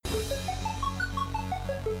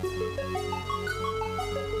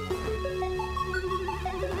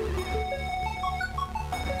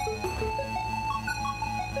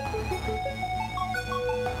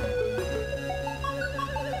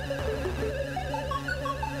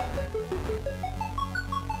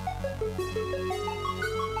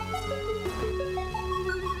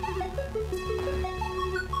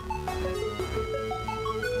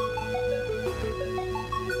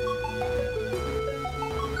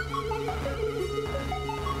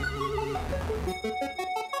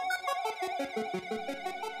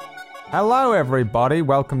Hello everybody,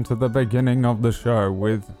 welcome to the beginning of the show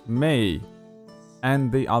with me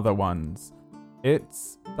and the other ones.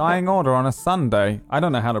 It's Dying Order on a Sunday. I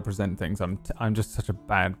don't know how to present things. I'm just such a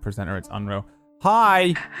bad presenter, it's unreal.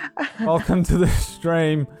 Hi! Welcome to the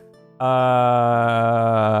stream.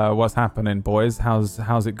 What's happening, boys? How's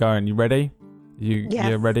it going? You ready?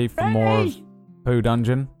 You ready for more of Pooh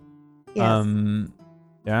Dungeon? Yes.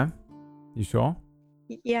 Yeah? You sure?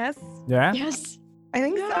 Yes. Yeah? Yes. I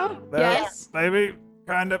think so. Yes. Maybe,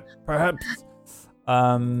 kind of, perhaps.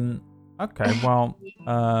 Okay, well,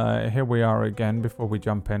 here we are again. Before we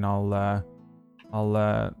jump in, I'll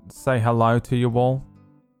say hello to you all.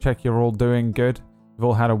 Check you're all doing good. You've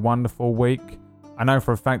all had a wonderful week. I know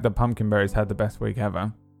for a fact that Pumpkinberry's had the best week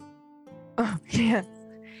ever. Oh, yes.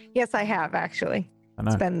 Yes, I have, actually. I know.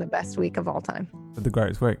 It's been the best week of all time. The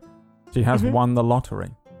greatest week. She has won the lottery.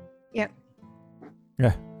 Yep.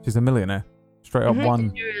 Yeah, she's a millionaire. Straight up won.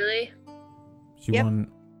 Did you really? She won,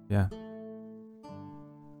 yeah.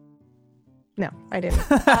 No, I didn't.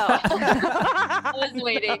 Oh. I was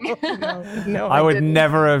waiting. No, I would didn't.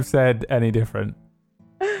 never have said any different.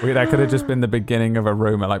 That could have just been the beginning of a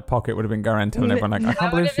rumor. Like Pocket would have been going around telling everyone, like, I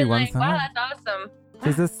can't believe she won like, wow, something. that's awesome.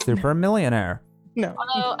 She's a super millionaire. No.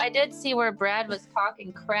 Although I did see where Brad was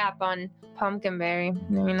talking crap on Pumpkinberry,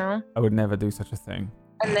 you know? I would never do such a thing.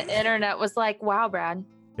 And the internet was like, wow, Brad.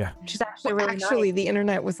 Yeah. She's actually Well, really actually, nice. the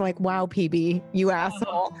internet was like, wow, PB, you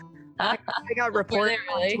asshole. I got reported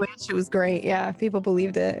really? on Twitch. It was great. Yeah, people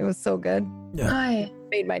believed it. It was so good. Yeah. Hi.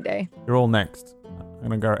 Made my day. You're all next. I'm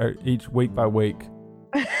going to go each week by week.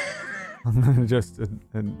 Just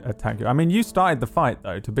attack you. I mean, you started the fight,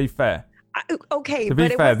 though, to be fair. Okay, To but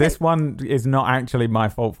be it fair, wasn't- this one is not actually my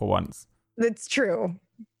fault for once. It's true.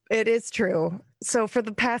 It is true. So for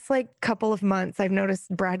the past couple of months, I've noticed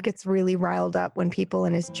Brad gets really riled up when people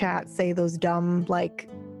in his chat say those dumb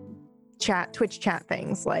Twitch chat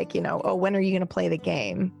things like, oh, when are you going to play the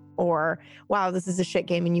game? Or, wow, this is a shit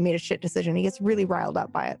game and you made a shit decision. He gets really riled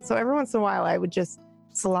up by it. So every once in a while, I would just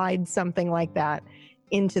slide something like that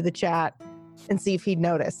into the chat and see if he'd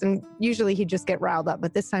notice. And usually he'd just get riled up.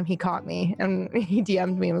 But this time he caught me and he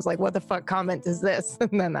DM'd me and was like, what the fuck comment is this?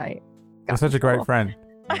 And then I You're such a great friend.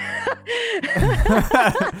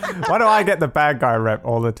 Why do I get the bad guy rep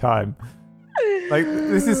all the time? Like,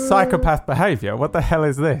 this is psychopath behavior. What the hell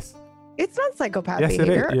is this? It's not psychopath Yes,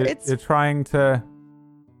 behavior. it is. It's You're trying to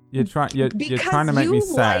make me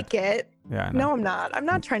sad. Like it. Yeah, I know. No, I'm not. I'm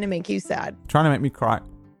not trying to make you sad. Trying to make me cry.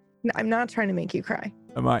 No, I'm not trying to make you cry.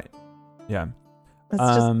 Am I? Yeah. It's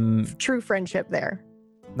just true friendship there.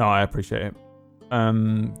 No, I appreciate it.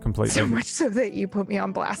 Completely. So much so that you put me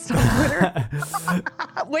on blast on Twitter,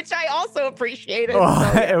 which I also appreciated. Oh,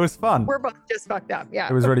 So, yeah, it was fun. we're both just fucked up. Yeah.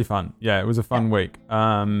 It was really fun. Yeah, it was a fun week.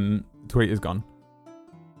 Tweet is gone.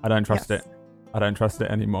 I don't trust Yes. it. I don't trust it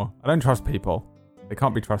anymore. I don't trust people. They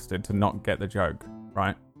can't be trusted to not get the joke,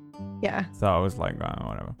 right? Yeah. So I was like, oh,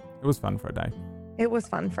 whatever. It was fun for a day. It was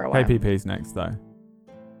fun for a while. KPP's next, though.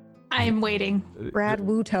 I am waiting. Brad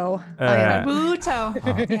Wuto. Wuto.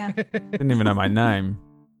 Oh. Yeah. Didn't even know my name.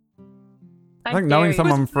 How Like dare knowing you.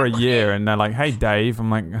 someone for a year and they're like, hey, Dave. I'm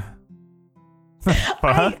like,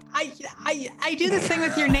 what? I do this thing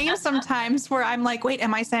with your name sometimes where I'm like, wait,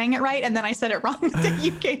 am I saying it right? And then I said it wrong.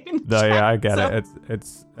 You came in No, yeah, I get so- it.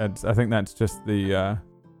 It's. I think that's just no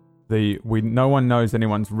one knows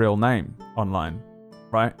anyone's real name online,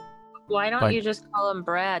 right? Why don't Like- you just call him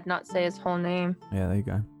Brad, not say his whole name? Yeah, there you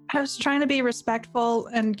go. I was trying to be respectful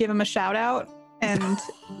and give him a shout out. And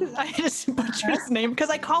I just butchered his name because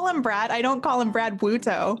I call him Brad. I don't call him Brad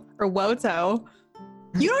Wuto or Woto.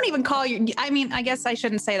 You don't even call your. I mean, I guess I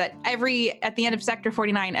shouldn't say that. At the end of Sector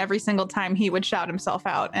 49, every single time he would shout himself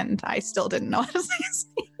out, and I still didn't know how to say his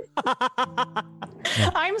name.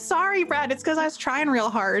 I'm sorry, Brad. It's because I was trying real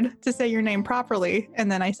hard to say your name properly,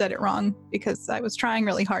 and then I said it wrong because I was trying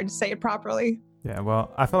really hard to say it properly. Yeah,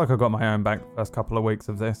 well, I feel like I got my own back the first couple of weeks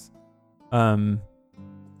of this.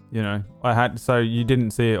 So you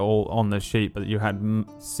didn't see it all on the sheet, but you had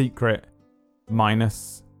secret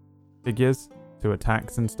minus figures to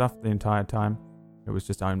attacks and stuff the entire time. It was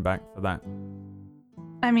just owned back for that.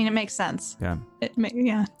 I mean, it makes sense. Yeah.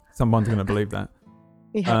 Yeah. Someone's going to believe that.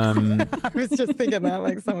 Yeah. I was just thinking that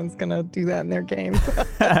like someone's gonna do that in their game.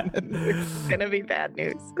 It's gonna be bad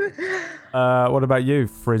news. What about you,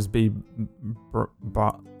 Frisbee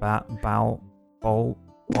balls?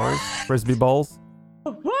 Frisbee balls?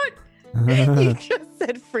 What? You just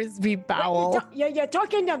said frisbee bowel. You're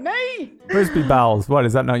talking to me? Frisbee Bowels. What,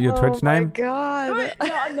 is that not your Twitch Oh my name? god.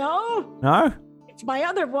 No, No? it's my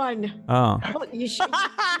other one. Oh, Oh, you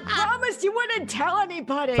promised you wouldn't tell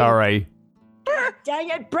anybody. sorry. Dang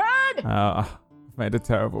it, Brad! I've made a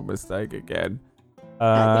terrible mistake again.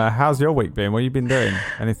 How's your week been? What have you been doing?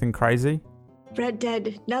 Anything crazy? Red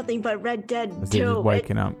Dead, nothing but Red Dead Is he 2. just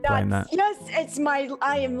waking up playing that? Yes, it's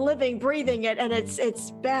I am living, breathing it, and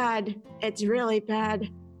it's bad. It's really bad.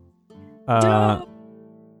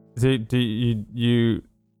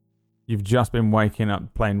 You've just been waking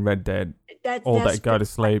up playing Red Dead all day, go to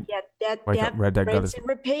sleep, wake up, Red Dead, go to rinse sleep. and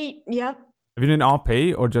repeat. Yep. Have you done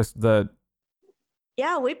RP or just the?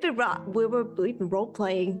 Yeah, we've been role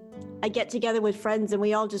playing. I get together with friends and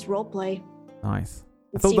we all just role play. Nice. I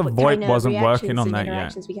and thought see the what VoIP kind of wasn't working reactions on and that yet.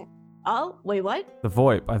 interactions we get. Oh, wait, what? The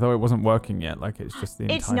VoIP, I thought it wasn't working yet. Like it's just the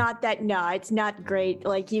entire. It's not that. No, it's not great.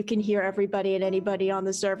 Like you can hear everybody and anybody on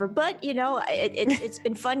the server, but you know, it's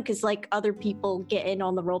been fun because like other people get in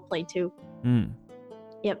on the role play too. Mm.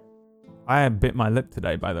 Yep. I bit my lip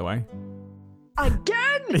today, by the way.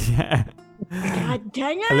 Again? Yeah. God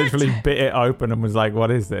dang it! I literally bit it open and was like, "What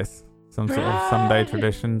is this? Some sort of Sunday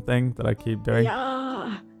tradition thing that I keep doing?"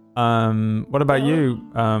 Yeah. What about you?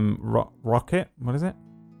 Rocket? What is it?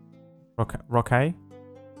 Rocket? Rockay,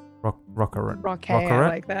 I Rocket?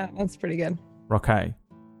 like that. That's pretty good. Rocket. Is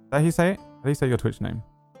that how you say it? How do you say your Twitch name?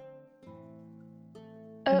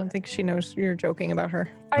 I don't think she knows you're joking about her.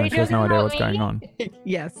 Are No, you she has no joking idea about what's going me? on.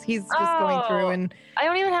 Yes, he's just going through and I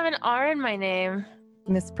don't even have an R in my name.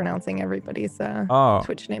 mispronouncing everybody's Oh,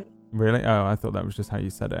 Twitch name. really? Oh, I thought that was just how you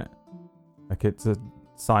said it. Like it's a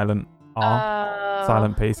silent R,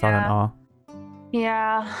 silent P, silent yeah. R.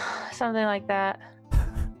 Yeah, something like that. I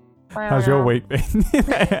don't How's your know. week been?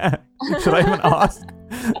 Should I even ask?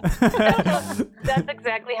 That's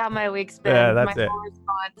exactly how my week's been. Yeah, that's my it. whole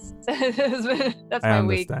response. That's I my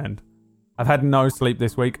week. understand. I've had no sleep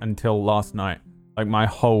this week until last night. Like my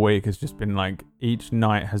whole week has just been like each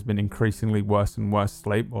night has been increasingly worse and worse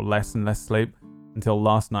sleep or less and less sleep until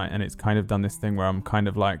last night, and it's kind of done this thing where I'm kind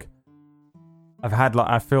of like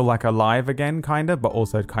I feel like alive again kind of, but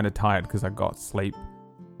also kind of tired because I got sleep.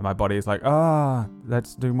 And my body is like,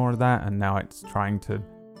 let's do more of that, and now it's trying to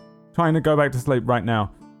go back to sleep right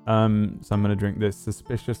now. So I'm gonna drink this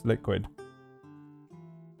suspicious liquid.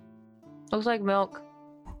 Looks like milk.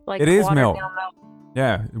 Like It is watered milk. down milk.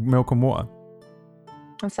 Yeah, milk and water.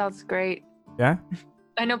 That sounds great. Yeah?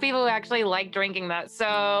 I know people who actually like drinking that, so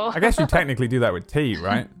I guess you technically do that with tea,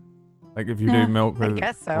 right? Like if you Yeah, do milk I with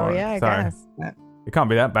guess so. water. Yeah, I So guess. It can't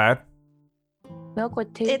be that bad. milk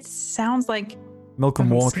with tea. It sounds like Milk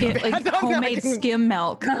and water. skim, I like don't know, homemade I can- skim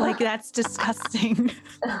milk. Like that's disgusting.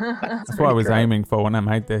 That's what I was aiming for when I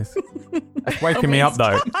made this. It's waking me up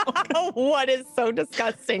though. What is so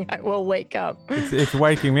disgusting? I will wake up. It's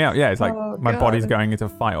waking me up. Yeah, it's like Oh, my body's God. going into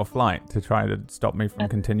fight or flight to try to stop me from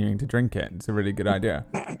continuing to drink it. It's a really good idea.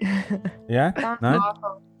 Yeah? Sounds No?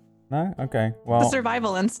 awful. No? Okay. The Well,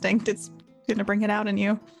 survival instinct. It's gonna bring it out in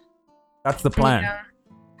you. that's the plan. Yeah.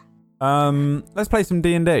 Let's play some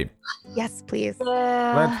D&D. Yes, please.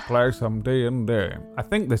 Let's play some D&D. I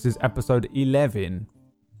think this is episode 11.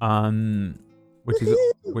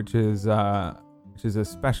 Which is a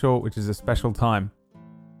special time.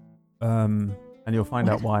 And you'll find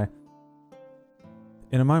out why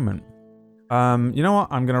in a moment. You know what?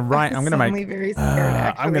 I'm gonna Suddenly make very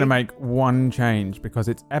scared, I'm gonna actually. make one change because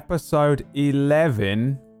it's episode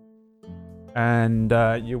 11, and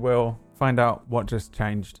you will find out what just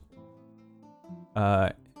changed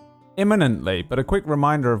imminently. But a quick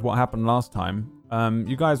reminder of what happened last time.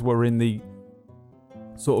 You guys were in the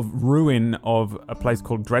sort of ruin of a place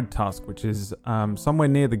called Dreadtusk, which is somewhere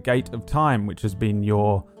near the Gate of Time, which has been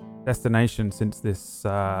your destination since this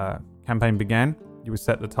campaign began. You were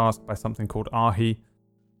set the task by something called Ahi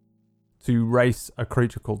to race a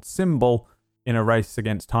creature called Symbol in a race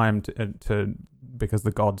against time to because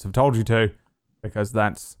the gods have told you to, because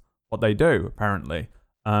that's what they do apparently.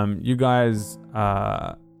 You guys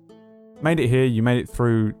made it here. You made it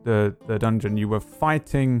through the dungeon. You were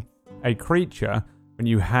fighting a creature when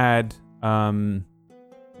you had an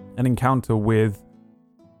encounter with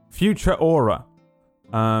Future Aura.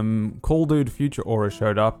 Cool dude Future Aura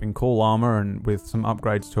showed up in cool armor and with some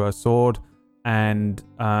upgrades to her sword, and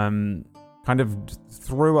kind kind of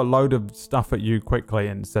threw a load of stuff at you quickly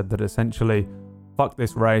and said that essentially, fuck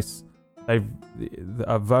this race.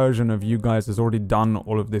 A version of you guys has already done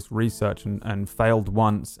all of this research and failed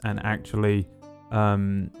once, and actually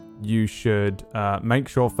you should make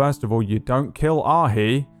sure, first of all, you don't kill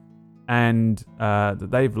Ahi, and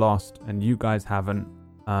that they've lost and you guys haven't,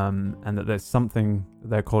 and that there's something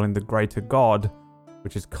they're calling the Greater God,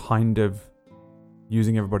 which is kind of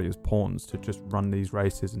using everybody as pawns to just run these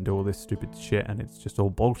races and do all this stupid shit, and it's just all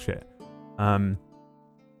bullshit.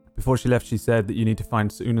 Before she left, she said that you need to find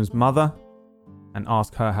Suna's mother and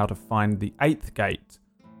ask her how to find the 8th gate.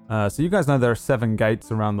 So you guys know there are 7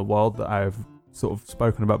 gates around the world that I've sort of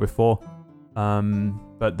spoken about before,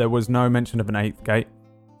 but there was no mention of an 8th gate,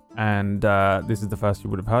 and this is the first you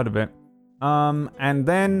would have heard of it. And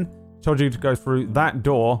then told you to go through that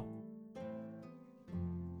door,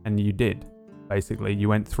 and you did. Basically, you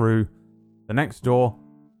went through the next door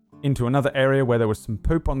into another area where there was some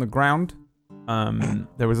poop on the ground.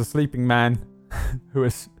 There was a sleeping man who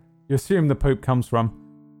you assume the poop comes from,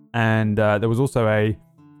 and there was also a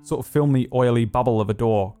sort of filmy, oily bubble of a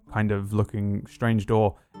door, kind of looking strange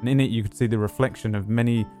door, and in it you could see the reflection of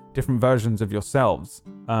many different versions of yourselves,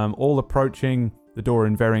 all approaching the door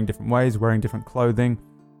in varying different ways, wearing different clothing,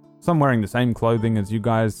 some wearing the same clothing as you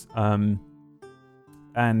guys,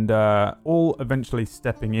 and all eventually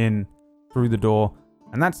stepping in through the door.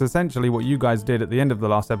 And that's essentially what you guys did at the end of the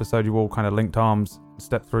last episode. You all kind of linked arms and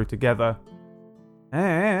stepped through together.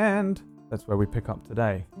 And that's where we pick up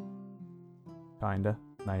today. Kinda,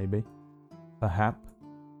 maybe, perhaps.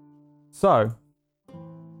 So,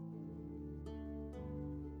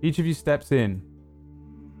 each of you steps in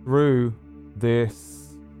through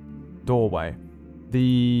this doorway.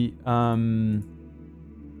 There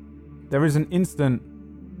is an instant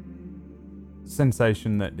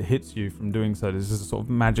sensation that hits you from doing so. This is a sort of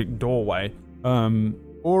magic doorway.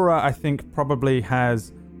 Aura, I think, probably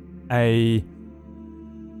has a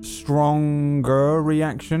stronger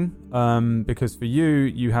reaction, because for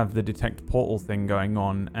you have the detect portal thing going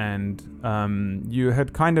on, and you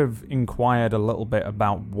had kind of inquired a little bit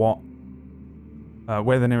about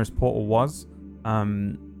where the nearest portal was.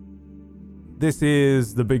 This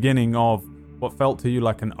is the beginning of what felt to you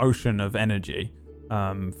like an ocean of energy.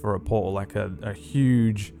 For a portal, like a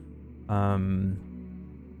huge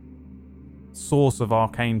source of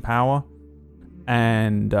arcane power,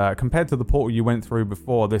 and compared to the portal you went through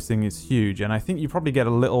before, this thing is huge, and I think you probably get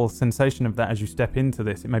a little sensation of that as you step into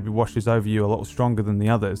this. It maybe washes over you a little stronger than the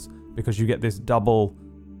others, because you get this double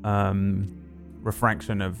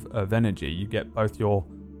refraction of energy. You get both your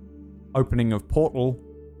opening of portal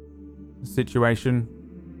situation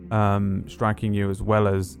striking you, as well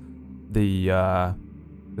as the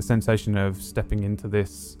sensation of stepping into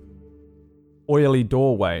this oily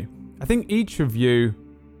doorway. I think each of you,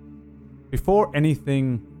 before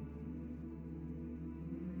anything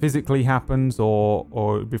physically happens,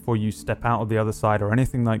 or before you step out of the other side or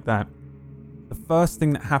anything like that, the first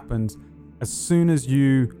thing that happens as soon as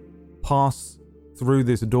you pass through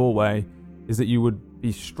this doorway is that you would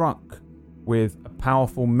be struck with a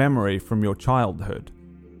powerful memory from your childhood.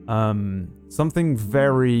 Something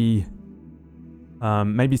very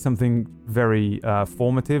maybe something very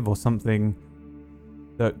formative, or something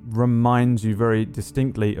that reminds you very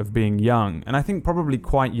distinctly of being young, and I think probably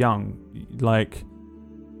quite young, like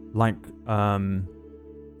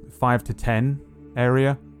 5 to 10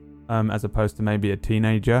 area, as opposed to maybe a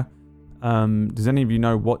teenager. Does any of you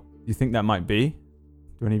know what you think that might be?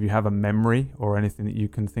 Do any of you have a memory or anything that you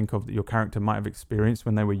can think of that your character might have experienced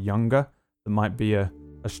when they were younger that might be a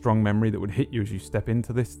strong memory that would hit you as you step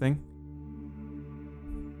into this thing?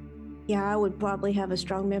 Yeah, I would probably have a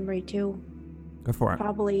strong memory too. Go for it.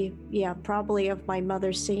 Probably of my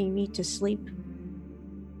mother singing me to sleep.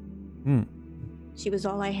 She was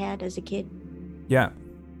all I had as a kid. Yeah.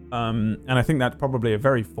 And I think that's probably a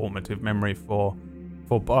very formative memory for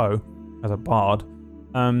Bo as a bard.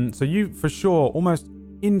 So you, for sure, almost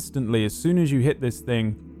instantly, as soon as you hit this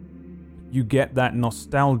thing, you get that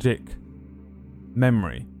nostalgic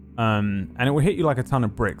memory. And it will hit you like a ton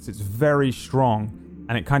of bricks. It's very strong,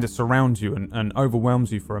 and it kind of surrounds you and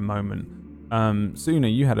overwhelms you for a moment. Suna,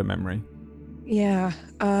 you had a memory. Yeah.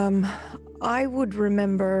 I would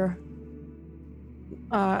remember...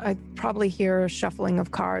 I'd probably hear a shuffling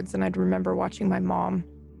of cards, and I'd remember watching my mom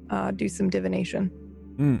do some divination.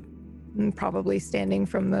 And probably standing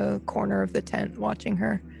from the corner of the tent watching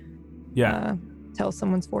her tell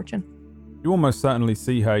someone's fortune. You almost certainly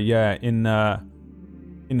see her, in her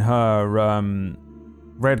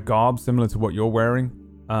red garb, similar to what you're wearing,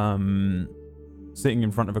 sitting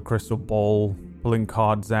in front of a crystal ball, pulling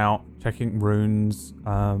cards out, checking runes,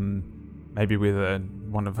 maybe with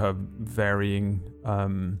one of her varying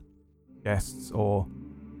guests or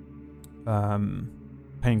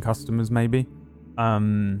paying customers, maybe.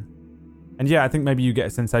 And yeah, I think maybe you get a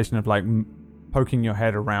sensation of like poking your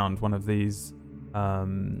head around one of these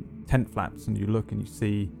tent flaps, and you look and you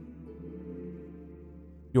see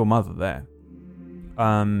your mother there.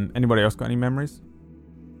 Anybody else got any memories?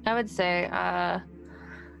 I would say I'd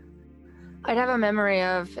have a memory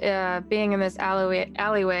of being in this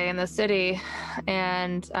alleyway in the city,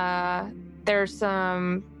 and there's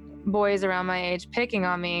some boys around my age picking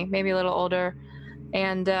on me, maybe a little older,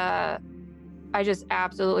 and I just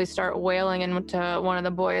absolutely start wailing into one of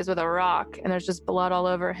the boys with a rock, and there's just blood all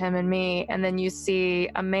over him and me. And then you see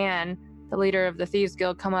a man, the leader of the Thieves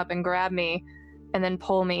Guild, come up and grab me and then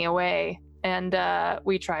pull me away, and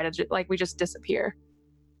we try to we just disappear.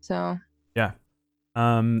 So yeah,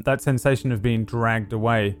 that sensation of being dragged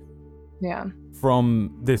away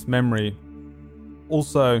from this memory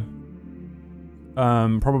also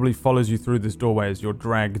probably follows you through this doorway as you're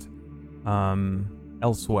dragged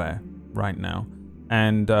elsewhere right now.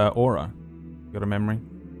 And Aura, you got a memory?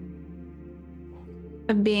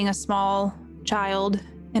 Of being a small child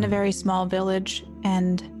in a very small village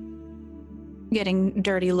and getting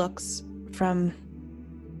dirty looks from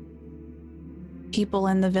people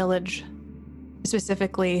in the village,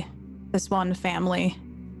 specifically this one family,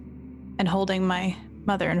 and holding my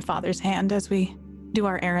mother and father's hand as we do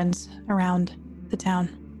our errands around the town.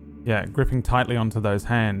 Yeah, gripping tightly onto those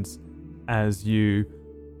hands as you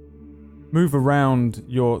move around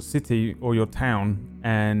your city or your town.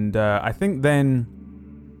 And I think then,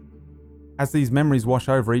 as these memories wash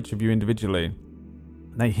over each of you individually,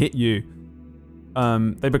 they hit you,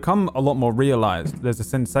 they become a lot more realized. There's a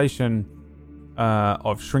sensation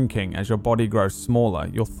of shrinking as your body grows smaller.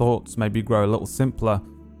 Your thoughts maybe grow a little simpler.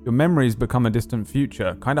 Your memories become a distant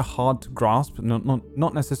future, kind of hard to grasp,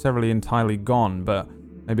 not necessarily entirely gone, but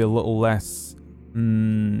maybe a little less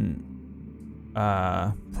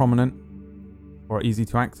prominent or easy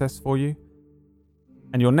to access for you.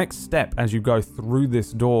 And your next step as you go through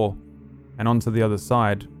this door and onto the other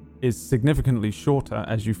side is significantly shorter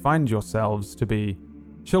as you find yourselves to be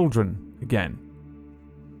children again,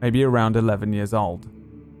 maybe around 11 years old.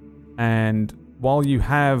 And while you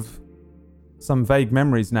have some vague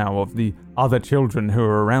memories now of the other children who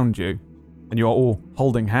are around you and you're all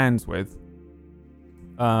holding hands with,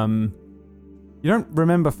 you don't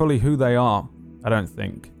remember fully who they are, I don't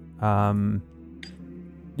think.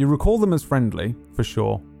 You recall them as friendly, for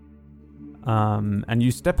sure. And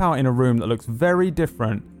you step out in a room that looks very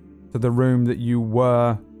different to the room that you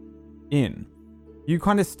were in. You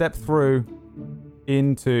kind of step through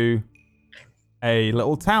into a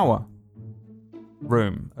little tower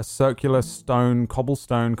room, a circular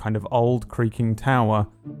cobblestone kind of old creaking tower,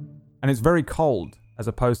 and it's very cold as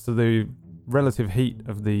opposed to the relative heat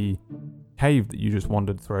of the cave that you just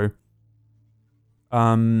wandered through.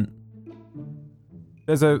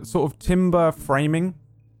 There's a sort of timber framing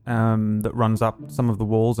that runs up some of the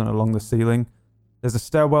walls and along the ceiling. There's a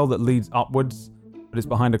stairwell that leads upwards, but it's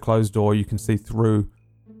behind a closed door. You can see through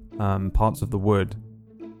parts of the wood.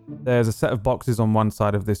 There's a set of boxes on one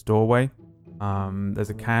side of this doorway. There's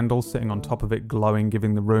a candle sitting on top of it, glowing,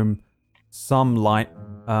 giving the room some light.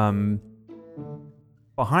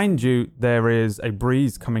 Behind you, there is a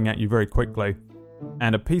breeze coming at you very quickly,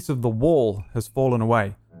 and a piece of the wall has fallen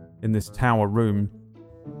away in this tower room.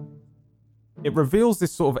 It reveals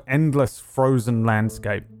this sort of endless frozen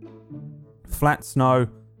landscape. Flat snow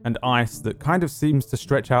and ice that kind of seems to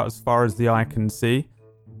stretch out as far as the eye can see.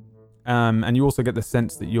 And you also get the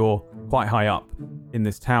sense that you're quite high up in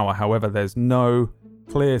this tower. However, there's no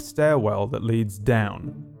clear stairwell that leads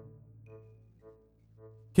down.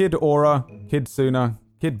 Kid Aura, Kid Suna,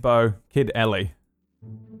 Kid Bo, Kid Ellie.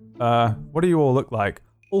 What do you all look like?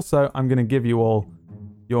 Also, I'm going to give you all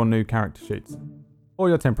your new character sheets. Or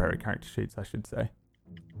your temporary character sheets, I should say.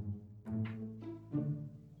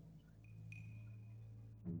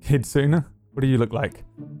 Kid Suna, what do you look like?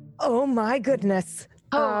 Oh my goodness.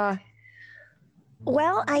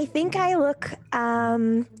 Well, I think I look,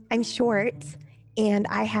 I'm short and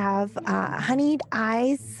I have honeyed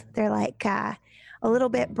eyes. They're like a little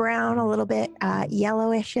bit brown, a little bit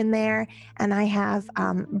yellowish in there. And I have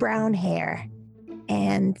brown hair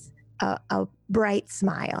and a bright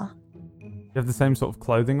smile. You have the same sort of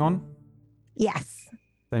clothing on? Yes.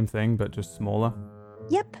 Same thing, but just smaller?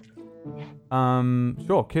 Yep.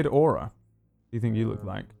 Sure, Kid Aura. What do you think you look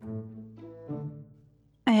like?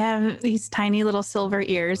 I have these tiny little silver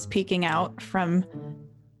ears peeking out from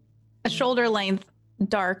a shoulder-length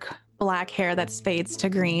dark black hair that fades to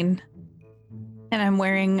green. And I'm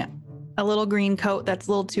wearing a little green coat that's a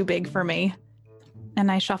little too big for me.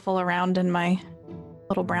 And I shuffle around in my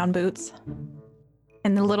little brown boots.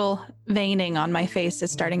 And the little veining on my face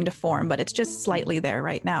is starting to form, but it's just slightly there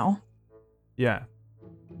right now. Yeah.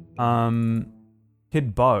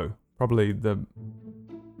 Kid Bo, probably the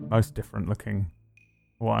most different looking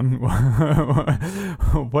one.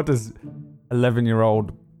 What does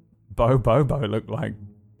 11-year-old Bobo look like?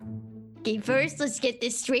 Okay, first let's get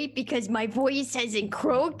this straight because my voice hasn't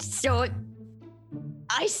croaked, so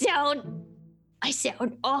I sound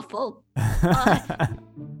awful. I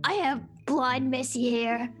have blonde, messy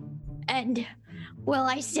hair, and well,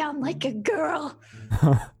 I sound like a girl.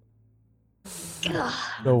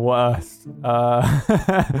 The worst.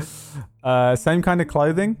 Same kind of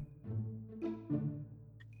clothing?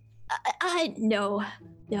 No.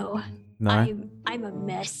 No. I'm a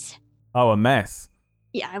mess. Oh, a mess.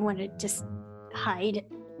 Yeah, I want to just hide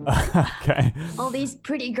Okay. all these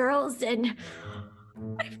pretty girls, and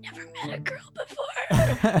I've never met a girl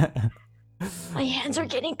before. My hands are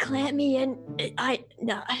getting clammy, and let's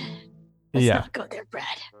not go there, Brad.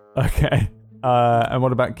 Okay. And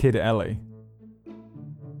what about Kid Ellie?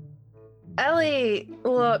 Ellie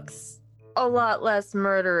looks a lot less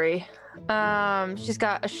murdery. She's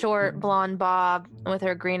got a short blonde bob with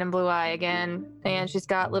her green and blue eye again, and she's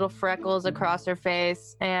got little freckles across her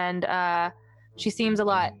face, and she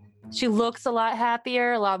looks a lot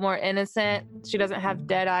happier, a lot more innocent. She doesn't have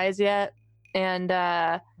dead eyes yet, and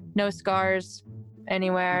no scars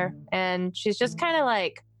anywhere, and she's just kind of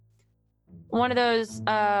like one of those,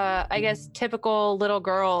 I guess, typical little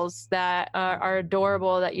girls that are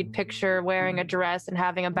adorable that you'd picture wearing a dress and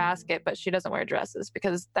having a basket, but she doesn't wear dresses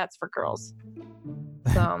because that's for girls.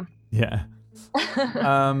 So Yeah.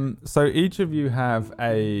 So each of you have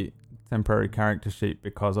a temporary character sheet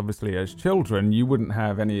because obviously as children you wouldn't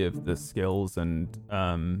have any of the skills and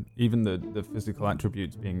even the physical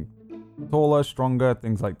attributes, being taller, stronger,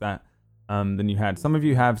 things like that, than you had. Some of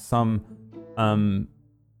you have some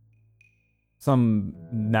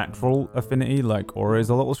natural affinity, like Aura is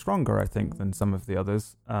a little stronger, I think, than some of the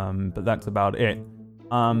others. But that's about it.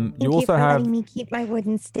 Thank You also for have. letting me keep my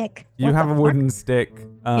wooden stick. You What have the a fuck? wooden stick.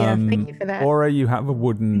 Yeah, thank you for that. Aura, you have a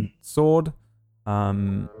wooden sword.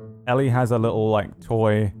 Ellie has a little like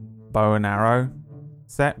toy bow and arrow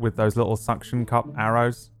set with those little suction cup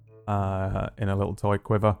arrows in a little toy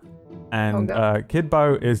quiver. And Kid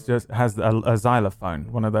Bo has a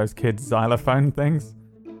xylophone, one of those kids' xylophone things.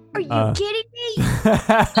 Are you kidding me?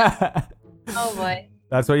 oh boy.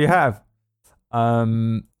 That's what you have.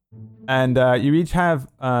 And you each have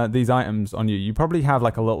these items on you. You probably have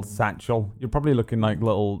like a little satchel. You're probably looking like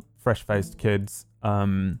little fresh-faced kids.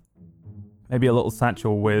 Maybe a little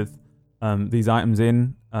satchel with these items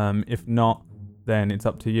in. If not, then it's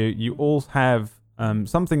up to you. You all have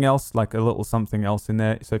something else, like a little something else in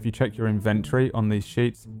there. So if you check your inventory on these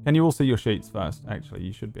sheets, can you all see your sheets first? Actually,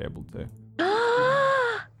 you should be able to.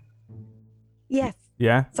 Yes.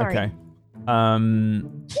 Yeah? Sorry. Okay.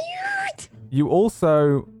 Cute. You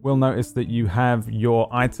also will notice that you have your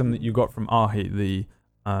item that you got from Ahi, the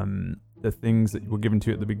things that were given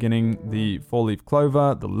to you at the beginning, the 4-leaf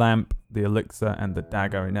clover, the lamp, the elixir, and the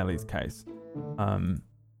dagger in Ellie's case,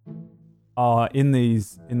 are in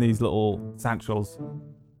these little satchels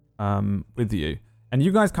with you. And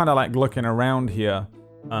you guys kind of like looking around here.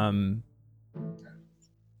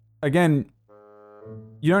 Again,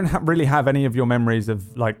 you don't really have any of your memories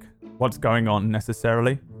of like what's going on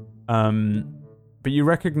necessarily. But you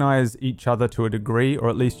recognize each other to a degree, or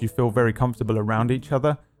at least you feel very comfortable around each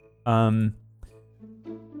other. I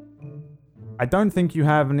don't think you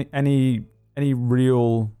have any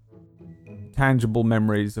real tangible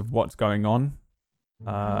memories of what's going on.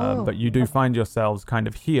 But you do find yourselves kind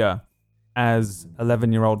of here as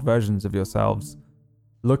 11-year-old versions of yourselves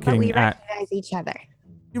looking But we at... recognize each other.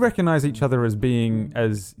 You recognize each other as being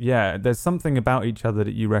there's something about each other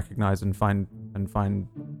that you recognize and find friendly.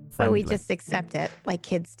 But we just accept it like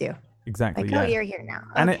kids do. Exactly, Like, yeah. oh, you're here now.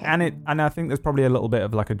 And Okay. I think there's probably a little bit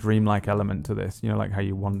of like a dreamlike element to this, you know, like how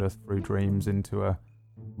you wander through dreams into a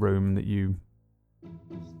room that you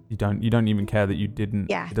don't even care that you didn't.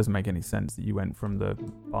 Yeah. It doesn't make any sense that you went from the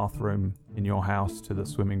bathroom in your house to the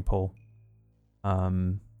swimming pool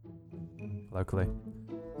locally.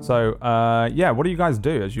 So what do you guys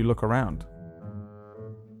do as you look around?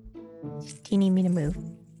 Just, do you need me to move?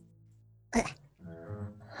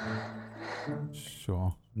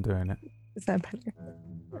 Sure, I'm doing it. Is that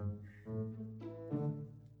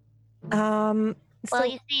better? Well, So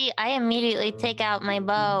you see, I immediately take out my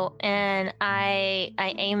bow and I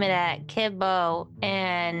aim it at Kid Bo,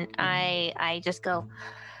 and I just go,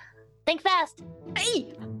 think fast.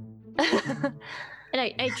 Hey! And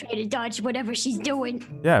I try to dodge whatever she's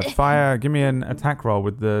doing. Yeah, fire. Give me an attack roll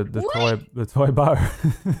with the toy bow.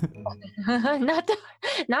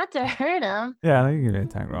 not to hurt him. Yeah, you can give me an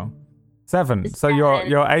attack roll. 7. So your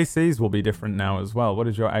ACs will be different now as well. What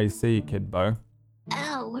is your AC, Kid Bo?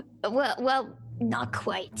 Oh, well, not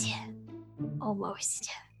quite. Almost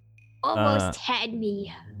had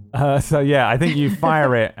me. So yeah, I think you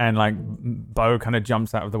fire it and like Bo kind of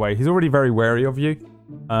jumps out of the way. He's already very wary of you,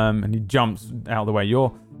 and he jumps out of the way.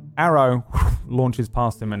 Your arrow launches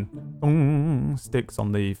past him and sticks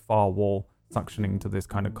on the far wall, suctioning to this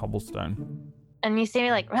kind of cobblestone. And you see me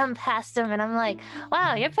like run past him, and I'm like,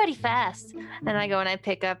 wow, you're pretty fast. And I go and I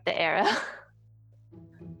pick up the arrow.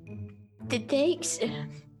 Thanks. And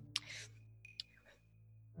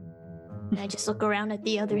I just look around at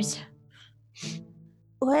the others.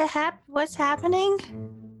 What's happening?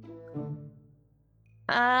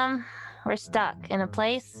 We're stuck in a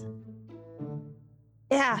place.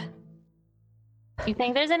 Yeah. You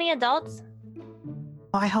think there's any adults?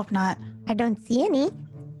 Oh, I hope not. I don't see any.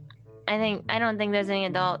 I don't think there's any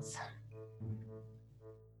adults.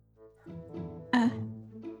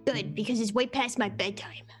 Good, because it's way past my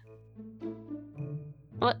bedtime.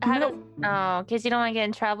 What? Oh, in case you don't want to get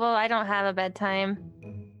in trouble, I don't have a bedtime.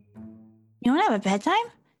 You don't have a bedtime?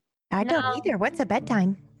 I No. don't either. What's a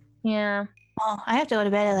bedtime? Yeah. Oh, I have to go to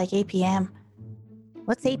bed at like 8 p.m.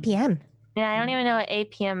 What's 8 p.m.? Yeah, I don't even know what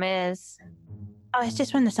 8 p.m. is. Oh, it's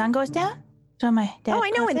just when the sun goes down? So my dad. Oh, I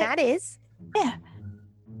know calls when it? that is. Yeah.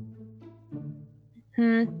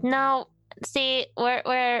 No. See, where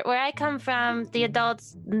I come from, the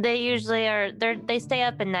adults, they usually they stay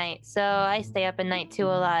up at night. So I stay up at night too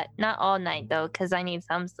a lot. Not all night though, because I need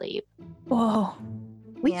some sleep. Whoa.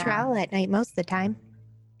 We Yeah. travel at night most of the time.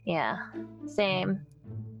 Yeah. Same.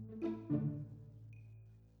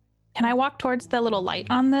 Can I walk towards the little light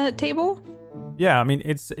on the table? Yeah, I mean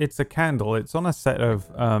it's a candle. It's on a set of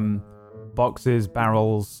boxes,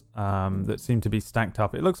 barrels that seem to be stacked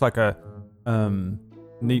up. It looks like a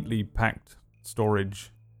neatly packed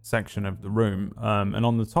storage section of the room, and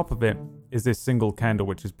on the top of it is this single candle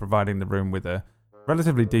which is providing the room with a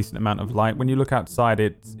relatively decent amount of light. When you look outside,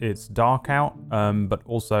 it's dark out, but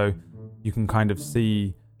also you can kind of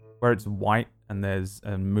see where it's white and there's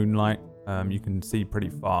moonlight. You can see pretty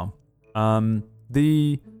far.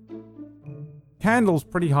 The candle's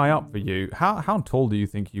pretty high up for you. How tall do you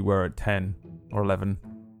think you were at 10 or 11?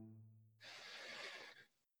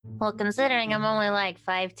 Well, considering I'm only like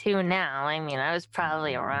 5'2" now, I mean, I was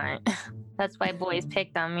probably alright. That's why boys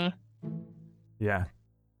picked on me. Yeah.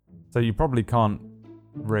 So you probably can't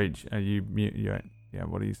reach. You yeah.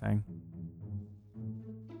 What are you saying?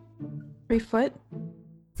 3 foot?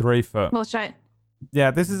 3 foot. Well, should I? Yeah,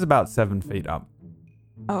 this is about 7 feet up.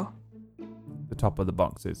 Oh. The top of the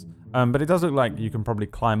boxes. But it does look like you can probably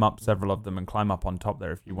climb up several of them and climb up on top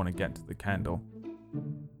there if you want to get to the candle.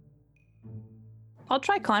 I'll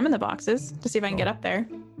try climbing the boxes to see if I can get up there.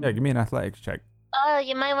 Yeah, give me an athletics check. Oh,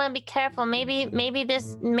 you might want to be careful. Maybe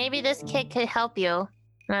this kid could help you.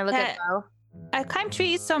 And I look at Bo. I climb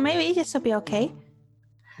trees, so maybe this will be okay.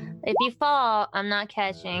 If you fall, I'm not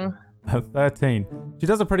catching. 13. She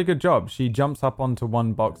does a pretty good job. She jumps up onto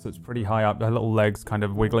one box that's pretty high up, her little legs kind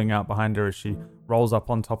of wiggling out behind her as she rolls up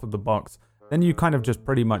on top of the box. Then you kind of just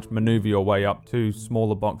pretty much maneuver your way up 2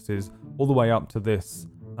 smaller boxes, all the way up to this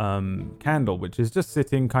candle, which is just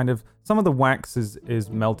sitting kind of, some of the wax is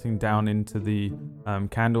melting down into the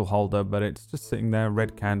candle holder, but it's just sitting there,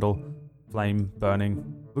 red candle, flame burning.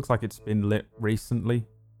 Looks like it's been lit recently.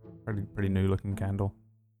 Pretty new looking candle.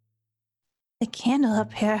 The candle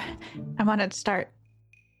up here. I'm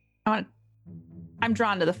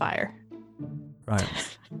drawn to the fire.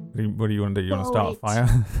 Right. What do you want to do? You want to start a Wait.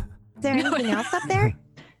 fire? Is there anything else up there?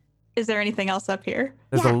 Is there anything else up here?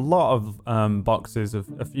 There's Yeah. a lot of boxes of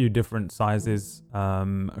a few different sizes,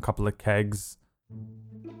 a couple of kegs.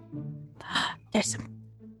 There's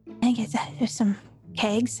some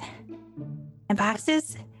kegs and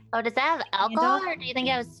boxes. Oh, does that have alcohol, or do you think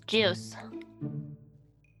it was juice?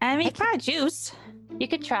 I mean, probably juice. You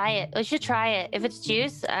could try it. We should try it. If it's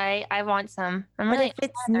juice, I want some. I'm But really. if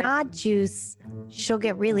it's not juice, she'll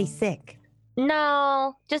get really sick.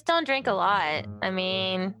 No, just don't drink a lot. I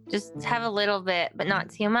mean, just have a little bit, but not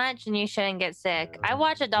too much, and you shouldn't get sick. I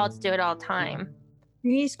watch adults do it all the time.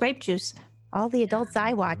 You use grape juice. All the adults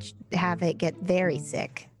I watch have it get very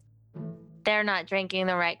sick. They're not drinking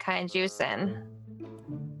the right kind of juice in.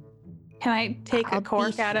 Can I take I'll a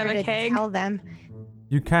cork be out of sure a to keg? Tell them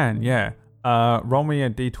You can, yeah. Roll me a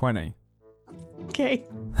d20. Okay.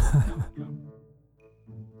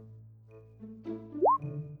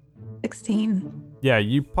 16. Yeah,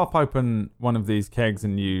 you pop open one of these kegs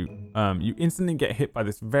and you instantly get hit by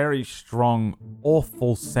this very strong,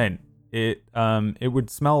 awful scent. It would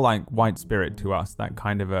smell like white spirit to us, that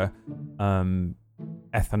kind of a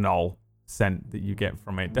ethanol scent that you get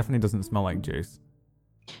from it. Definitely doesn't smell like juice.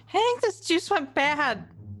 I think this juice went bad.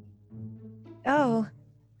 Oh,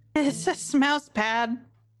 It just smells bad.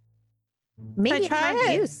 maybe it's try not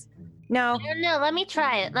it? juice. No, I don't know. Let me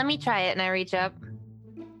try it. And I reach up.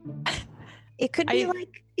 it could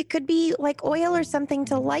be like oil or something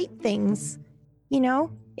to light things. You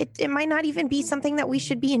know, it might not even be something that we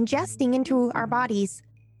should be ingesting into our bodies.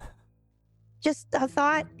 Just a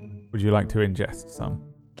thought. Would you like to ingest some?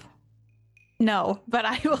 No, but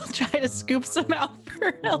I will try to scoop some out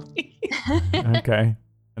for Ellie. Okay.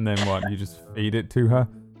 And then what? You just feed it to her?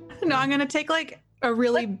 No, I'm gonna take like a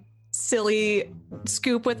really silly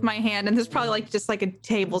scoop with my hand, and there's probably like just like a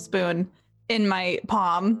tablespoon in my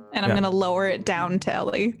palm, and I'm Yeah. gonna lower it down to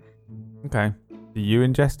Ellie. Okay. Do you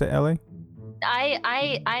ingest it, Ellie?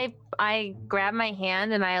 I grab my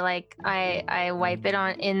hand and I wipe it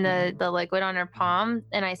on in the liquid on her palm,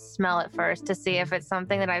 and I smell it first to see if it's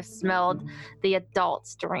something that I've smelled the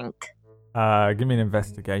adults drink. Give me an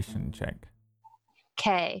investigation check.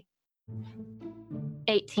 Okay.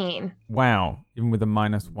 18. Wow, even with a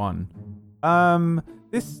 -1.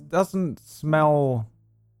 This doesn't smell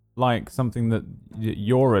like something that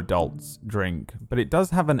your adults drink, but it does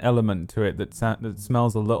have an element to it that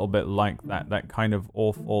smells a little bit like that kind of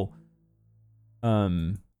awful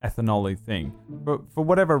ethanol-y thing. But for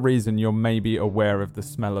whatever reason, you're maybe aware of the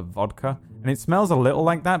smell of vodka, and it smells a little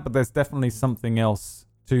like that, but there's definitely something else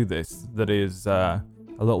to this that is a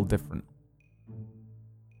little different.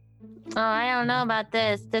 Oh, I don't know about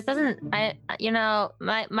this. This doesn't.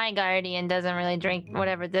 My guardian doesn't really drink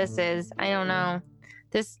whatever this is. I don't know.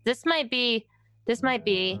 This might be.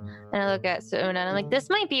 And I look at Suna and I'm like, this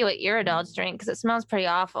might be what your adults drink because it smells pretty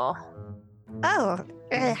awful. Oh,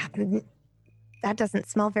 that doesn't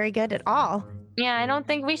smell very good at all. Yeah, I don't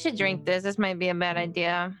think we should drink this. This might be a bad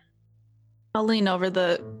idea. I'll lean over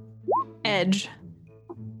the edge.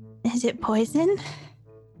 Is it poison?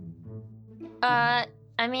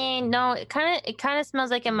 I mean, no. It kind of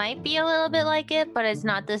smells like it might be a little bit like it, but it's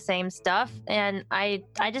not the same stuff. And I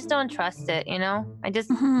just don't trust it. You know,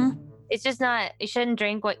 It's just not. You shouldn't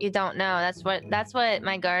drink what you don't know. That's what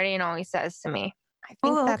my guardian always says to me. I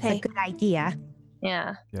think that's a good idea.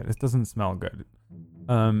 Yeah. Yeah, this doesn't smell good.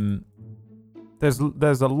 There's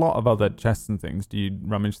a lot of other chests and things. Do you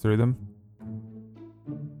rummage through them?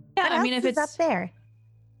 Yeah, What I mean, else if is it's up there.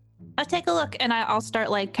 I'll take a look and I'll start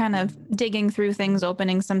like kind of digging through things,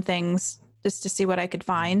 opening some things just to see what I could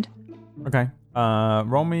find. Okay.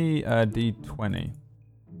 Roll me a d20.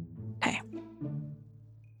 Okay.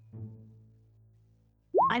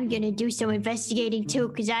 I'm gonna do some investigating too,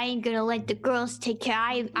 because I ain't gonna let the girls take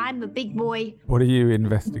care. I'm a big boy. What are you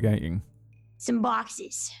investigating? Some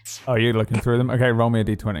boxes. Oh, you're looking through them? Okay, roll me a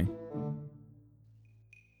d20.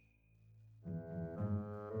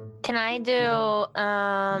 Can I do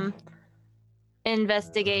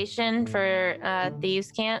investigation for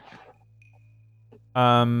thieves' cant?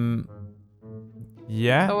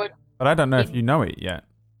 Yeah, Or, but I don't know if you know it yet.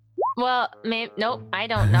 well, maybe nope. I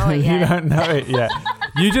don't know it You yet. don't know it yet.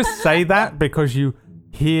 You just say that because you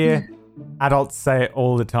hear adults say it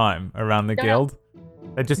all the time around the No, guild.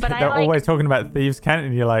 They're like- always talking about thieves' cant,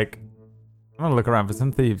 and you're like, I'm gonna look around for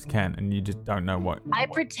some thieves' cant, and you just don't know what. I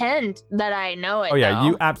pretend that I know it. Oh yeah, though.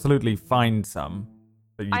 you absolutely find some,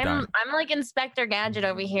 but you don't. I'm like Inspector Gadget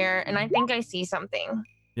over here, and I think I see something.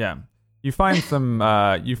 Yeah, you find some.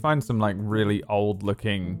 You find some like really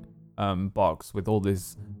old-looking box with all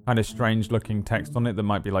this kind of strange-looking text on it that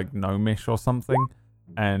might be like gnomish or something,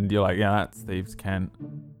 and you're like, yeah, that's thieves' cant.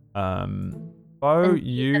 Bo, And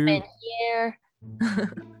see them in here.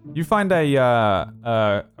 you find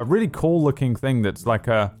a really cool looking thing that's like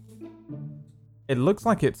it looks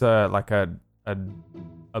like it's a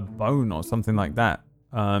bone or something like that.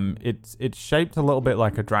 It's shaped a little bit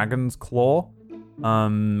like a dragon's claw,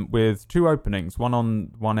 with two openings, one on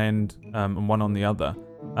one end and one on the other,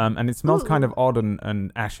 and it smells kind of odd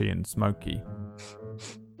and ashy and smoky.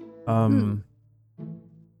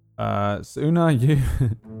 Suna,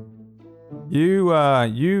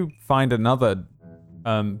 you find another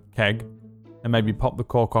keg and maybe pop the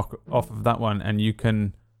cork off of that one, and you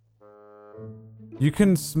can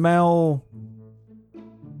smell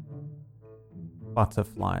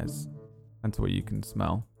butterflies. That's what you can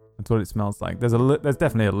smell. That's what it smells like. There's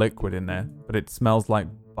definitely a liquid in there, but it smells like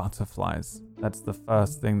butterflies. That's the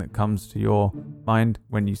first thing that comes to your mind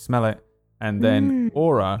when you smell it. And then,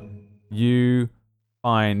 Aura, you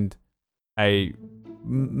find a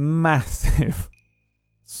massive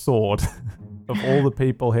sword of all the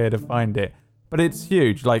people here to find it. But it's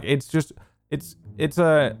huge. Like, it's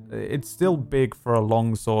still big for a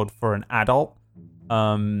long sword for an adult.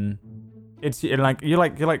 It's like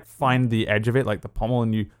you find the edge of it, like the pommel,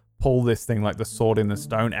 and you pull this thing like the sword in the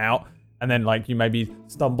stone out, and then like you maybe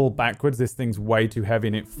stumble backwards. This thing's way too heavy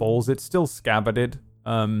and it falls. It's still scabbarded,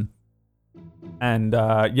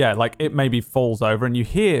 like it maybe falls over, and you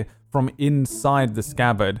hear from inside the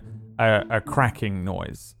scabbard a cracking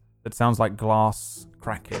noise that sounds like glass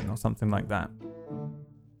cracking or something like that.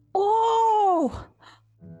 Oh!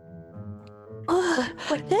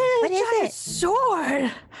 What is it?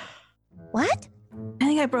 Sword. What? I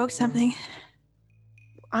think I broke something.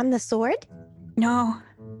 On the sword? No.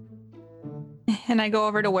 And I go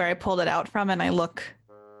over to where I pulled it out from and I look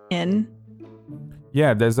in.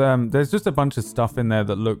 Yeah, there's just a bunch of stuff in there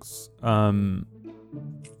that looks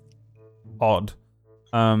odd.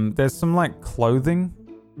 There's some like clothing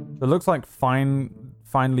that looks like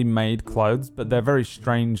finely made clothes, but they're very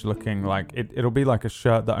strange looking. Like it'll be like a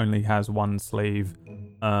shirt that only has one sleeve.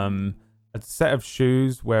 A set of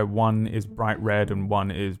shoes where one is bright red and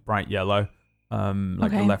one is bright yellow.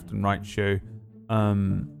 Like the left and right shoe.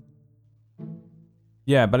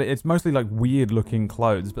 Yeah, but it's mostly like weird looking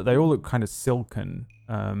clothes, but they all look kind of silken,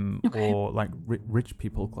 or like rich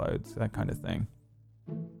people clothes, that kind of thing.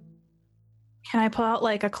 Can I pull out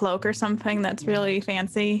like a cloak or something that's really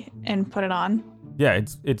fancy and put it on? Yeah,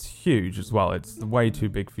 it's huge as well. It's way too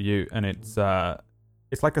big for you, and it's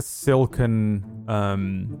like a silken,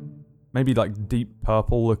 maybe like deep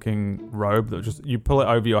purple looking robe that just you pull it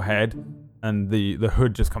over your head, and the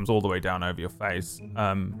hood just comes all the way down over your face.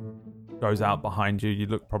 Goes out behind you. You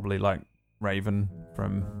look probably like Raven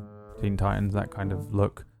from Teen Titans, that kind of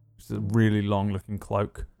look. Just a really long looking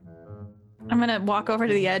cloak. I'm gonna walk over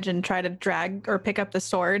to the edge and try to drag or pick up the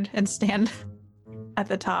sword and stand at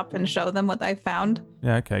the top and show them what I found.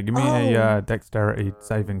 Yeah, okay. Give me a dexterity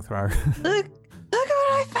saving throw. Look at what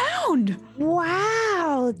I found!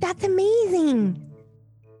 Wow, that's amazing.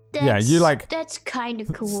 That's kind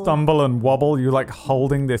of cool. Stumble and wobble. You're like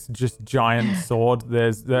holding this just giant sword.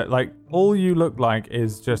 There's like all you look like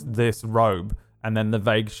is just this robe, and then the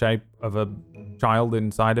vague shape of a child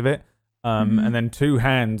inside of it, and then two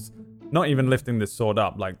hands, not even lifting the sword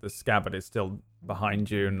up. Like the scabbard is still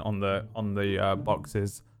behind you and on the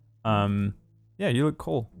boxes. Yeah, you look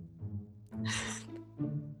cool. You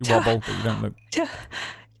wobble, but you don't look. Do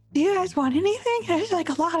you guys want anything? There's like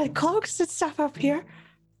a lot of cloaks and stuff up here.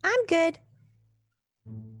 I'm good.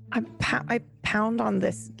 I pound on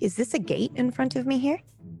this. Is this a gate in front of me here?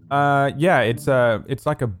 Yeah, it's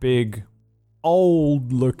like a big,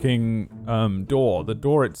 old-looking door. The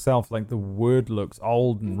door itself, like the wood, looks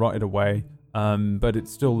old and rotted away, but it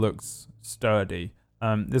still looks sturdy.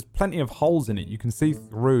 There's plenty of holes in it. You can see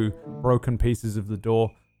through broken pieces of the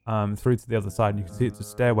door, through to the other side. You can see it's a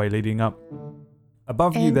stairway leading up.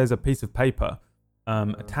 Above you, there's a piece of paper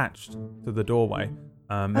attached to the doorway.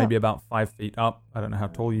 Maybe about 5 feet up. I don't know how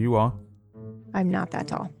tall you are. I'm not that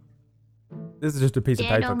tall. This is just a piece of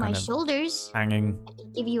paper on my kind of shoulders. hanging. I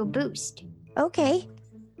can give you a boost. Okay.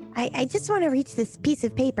 I just want to reach this piece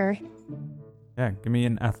of paper. Yeah, give me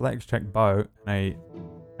an athletics check, Bo, and a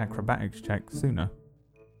acrobatics check, Suna.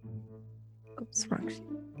 Oops, wrong.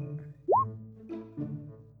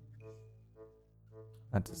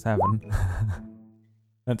 That's a 7.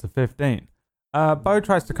 That's a 15. Bo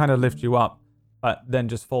tries to kind of lift you up, but then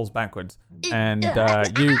just falls backwards. And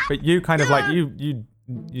you kind of like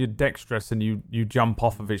you're dexterous, and you jump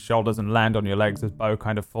off of his shoulders and land on your legs as Bo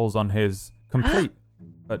kind of falls on his complete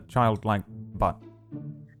but childlike butt.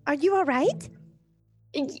 Are you all right?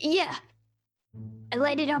 Yeah. I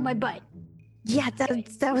landed on my butt. Yeah, that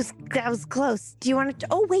was close. Do you want to?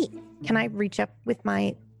 Oh wait, can I reach up with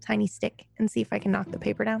my tiny stick and see if I can knock the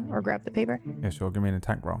paper down or grab the paper? Yeah, sure. Give me an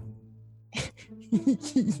attack roll.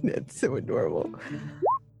 That's so adorable.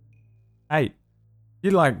 8.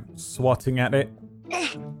 You're like swatting at it,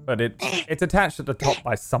 but it's attached at the top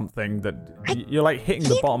by something that you're like hitting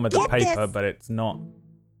the bottom of the paper, but it's not.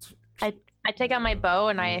 I take out my bow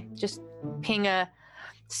and I just ping a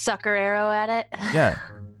sucker arrow at it. Yeah,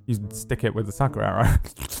 you stick it with the sucker arrow.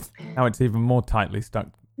 Now it's even more tightly stuck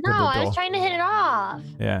to the door. No, I was trying to hit it off.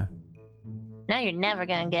 Yeah. Now you're never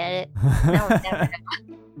gonna get it. No, we're never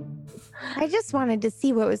gonna. I just wanted to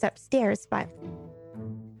see what was upstairs, but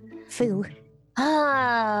foo.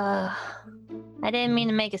 I didn't mean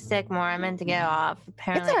to make it sick more. I meant to get off.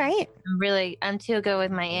 Apparently, It's all right. I'm too good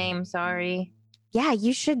with my aim. Sorry. Yeah,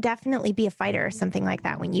 you should definitely be a fighter or something like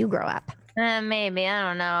that when you grow up. Maybe. I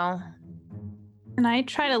don't know. And I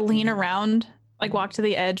try to lean around, like walk to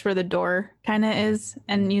the edge where the door kind of is,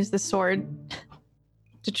 and use the sword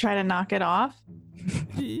to try to knock it off.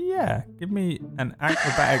 Yeah, give me an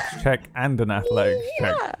acrobatics check and an athletics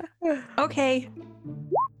check. Okay.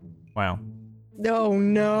 Wow. Oh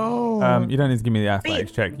no. You don't need to give me the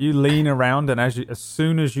athletics check. You lean around, and as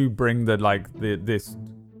soon as you bring this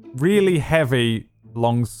really heavy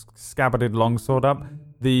scabbarded longsword up,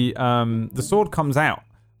 the sword comes out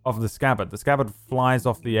of the scabbard. The scabbard flies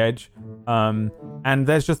off the edge, and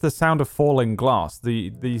there's just the sound of falling glass.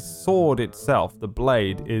 The sword itself, the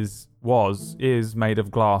blade, is made of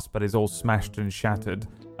glass, but is all smashed and shattered.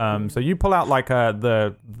 So you pull out like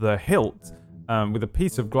the hilt with a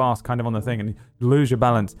piece of glass kind of on the thing, and you lose your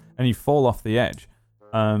balance and you fall off the edge.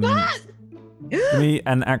 Give me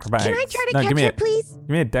an acrobatics. Can I try to catch it, please? Give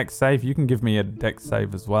me a dex save. You can give me a dex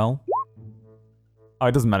save as well. Oh,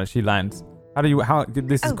 it doesn't matter. She lands.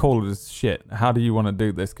 This is cool as shit. How do you want to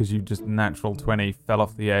do this? Because you just natural 20 fell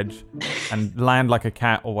off the edge and land like a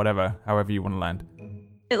cat or whatever, however you want to land.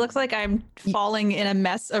 It looks like I'm falling in a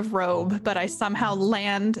mess of robe, but I somehow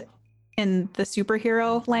land in the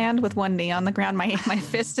superhero land with one knee on the ground. My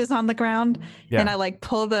fist is on the ground, and I like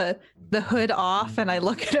pull the hood off and I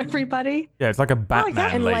look at everybody. Yeah, it's like a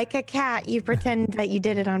Batman. And like a cat, you pretend that you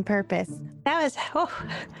did it on purpose. That was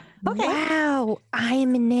okay. Wow, I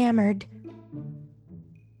am enamored.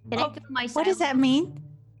 Can I throw my What does that mean?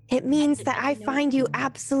 It means that I find you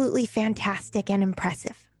absolutely fantastic and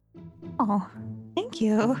impressive. Oh, thank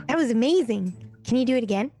you. That was amazing. Can you do it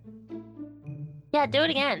again? Yeah, do it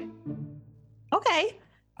again. Okay.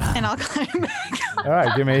 And I'll climb back. All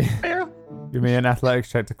right, give me an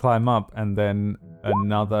athletics check to climb up, and then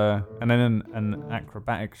an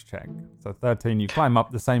acrobatics check. So 13, you climb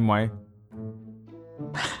up the same way.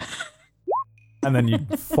 And then you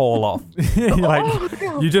fall off.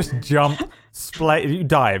 You just jump, you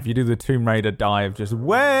dive. You do the Tomb Raider dive, just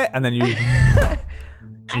where, and then you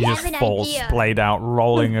just fall splayed out,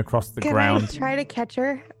 rolling across the ground. Can I try to catch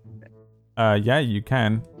her? Yeah, you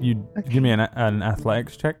can. Give me an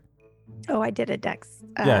athletics check. Oh, I did a dex.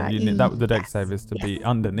 The dex save is to be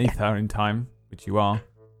underneath her in time, which you are.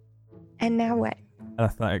 And now what?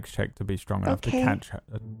 Athletics check to be strong enough to catch her,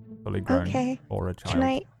 fully grown or a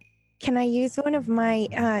child. Can I use one of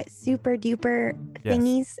my super duper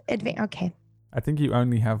thingies? Yes. Okay. I think you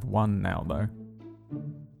only have one now, though.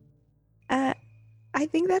 I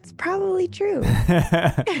think that's probably true.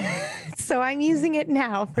 So I'm using it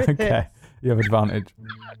now for Okay, this. you have advantage.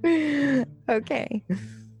 Okay.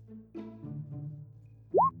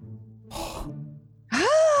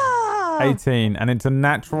 18, and it's a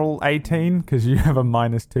natural 18 because you have a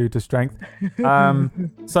 -2 to strength.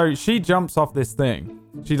 So she jumps off this thing.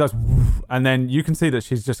 She does, and then you can see that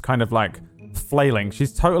she's just kind of like flailing.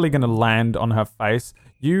 She's totally going to land on her face.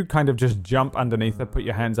 You kind of just jump underneath her, put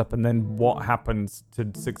your hands up, and then what happens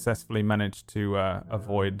to successfully manage to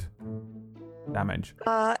avoid damage?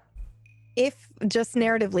 If just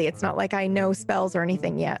narratively, it's not like I know spells or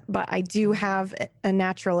anything yet, but I do have a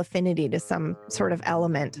natural affinity to some sort of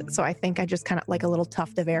element. So I think I just kind of like a little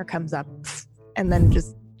tuft of air comes up, and then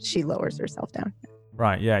just she lowers herself down.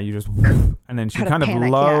 Right, yeah, you just, and then she Had a kind of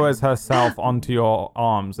panic, lowers herself onto your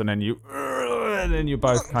arms, and then you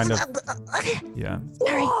both kind of, yeah.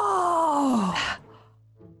 Whoa!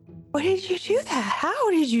 Why did you do that? How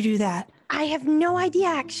did you do that? I have no idea,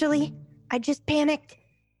 actually. I just panicked.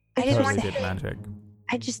 I Totally did magic.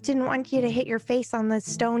 I just didn't want you to hit your face on the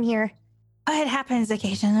stone here. It happens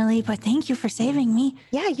occasionally, but thank you for saving me.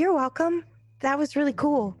 Yeah, you're welcome. That was really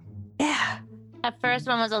cool. Yeah. That first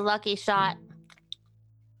one was a lucky shot.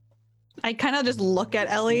 I kind of just look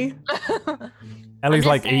at Ellie. Ellie's just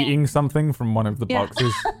like saying. eating something from one of the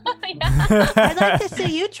boxes. I'd like to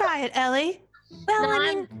see you try it, Ellie. Well, No, I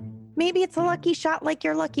mean, maybe it's a lucky shot like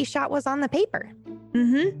your lucky shot was on the paper.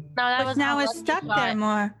 Mm-hmm. No, that But was now a it's lucky stuck shot. there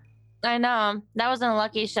more. I know. That wasn't a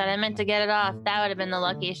lucky shot. I meant to get it off. That would have been the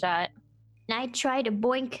lucky shot. And I try to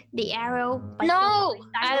boink the arrow. by No!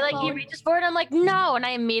 throwing my I like he xylophone. reaches forward. I'm like, no! And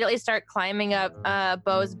I immediately start climbing up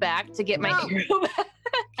Bo's back to get my No. arrow back.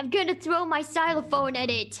 I'm gonna throw my xylophone at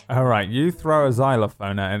it. All right, you throw a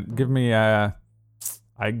xylophone at it. Give me I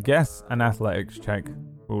guess an athletics check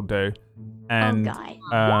will do. And oh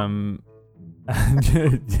God.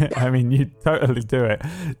 I mean, you totally do it.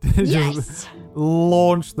 Just Yes.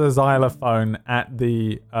 launch the xylophone at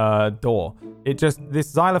the door. This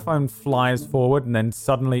xylophone flies forward, and then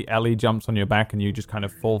suddenly Ellie jumps on your back, and you just kind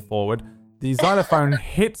of fall forward. The xylophone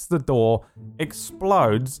hits the door,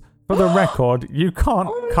 explodes. For the record, you can't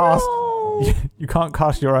cast. You can't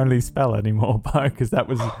cast your only spell anymore, because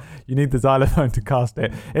you need the xylophone to cast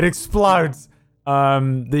it. It explodes.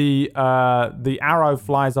 The arrow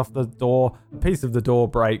flies off the door. A piece of the door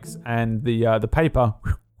breaks, and the paper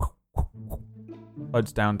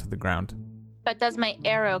floats down to the ground. But does my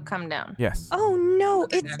arrow come down? Yes. Oh no,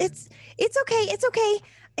 it's okay, it's okay.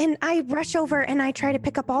 And I rush over and I try to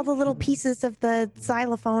pick up all the little pieces of the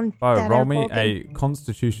xylophone. Bo, that roll are me broken. a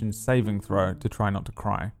Constitution saving throw to try not to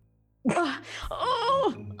cry.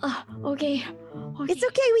 Okay. It's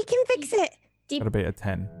okay, we can fix it. Gotta be a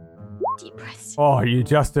 10. Deep breaths. Oh, you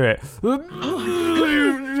just do it. It's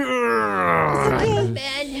okay.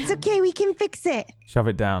 Man. It's okay, we can fix it. Shove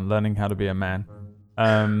it down. Learning how to be a man.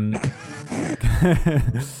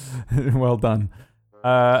 Well done.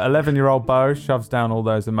 11-year-old Bo shoves down all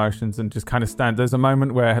those emotions and just kind of stands. There's a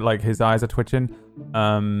moment where like his eyes are twitching.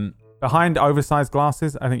 Behind oversized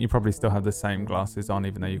glasses, I think you probably still have the same glasses on,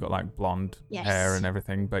 even though you've got like blonde hair and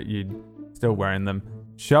everything, but you're still wearing them.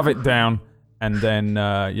 Shove it down, and then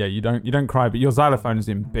you don't cry, but your xylophone is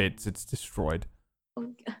in bits. It's destroyed.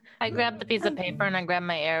 I grab the piece of paper and I grab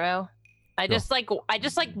my arrow. I Sure. just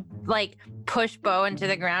push Bo into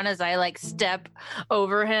the ground as I like step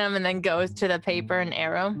over him and then goes to the paper and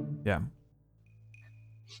arrow. Yeah.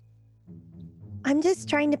 I'm just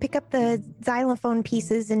trying to pick up the xylophone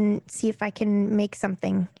pieces and see if I can make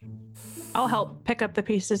something. I'll help pick up the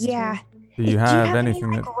pieces. Yeah. Do you have any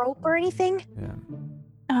anything like rope or anything?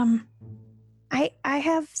 Yeah. Too. I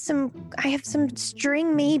have some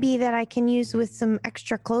string maybe that I can use with some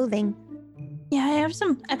extra clothing. Yeah, I have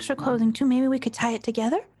some extra clothing too. Maybe we could tie it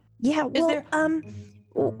together. Yeah, Is well, there-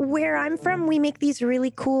 where I'm from, we make these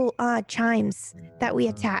really cool chimes that we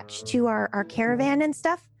attach to our caravan and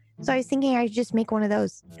stuff. So I was thinking I should just make one of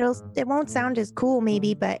those. It won't sound as cool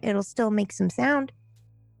maybe, but it'll still make some sound.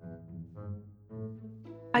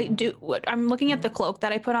 I'm looking at the cloak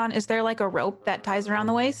that I put on. Is there like a rope that ties around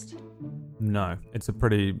the waist? No, it's a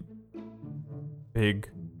pretty big,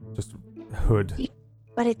 just hood.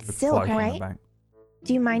 But it's with silk, cloak on the right? back.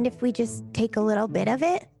 Do you mind if we just take a little bit of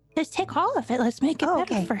it? Just take all of it. Let's make it better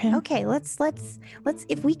okay. for him. Okay, let's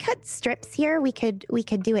if we cut strips here, we could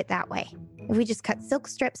do it that way. If we just cut silk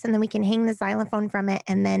strips and then we can hang the xylophone from it,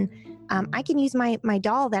 and then I can use my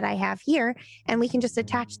doll that I have here, and we can just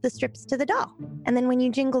attach the strips to the doll. And then when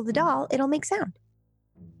you jingle the doll, it'll make sound.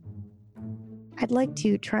 I'd like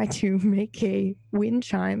to try to make a wind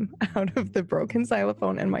chime out of the broken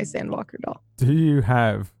xylophone and my Sandwalker doll Do you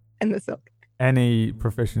have and the silk. any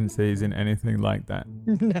proficiencies in anything like that?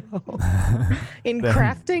 No. In Then-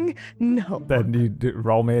 crafting? No. Then you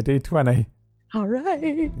roll me a d20. All right.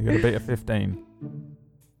 You gotta beat a 15.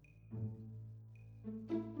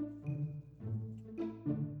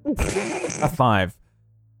 A 5.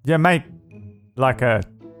 You make like a.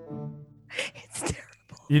 It's terrible.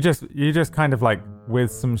 You just kind of like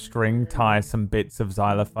with some string tie some bits of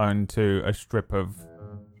xylophone to a strip of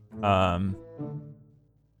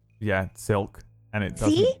silk, and it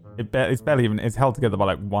doesn't. See? It's barely even. It's held together by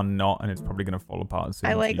like one knot, and it's probably gonna fall apart as soon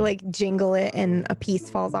I as you- like jingle it and a piece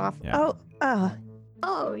falls off. Yeah. Oh,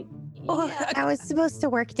 Oh, yeah. I was supposed to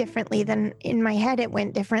work differently than in my head it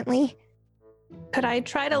went differently. could I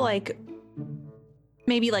try to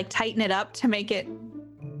maybe tighten it up to make it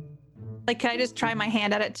can I just try my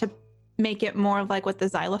hand at it to make it more like what the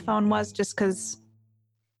xylophone was, just because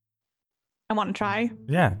I want to try?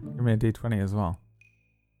 Yeah, give me a d20 as well.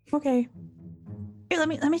 Okay. Here, let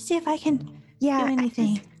me see if I can do Yeah,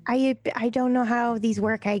 anything. I don't know how these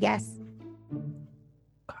work, I guess.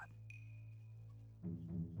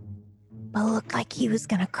 But it looked like he was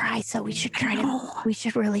gonna cry, so we should try to. know. We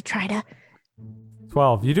should really try to.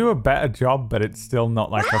 12. You do a better job, but it's still not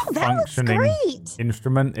like Wow, a that looks functioning great.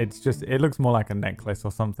 instrument. It looks more like a necklace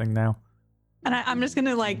or something now. And I'm just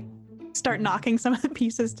gonna start knocking some of the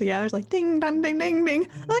pieces together. It's like ding, ding, ding, ding, ding.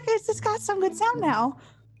 Look, it's just got some good sound now.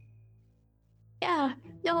 Yeah,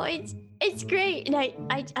 no, it's great. And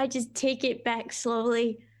I just take it back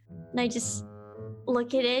slowly, and I just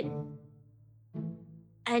look at it,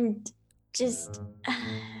 and just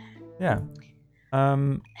Yeah.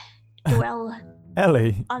 dwell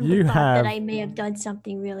Ellie, on you the thought have that I may have done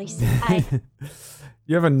something really sad.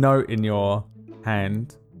 you have a note in your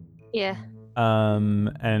hand. Yeah.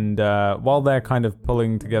 And while they're kind of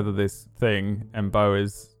pulling together this thing, and Bo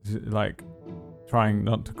is like trying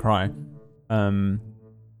not to cry,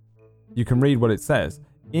 you can read what it says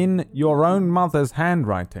in your own mother's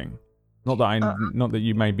handwriting. Not that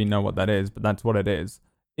you maybe know what that is, but that's what it is.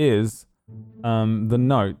 Is the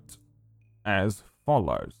note as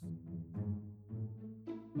follows: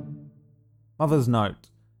 Mother's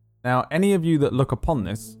note. Now, any of you that look upon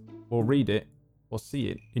this will read it or see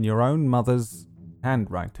it in your own mother's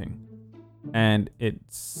handwriting. And it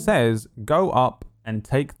says, go up and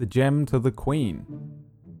take the gem to the queen.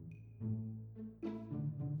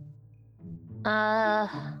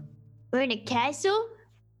 We're in a castle?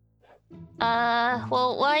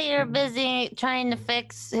 Well, while you're busy trying to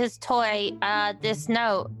fix his toy, this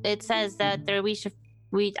note, it says that I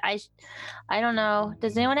don't know.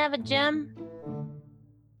 Does anyone have a gem?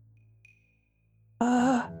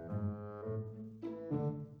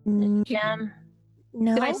 Gem?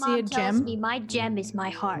 No. Did I My see mom a tells gem? me my gem is my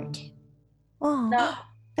heart. Oh, No,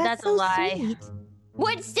 that's a so lie. sweet.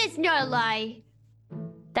 What's this not a lie?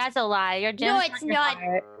 That's a lie. Your gem's No, it's your not.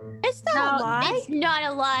 heart. It's not a lie. It's not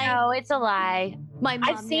a lie. No, it's a lie. My mom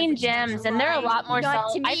I've seen never tells gems, and they're a lie. lot more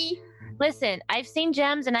Not solid. to me. Listen, I've seen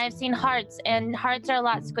gems and I've seen hearts, and hearts are a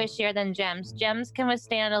lot squishier than gems. Gems can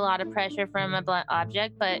withstand a lot of pressure from a blunt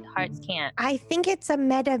object, but hearts can't. I think it's a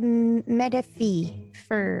metaphy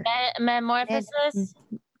for Metamorphosis?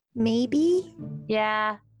 maybe.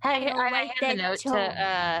 Yeah. Hey, don't I like hand the that note tone.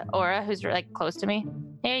 to Aura, who's like close to me.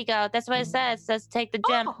 Here you go. That's what it says. It says take the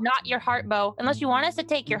gem, Oh. not your heart bow. Unless you want us to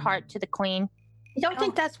take your heart to the queen. I don't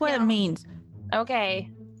think that's what it no. means.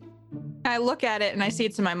 Okay. I look at it and I see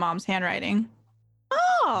it's in my mom's handwriting.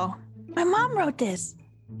 Oh, my mom wrote this.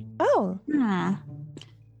 Oh, And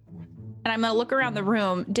I'm gonna look around the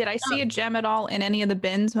room. Did I see a gem at all in any of the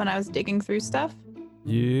bins when I was digging through stuff?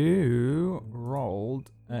 You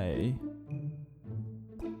rolled a...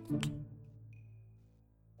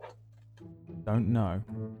 Don't know.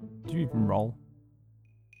 Did you even roll?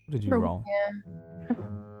 What did you roll?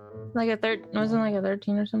 Like wasn't like a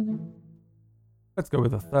 13 or something? Let's go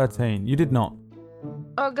with a 13. You did not.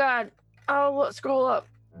 Oh god. Oh, let's scroll up.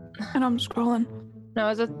 And I'm scrolling. No, it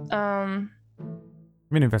was a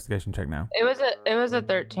Give me an investigation check now. it was a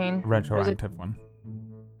 13. A retroactive one.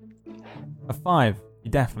 A 5.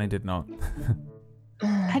 You definitely did not.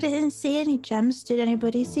 I didn't see any gems. Did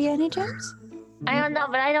anybody see any gems? I don't know,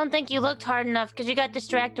 but I don't think you looked hard enough because you got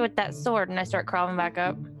distracted with that sword, and I start crawling back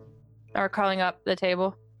up, or crawling up the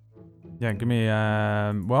table. Yeah, give me,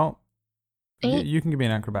 well, Eight. you can give me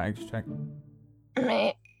an acrobatics check.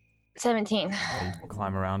 17. You can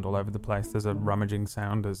climb around all over the place. There's a rummaging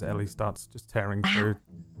sound as Ellie starts just tearing through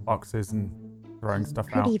boxes and throwing stuff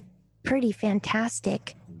out. pretty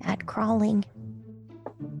fantastic at crawling.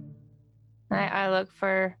 I look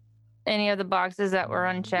for any of the boxes that were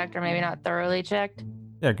unchecked or maybe not thoroughly checked.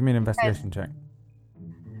 Yeah, give me an investigation check.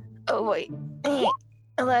 Oh wait,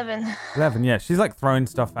 11. 11, yeah. She's like throwing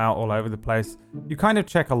stuff out all over the place. You kind of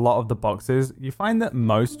check a lot of the boxes. You find that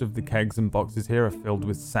most of the kegs and boxes here are filled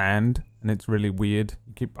with sand, and it's really weird.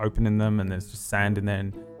 You keep opening them, and there's just sand in there,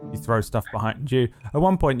 and you throw stuff behind you. At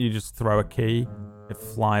one point, you just throw a key. It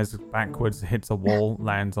flies backwards, hits a wall,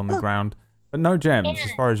 lands on the ground. But no gems,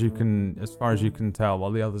 as far as you can tell,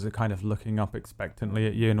 while the others are kind of looking up expectantly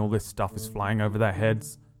at you, and all this stuff is flying over their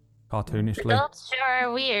heads, cartoonishly. Adults sure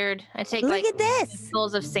are weird. I take Look like at this.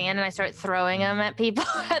 fuls of sand and I start throwing them at people.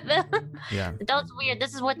 At them. Yeah. Adults weird.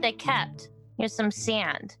 This is what they kept. Here's some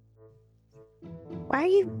sand. Why are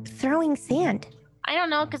you throwing sand? I don't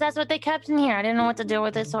know, because that's what they kept in here. I didn't know what to do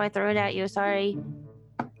with it, so I threw it at you. Sorry.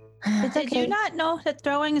 Did you not know that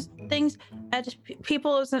throwing things at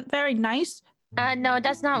people isn't very nice? No,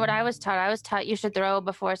 that's not what I was taught. I was taught you should throw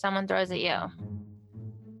before someone throws at you.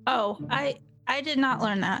 Oh, I did not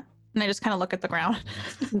learn that. And I just kind of look at the ground.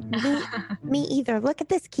 Me either. Look at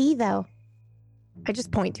this key, though. I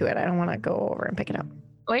just point to it. I don't want to go over and pick it up.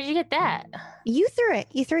 Where'd you get that? You threw it.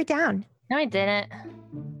 You threw it down. No, I didn't.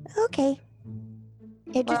 Okay.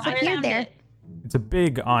 It just Well, I appeared found there. it. It's a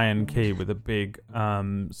big iron key with a big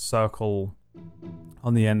circle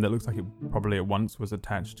on the end that looks like it probably at once was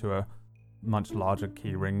attached to a much larger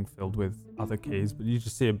key ring filled with other keys. But you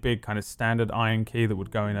just see a big kind of standard iron key that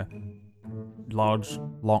would go in a large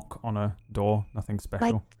lock on a door. Nothing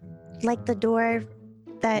special. Like the door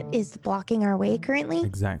that is blocking our way currently.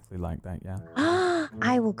 Exactly like that, yeah.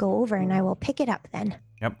 I will go over and I will pick it up then.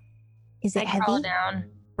 Yep. Is it I crawl heavy? down.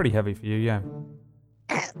 Pretty heavy for you, yeah.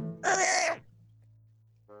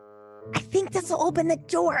 I think this will open the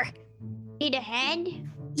door. Need a hand?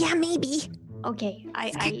 Yeah, maybe. Okay,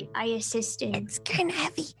 I assist in. It's kind of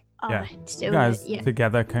heavy. Yeah. So, You guys yeah.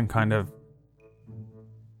 together can kind of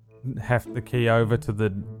heft the key over to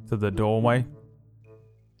the doorway.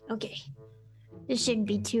 Okay. This shouldn't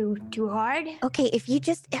be too hard. Okay, if you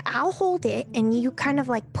just, I'll hold it and you kind of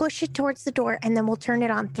like push it towards the door and then we'll turn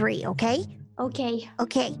it on 3, okay? Okay.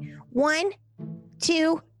 Okay. 1,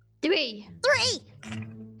 2, 3. 3.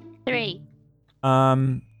 3.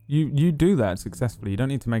 you do that successfully. You don't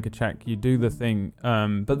need to make a check. You do the thing.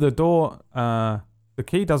 But the door, the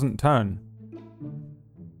key doesn't turn.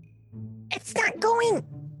 It's not going.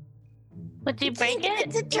 Would you break Get it?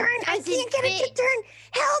 it to turn. I can't get it to turn.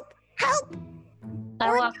 Help! Help!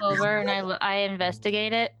 I walk over and I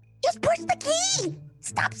investigate it. Just push the key.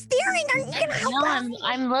 Stop staring. Are you gonna help No, us?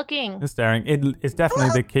 I'm looking, You're staring. It's definitely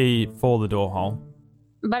the key for the door hole.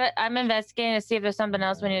 but I'm investigating to see if there's something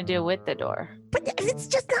else we need to do with the door. But it's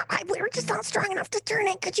just not. We're just not strong enough to turn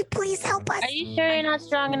it. Could you please help us? Are you sure you're not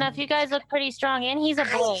strong enough? You guys look pretty strong, and he's a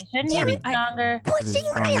boy. Shouldn't he be stronger? It is Pushing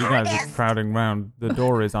strong. my You guys are hardest. crowding round. The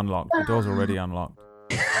door is unlocked. The door's already unlocked.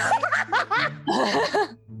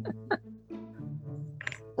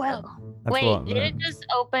 Well, That's Wait, what, did it just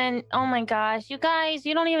open? Oh my gosh, you guys,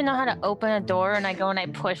 you don't even know how to open a door, and I go and I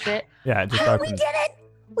push it. Yeah, it just We opens. did it.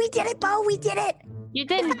 We did it, Bo. We did it. You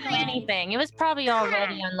didn't do anything. It was probably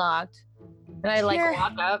already unlocked. And I Here.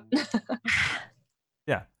 walk up.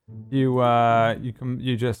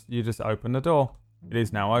 You just open the door. It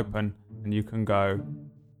is now open, and you can go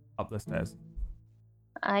up the stairs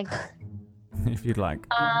I if you'd like.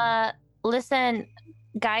 listen,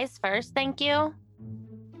 guys first, thank you.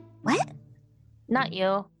 What? Not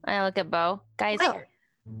you. I look at Bo. Guys, oh,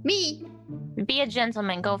 me? be a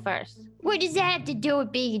gentleman. Go first. What does that have to do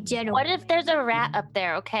with being a gentleman? What if there's a rat up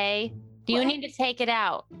there? Okay, do you What? need to take it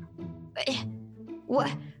out?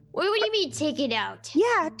 What? What do you mean take it out?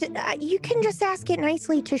 Yeah, you can just ask it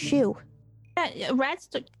nicely to shoo. Yeah, rats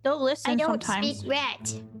don't listen I don't sometimes. speak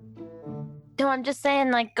rat. No, I'm just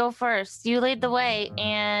saying, like, go first. You lead the way,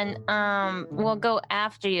 and we'll go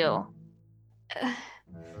after you.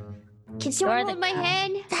 Can someone You're the hold my cat.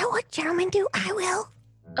 hand? Is that what gentlemen do? I will.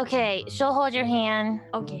 Okay, she'll hold your hand,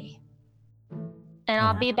 Okay, and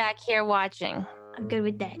I'll be back here watching. I'm good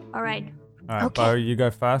with that. All right. All right, Okay. Bo, you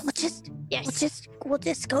go first. We'll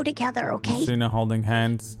just go together, okay? Sooner holding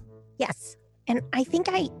hands. Yes. And I think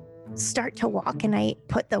I start to walk and I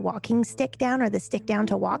put the walking stick down or the stick down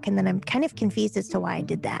to walk, and then I'm kind of confused as to why I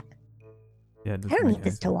did that. Yeah, I don't need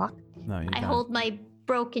this to walk. No, you I don't. hold my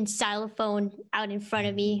broken xylophone out in front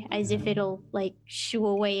of me as if it'll like shoo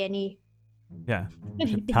away any. Yeah,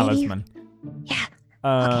 it's a talisman. Yeah,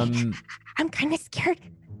 Um, I'm kind of scared.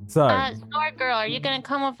 so Sword Girl, are you gonna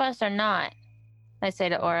come with us or not? I say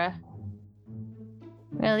to Aura.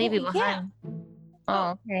 I'm gonna leave you Oh, yeah. behind.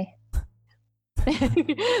 Oh, okay.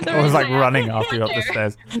 I was like running after you up the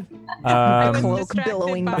stairs. I was Cloak distracted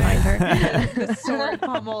billowing by behind her. the sword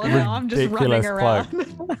pommel, and now I'm just Ridiculous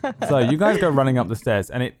running around. So you guys go running up the stairs,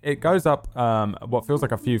 and it goes up what feels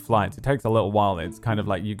like a few flights. It takes a little while. It's kind of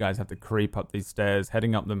like you guys have to creep up these stairs,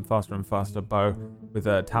 heading up them faster and faster, Bo with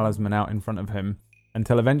a talisman out in front of him,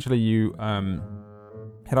 until eventually you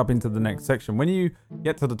head up into the next section. When you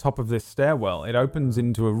get to the top of this stairwell, it opens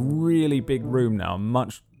into a really big room now, a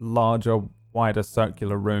much larger, wider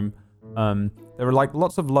circular room. There are like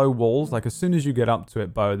lots of low walls. Like as soon as you get up to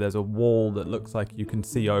it, Bo, there's a wall that looks like you can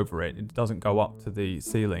see over it. It doesn't go up to the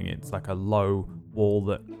ceiling. It's like a low wall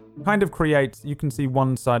that kind of creates, you can see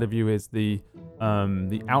one side of you is the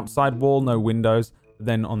outside wall, no windows.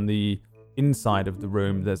 Then on the inside of the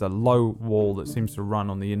room, there's a low wall that seems to run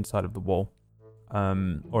on the inside of the wall,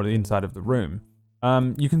 or the inside of the room.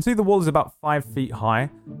 You can see the wall is about 5 feet high,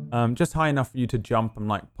 just high enough for you to jump and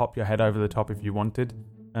like pop your head over the top if you wanted.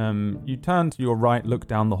 You turn to your right, look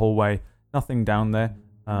down the hallway, nothing down there.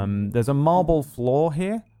 There's a marble floor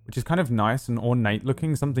here, which is kind of nice and ornate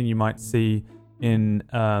looking, something you might see in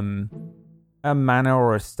a manor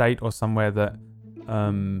or estate or somewhere that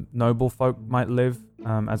noble folk might live,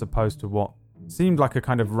 as opposed to what seemed like a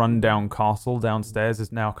kind of rundown castle downstairs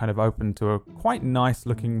is now kind of open to a quite nice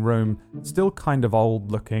looking room, still kind of old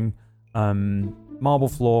looking. Marble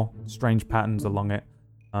floor, strange patterns along it.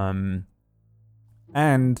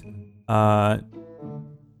 And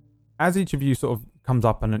as each of you sort of comes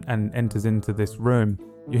up and enters into this room,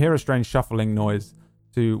 you hear a strange shuffling noise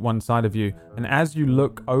to one side of you. And as you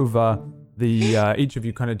look over the, each of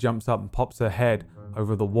you kind of jumps up and pops her head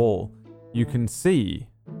over the wall, you can see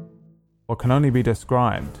what can only be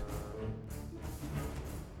described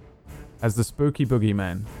as the spooky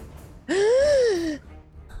boogeyman.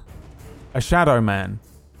 A shadow man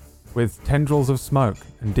with tendrils of smoke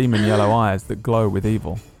and demon yellow eyes that glow with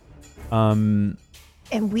evil. And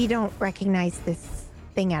we don't recognize this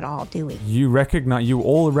thing at all, do we? You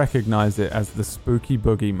all recognize it as the spooky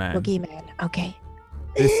boogeyman. Boogeyman. Okay.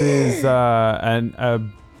 This is a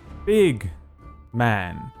big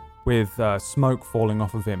man with smoke falling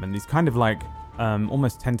off of him and these kind of like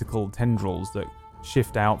almost tentacle tendrils that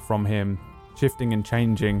shift out from him, shifting and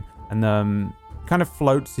changing. And kind of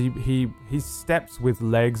floats. He steps with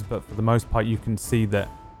legs, but for the most part, you can see that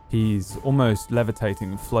he's almost levitating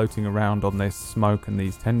and floating around on this smoke and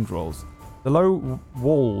these tendrils. The low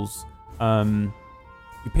walls,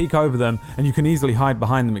 you peek over them, and you can easily hide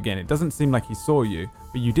behind them again. It doesn't seem like he saw you,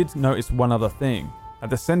 but you did notice one other thing. At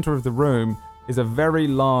the center of the room is a very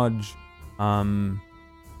large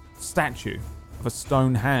statue of a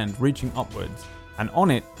stone hand reaching upwards, and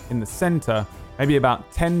on it, in the center, maybe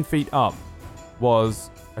about 10 feet up, was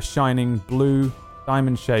a shining blue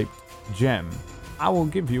diamond-shaped gem. I will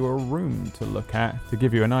give you a room to look at to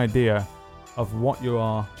give you an idea of what you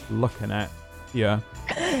are looking at here.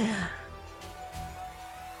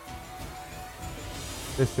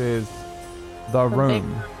 This is the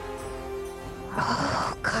room.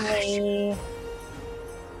 Oh, gosh.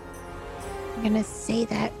 I'm gonna say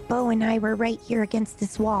that Bo and I were right here against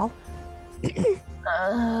this wall.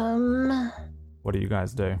 What do you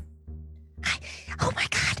guys do? Oh my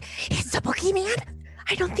god, it's the boogeyman!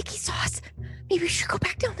 I don't think he saw us. Maybe we should go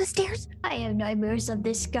back down the stairs. I have nightmares of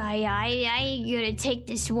this guy. I ain't gonna take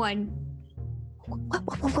this one.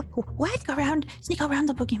 What? Sneak around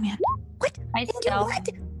the boogeyman. What? I And do stealth. what?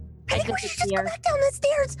 I think we should just go disappear. back down the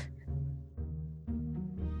stairs.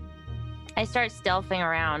 I start stealthing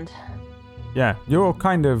around. Yeah, you're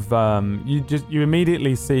kind of you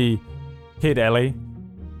immediately see Kid Ellie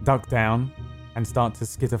duck down and start to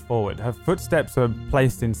skitter forward. Her footsteps are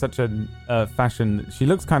placed in such a fashion that she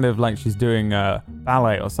looks kind of like she's doing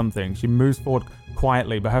ballet or something. She moves forward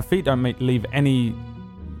quietly, but her feet don't leave any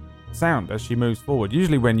sound as she moves forward.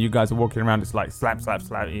 Usually when you guys are walking around, it's like slap, slap,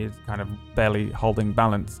 slap. You're kind of barely holding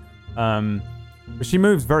balance. But she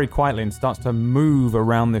moves very quietly and starts to move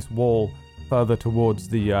around this wall further towards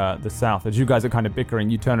the south. As you guys are kind of bickering,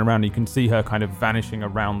 you turn around and you can see her kind of vanishing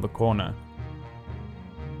around the corner.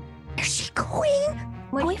 Where's she going?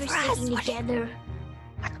 What Wait we're for us. sticking together.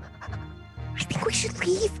 I think we should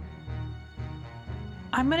leave.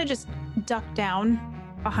 I'm gonna just duck down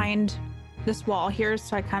behind this wall here,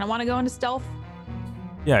 so I kind of want to go into stealth.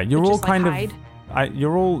 Yeah, you're but all just, like, kind hide. of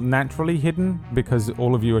you're all naturally hidden because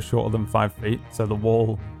all of you are shorter than 5 feet, so the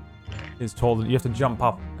wall is taller. You have to jump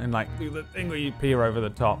up and like do the thing where you peer over the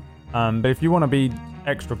top. But if you want to be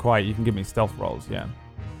extra quiet, you can give me stealth rolls. Yeah.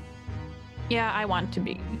 Yeah, I want to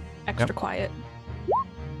be extra Yep. quiet.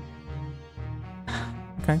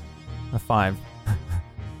 Okay. A 5.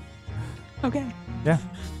 Okay. Yeah.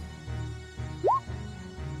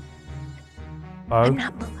 I'm Oh,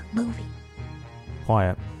 not moving.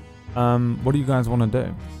 quiet. What do you guys want to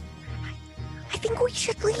do? I think we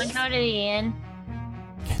should I'm leave. going to the inn.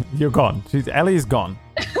 You're gone. Ellie's gone.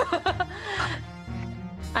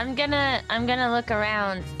 I'm gonna look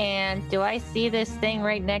around, and do I see this thing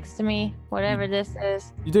right next to me? Whatever this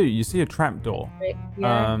is. You do. You see a trapdoor. Right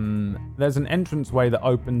here. There's an entranceway that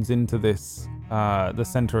opens into this, the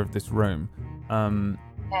center of this room.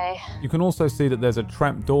 Okay. You can also see that there's a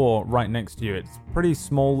trapdoor right next to you. It's pretty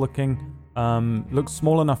small looking. Looks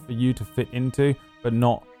small enough for you to fit into, but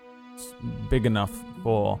not big enough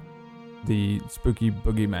for the spooky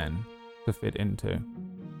boogeyman to fit into.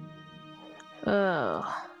 Oh.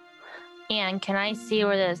 And can I see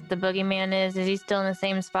where the boogeyman is? Is he still in the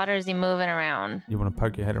same spot, or is he moving around? You want to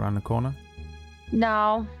poke your head around the corner?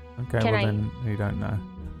 No. Okay, Can well I- then you don't know.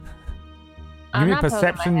 I'm Give me a not poking my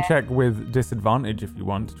perception head. check with disadvantage if you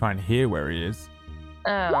want to try and hear where he is.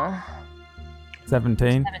 Oh.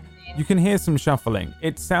 17. You can hear some shuffling.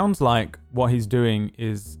 It sounds like what he's doing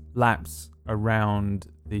is laps around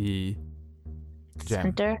the gem.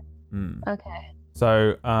 Center. Mm. Okay.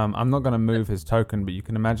 So I'm not going to move his token, but you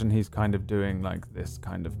can imagine he's kind of doing like this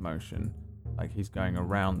kind of motion. Like he's going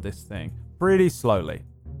around this thing pretty slowly.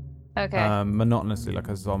 Okay. Monotonously, like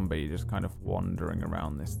a zombie, just kind of wandering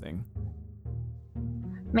around this thing.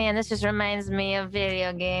 Man, this just reminds me of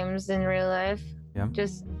video games in real life. Yeah.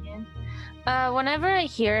 Just. Whenever I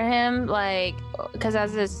hear him, like, because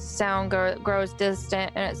as this sound grows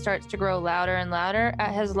distant and it starts to grow louder and louder,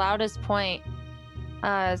 at his loudest point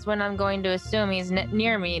is when I'm going to assume he's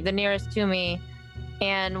near me, the nearest to me.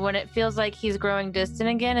 And when it feels like he's growing distant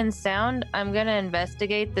again in sound, I'm going to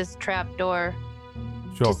investigate this trap door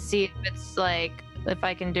Sure. to see if it's like, if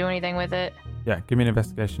I can do anything with it. Yeah, give me an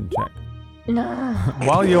investigation check. No.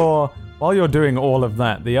 While you're doing all of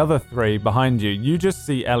that, the other three behind you just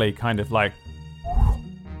see Ellie kind of like,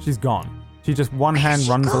 she's gone. She just one hand she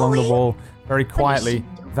runs along the going? wall, very quietly she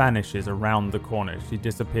doing? vanishes around the corner. She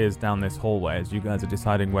disappears down this hallway as you guys are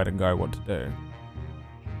deciding where to go, what to do.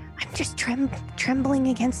 I'm just trembling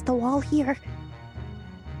against the wall here.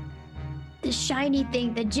 The shiny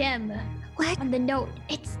thing, the gem. What? On the note,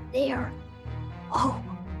 it's there. Oh,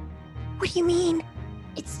 What do you mean?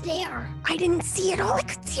 It's there. I didn't see it. All I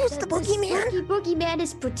could see was the boogeyman. The boogeyman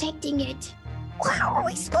is protecting it. Well, how are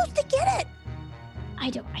we supposed to get it?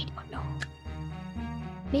 I don't know.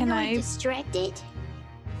 Maybe Can we're I- distracted.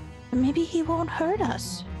 Maybe he won't hurt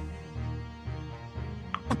us.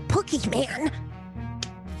 A boogeyman?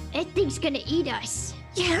 That thing's gonna eat us.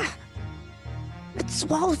 Yeah. It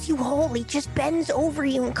swallows you whole. He just bends over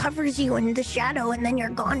you and covers you in the shadow, and then you're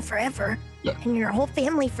gone forever. And your whole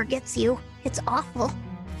family forgets you. It's awful.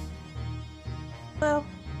 Well,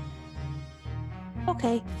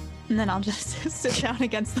 okay. And then I'll just sit down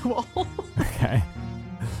against the wall. Okay.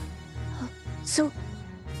 So,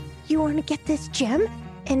 you want to get this gem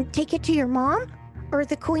and take it to your mom or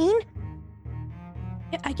the queen?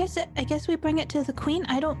 Yeah, I guess we bring it to the queen.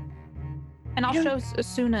 And I'll show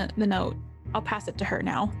Suna the note. I'll pass it to her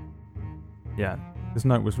now. Yeah. This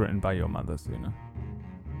note was written by your mother, Suna.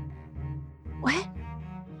 What?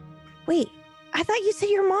 Wait, I thought you said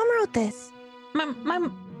your mom wrote this.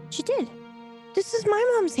 She did. This is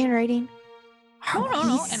my mom's handwriting. Are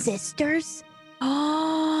No. we sisters?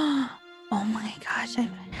 Oh my gosh.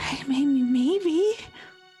 Maybe.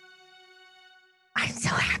 I'm so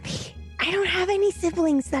happy. I don't have any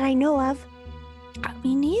siblings that I know of.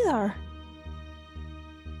 Me neither.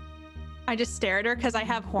 I just stare at her because I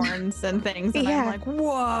have horns and things, and Yeah. I'm like,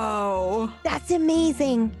 whoa. That's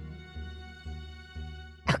amazing.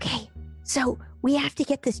 Okay, so we have to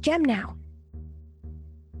get this gem now.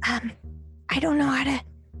 I don't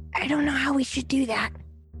know how we should do that.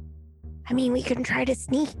 I mean, we can try to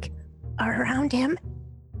sneak around him.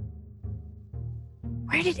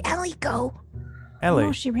 Where did Ellie go? Ellie.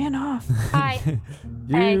 Oh, she ran off. Hi.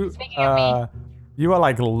 Hey, speaking of me. You are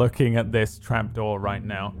like looking at this trapdoor right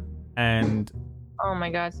now, and Oh my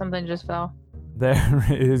god, something just fell. there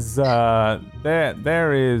is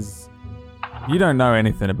there is. You don't know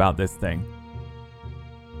anything about this thing.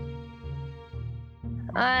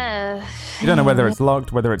 You don't know whether it's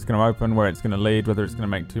locked, whether it's going to open, where it's going to lead, whether it's going to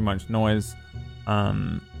make too much noise,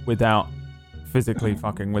 without physically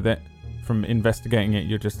fucking with it. From investigating it,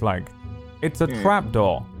 you're just like, it's a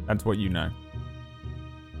trapdoor. That's what you know.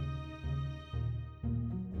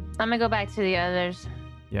 I'm gonna go back to the others.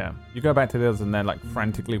 Yeah. You go back to the others and they're like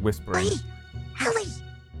frantically whispering. Wait, Ellie,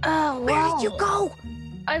 Oh, where did you go?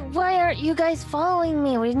 Why aren't you guys following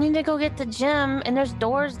me? We need to go get the gem, and there's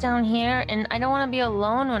doors down here, and I don't want to be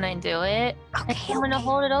alone when I do it. Okay, I'm gonna okay.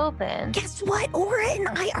 hold it open. Guess what? Aura and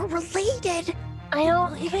I are related. I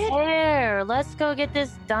don't Believe it? care. Let's go get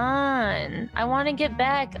this done. I want to get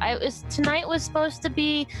back. Tonight was supposed to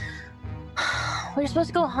be. We were supposed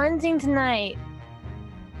to go hunting tonight.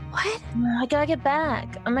 What? I gotta get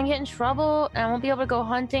back. I'm gonna get in trouble, and I won't be able to go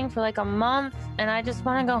hunting for like a month. And I just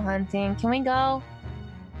want to go hunting. Can we go?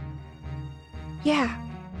 Yeah.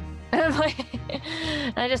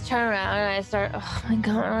 I just turn around and I start. Oh my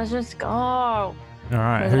god, let's just go. All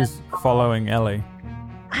right. Who's following Ellie?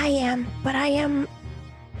 I am, but I am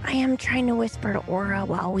trying to whisper to Aura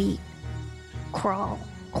while we crawl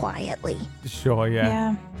quietly. Sure, yeah.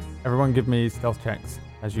 Yeah. Everyone give me stealth checks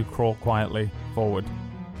as you crawl quietly forward.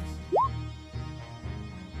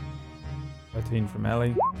 13 from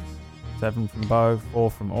Ellie, 7 from Bo, 4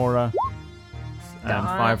 from Aura, and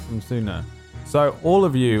God. 5 from Suna. So all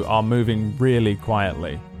of you are moving really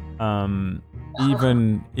quietly.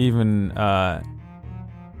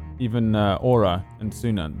 Even Aura and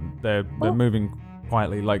Suna, they're moving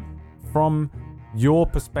quietly. Like from your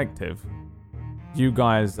perspective, you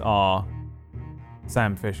guys are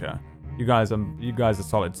Sam Fisher. You guys are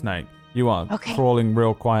Solid Snake. You are crawling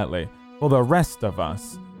real quietly. For the rest of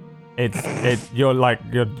us, you're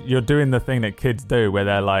doing the thing that kids do where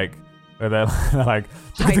they're like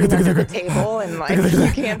Hiding under the table and like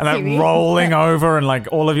you can't and like rolling over and like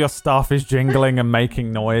all of your stuff is jingling and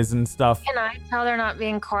making noise and stuff. Can I tell they're not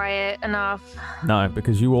being quiet enough? No,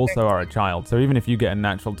 because you also are a child. So even if you get a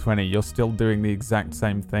natural 20, you're still doing the exact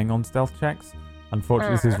same thing on stealth checks.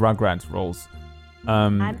 Unfortunately, this is Rugrats rules.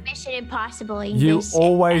 I'm Mission Impossible in You this.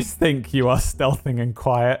 always think you are stealthing and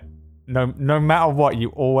quiet. No matter what, you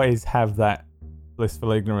always have that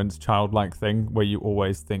blissful ignorance, childlike thing where you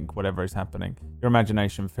always think whatever is happening. Your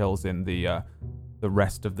imagination fills in the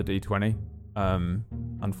rest of the D20,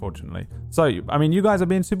 unfortunately. So, I mean, you guys are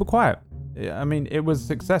being super quiet. I mean, it was a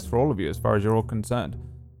success for all of you as far as you're all concerned.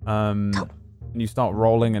 And you start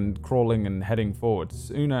rolling and crawling and heading forward.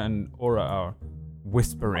 Suna and Aura are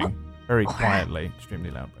whispering very quietly,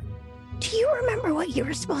 extremely loudly. Do you remember what you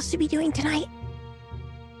were supposed to be doing tonight?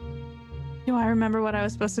 Do I remember what I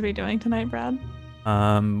was supposed to be doing tonight, Brad?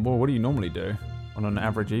 Well, what do you normally do on an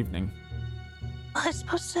average evening? Well, I was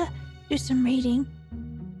supposed to do some reading.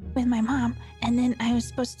 with my mom, and then I was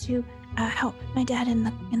supposed to help my dad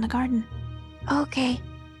in the garden. Okay.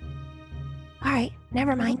 All right,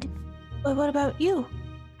 never mind. But what about you?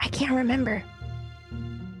 I can't remember.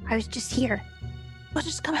 I was just here. Well,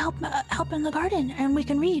 just come help in the garden, and we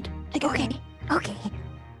can read together. Okay.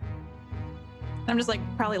 I'm just like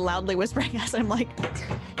probably loudly whispering as I'm like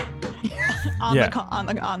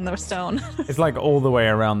on the stone. It's like all the way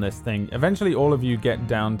around this thing. Eventually, all of you get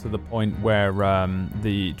down to the point where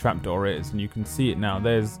the trapdoor is, and you can see it now.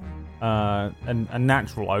 There's a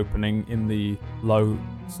natural opening in the low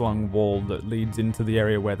slung wall that leads into the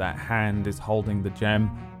area where that hand is holding the gem,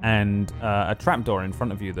 and a trapdoor in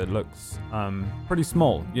front of you that looks pretty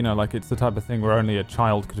small. You know, like it's the type of thing where only a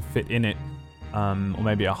child could fit in it, or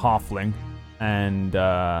maybe a halfling. And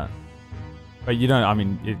but you don't. I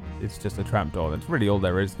mean, it's just a trapdoor. That's really all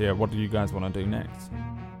there is here. What do you guys want to do next?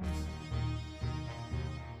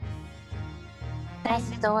 That's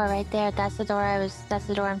the door right there. That's the door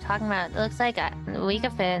I'm talking about. It looks like we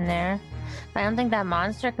could fit in there. But I don't think that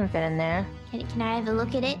monster can fit in there. Can I have a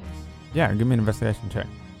look at it? Yeah, give me an investigation check.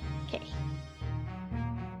 Okay.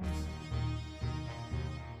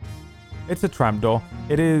 It's a trapdoor.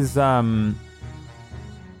 It is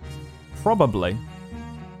probably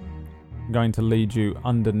going to lead you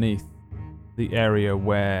underneath the area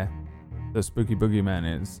where the spooky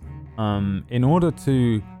boogeyman is. In order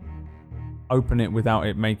to open it without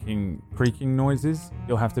it making creaking noises,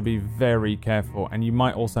 you'll have to be very careful, and you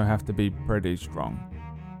might also have to be pretty strong.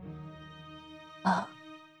 Oh.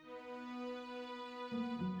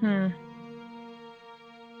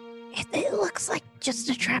 It looks like just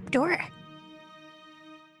a trapdoor.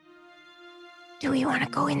 Do we want to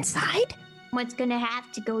go inside? What's gonna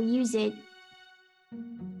have to go use it?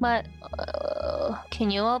 But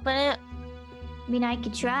can you open it? I mean, I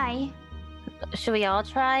could try. Should we all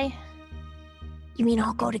try? You mean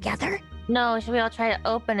all go together? No, should we all try to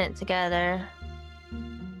open it together?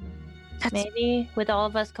 Maybe with all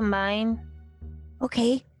of us combined.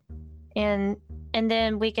 Okay. And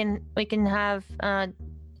then we can have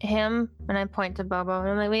him, and I point to Bobo, and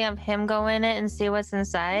I'm like, we have him go in it and see what's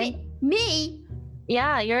inside. Me?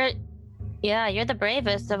 Yeah, you're the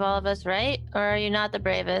bravest of all of us, right? Or are you not the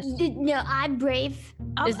bravest? No, I'm brave.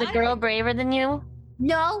 Is the girl braver than you?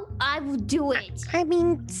 No, I will do it. I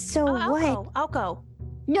mean, so what? I'll go.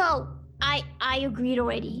 No, I agreed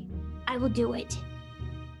already. I will do it.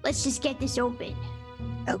 Let's just get this open.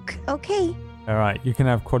 Okay. All right, you can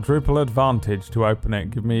have quadruple advantage to open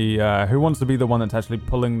it. Give me who wants to be the one that's actually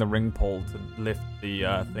pulling the ring pull to lift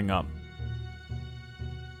the thing up?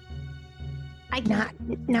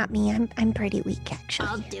 Not me. I'm pretty weak, actually.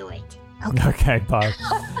 I'll do it. Okay, Bo.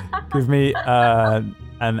 Give me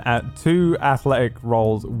 2 athletic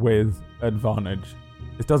rolls with advantage.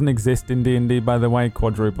 This doesn't exist in D&D, by the way.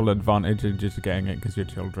 Quadruple advantage. You're just getting it because you're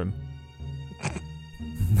children.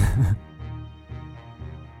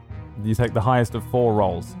 You take the highest of 4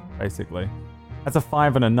 rolls, basically. That's a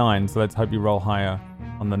 5 and a 9, so let's hope you roll higher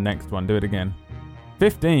on the next one. Do it again.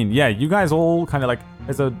 15. Yeah, you guys all kind of like...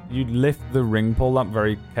 you lift the ring pull up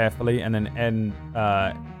very carefully, and then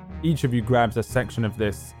each of you grabs a section of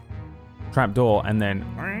this trapdoor, and then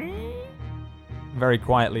very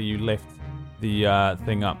quietly you lift the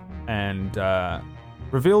thing up, and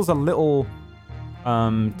reveals a little,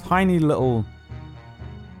 tiny little,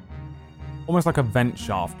 almost like a vent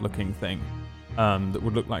shaft looking thing that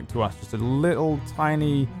would look like to us just a little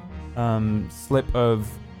tiny slip of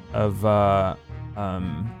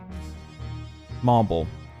marble,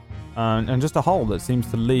 and just a hole that seems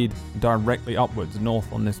to lead directly upwards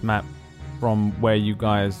north on this map from where you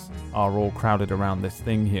guys are all crowded around this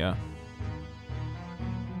thing here.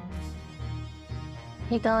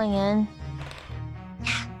 You going in?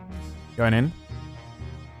 Going in?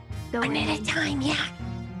 One at a time, yeah.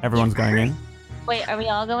 Everyone's going in? Wait, are we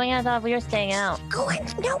all going in? I thought we were staying out. Go in.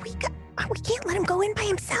 No, we can't let him go in by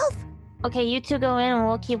himself. Okay, you two go in and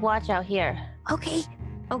we'll keep watch out here. Okay.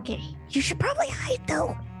 You should probably hide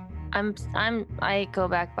though. I go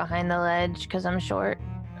back behind the ledge because I'm short.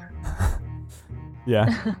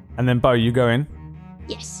 Yeah. And then Bo, you go in?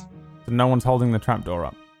 Yes. So no one's holding the trapdoor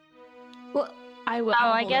up. Well, I will.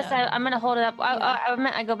 Oh, I guess I'm gonna hold it up. I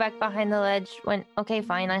meant I go back behind the ledge when. Okay,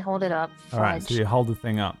 fine. I hold it up. All right, so you hold the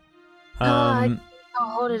thing up. I'll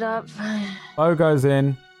hold it up. Bo goes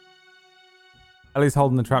in. Ellie's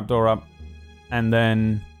holding the trapdoor up, and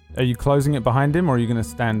then are you closing it behind him, or are you going to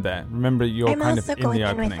stand there? Remember, you're I'm kind of also in going the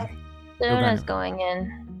in with opening. her. Luna's going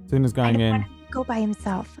in. Suna's going in. Go by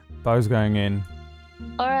himself. Bo's going in.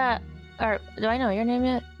 Aura, or do I know your name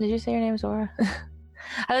yet? Did you say your name's Aura?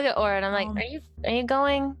 I look at Aura and I'm like, are you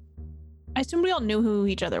going? I assume we all knew who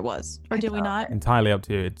each other was, or did we not? Entirely up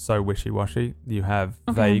to you. It's so wishy-washy. You have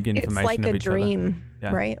Okay. vague information It's like of a each dream,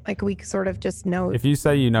 Yeah. right? Like we sort of just know. If you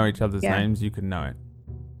say you know each other's Yeah. names, you can know it.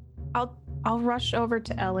 I'll rush over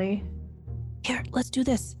to Ellie. Here, let's do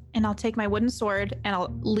this. And I'll take my wooden sword and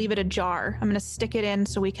I'll leave it ajar. I'm gonna stick it in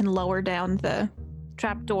so we can lower down the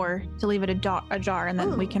trap door to leave it ajar, and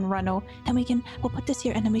then we can run over. We'll put this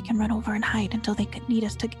here, and then we can run over and hide until they could need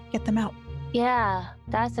us to get them out. Yeah,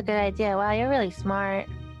 that's a good idea. Wow, you're really smart.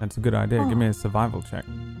 That's a good idea. Give Oh. me a survival check.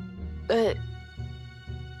 Uh,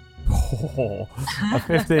 Oh, a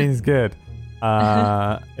 15 is good.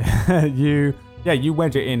 You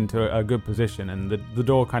wedge it into a good position, and the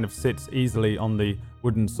door kind of sits easily on the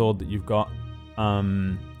wooden sword that you've got.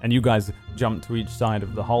 And you guys jump to each side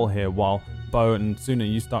of the hole here, while Bo and Suna,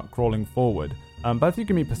 you start crawling forward. Both of you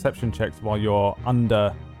give me perception checks while you're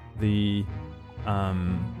under the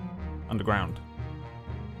underground.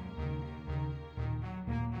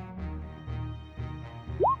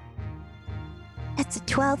 That's a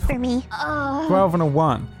 12 for me. 12 and a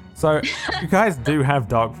 1. So you guys do have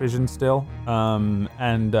dark vision still,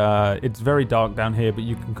 and it's very dark down here, but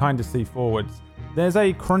you can kind of see forwards. There's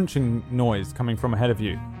a crunching noise coming from ahead of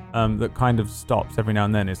you that kind of stops every now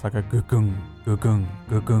and then. It's like a gugung, gugung,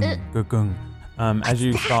 gugung, gugung. As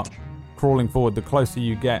you start crawling forward, the closer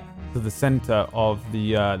you get to the center of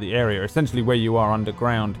the area, essentially where you are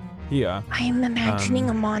underground here. I am imagining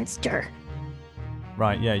a monster.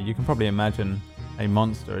 Right, yeah, you can probably imagine a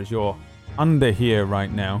monster as you're under here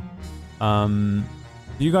right now. Do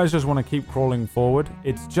you guys just want to keep crawling forward?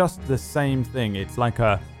 It's just the same thing. It's like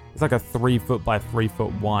a 3 foot by 3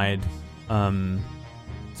 foot wide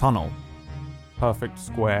tunnel. Perfect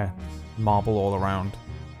square, marble all around.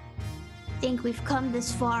 Think we've come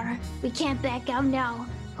this far. We can't back out now.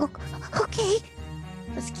 Okay.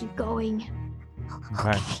 Let's keep going.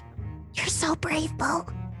 Okay. You're so brave, Bo.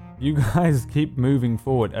 You guys keep moving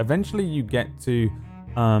forward. Eventually you get to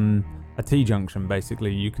a T-junction,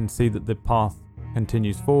 basically. You can see that the path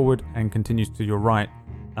continues forward and continues to your right.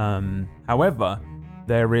 However,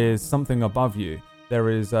 there is something above you. There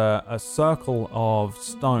is a circle of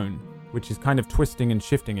stone, which is kind of twisting and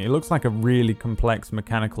shifting. It looks like a really complex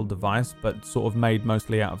mechanical device, but sort of made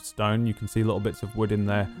mostly out of stone. You can see little bits of wood in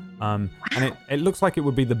there. And it looks like it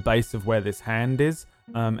would be the base of where this hand is.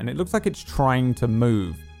 And it looks like it's trying to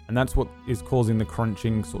move. And that's what is causing the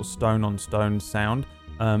crunching sort of stone on stone sound,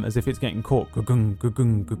 as if it's getting caught. Gugung,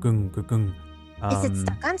 gugung, gugung, gugung. Is it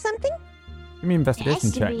stuck on something? Give me investigation It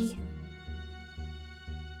has to checks. be.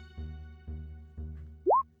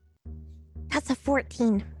 That's a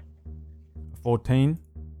 14. 14.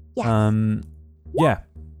 Yes. Yeah.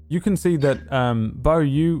 You can see that, Bo,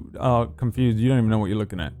 you are confused. You don't even know what you're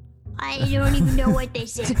looking at. I don't even know what they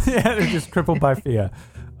said. Yeah, they're just crippled by fear.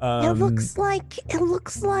 It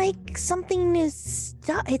looks like something is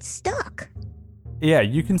stuck. It's stuck. Yeah,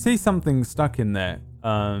 you can see something stuck in there.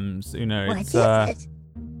 So, you know, What it's is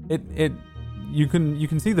it? you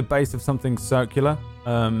can see the base of something circular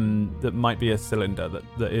that might be a cylinder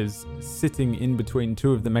that is sitting in between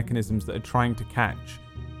two of the mechanisms that are trying to catch.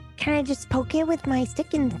 Can I just poke it with my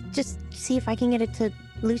stick and just see if I can get it to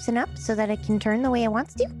loosen up so that it can turn the way it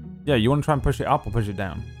wants to? Yeah, you want to try and push it up or push it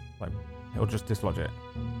down? Like, it'll just dislodge it.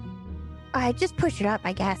 I just push it up,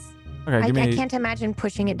 I guess. Okay, give me. I can't imagine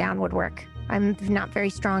pushing it down would work. I'm not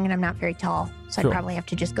very strong and I'm not very tall, so Sure. I'd probably have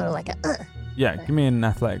to just go to like a. Yeah, give me an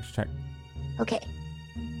athletics check. Okay.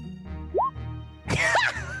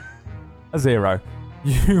 A 0.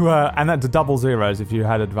 You and that's double zeros if you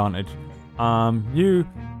had advantage. You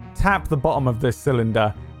tap the bottom of this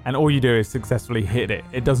cylinder, and all you do is successfully hit it.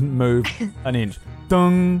 It doesn't move an inch.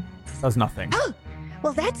 Dung. Does nothing.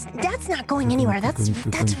 Well, that's not going anywhere. That's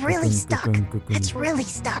really stuck. That's really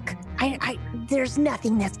stuck. I there's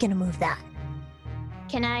nothing that's gonna move that.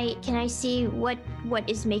 Can I see what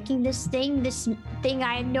is making this thing? This thing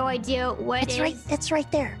I have no idea what It's is. right. It's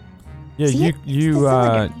right there. Yeah, See it? It's the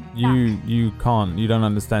cylinder. you can't. You don't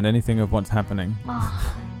understand anything of what's happening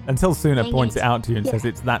Oh, until Suna Dang points it. it out to you and Yeah. says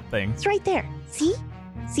it's that thing. It's right there. See?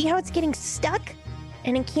 See how it's getting stuck,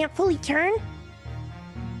 and it can't fully turn?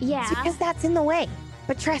 yeah. It's because that's in the way.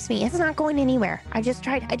 But trust me, it's not going anywhere. I just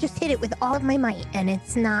hit it with all of my might, and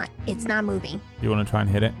it's not moving. You want to try and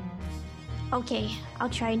hit it? Okay, I'll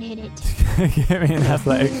try and hit it. Give me an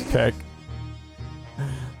athletics check.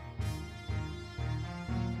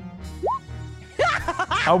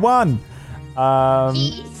 A 1.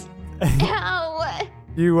 Jeez. Ow.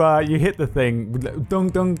 You hit the thing. Dung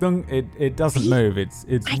dung dung. It doesn't See? move. It's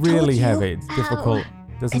I told really you. heavy. It's Ow. difficult.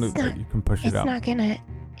 Doesn't It's look like not- you can push it It's up.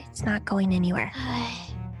 not going anywhere.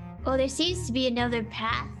 Well, there seems to be another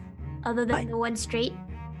path. Other than What? the one straight?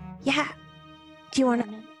 Yeah. Do you want to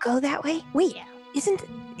go that way? Wait, Yeah.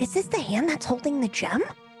 is this the hand that's holding the gem?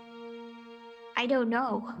 I don't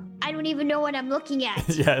know. I don't even know what I'm looking at.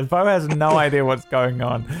 Yeah, Bo has no idea what's going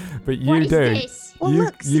on, but you What is do. this? Well, you,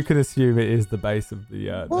 look, you can assume it is the base of the.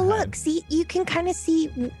 Well, the look, hand. see, you can kind of see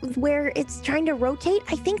where it's trying to rotate.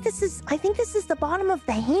 I think this is the bottom of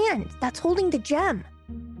the hand that's holding the gem.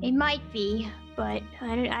 It might be, but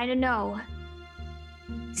I don't know.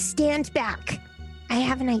 Stand back. I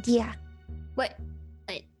have an idea. What?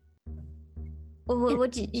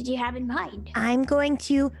 What did you have in mind? I'm going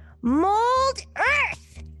to mold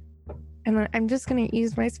earth. And then I'm just gonna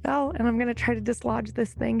use my spell, and I'm gonna try to dislodge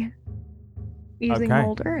this thing using Okay.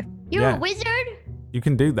 mold earth. You're Yeah. a wizard? You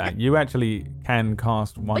can do that. You actually can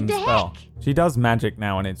cast one the spell. heck? She does magic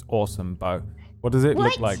now, and it's awesome, Bo. What does it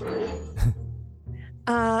look What? like?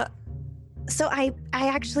 So I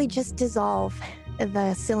actually just dissolve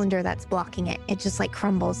the cylinder that's blocking it. It just like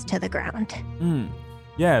crumbles to the ground.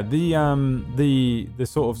 Yeah, the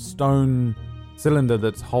sort of stone cylinder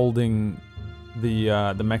that's holding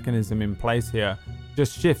the mechanism in place here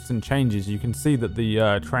just shifts and changes. You can see that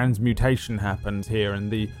the transmutation happens here,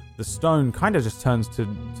 and the stone kind of just turns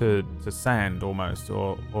to sand almost,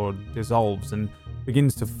 or dissolves and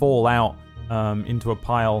begins to fall out into a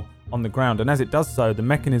pile on the ground. And as it does so, the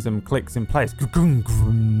mechanism clicks in place and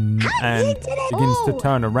I did it! begins to Oh!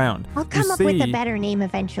 turn around. I'll You come up with a see, better name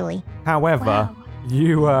eventually. However, Wow.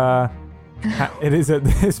 you it is at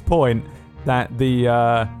this point that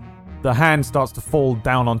the hand starts to fall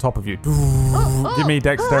down on top of you. Give me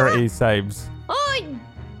dexterity saves. Oh!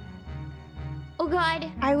 Oh God.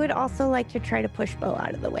 I would also like to try to push Bo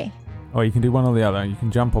out of the way. Oh, you can do one or the other. You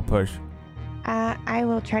can jump or push. I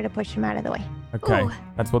will try to push him out of the way. Okay, Ooh.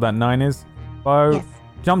 that's what that 9 is. Bo Yes.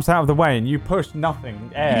 jumps out of the way and you push nothing,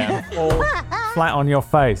 air, and fall flat on your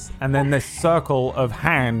face. And then this circle of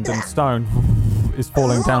hand and stone is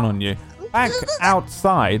falling down on you. Back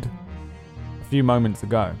outside a few moments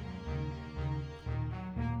ago.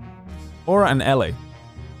 Aura and Ellie.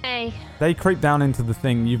 Hey. They creep down into the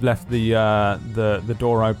thing. You've left the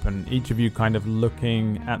door open. Each of you kind of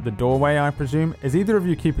looking at the doorway, I presume. Is either of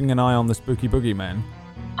you keeping an eye on the spooky boogeyman?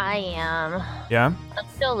 I am. Yeah. I'm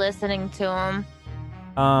still listening to him.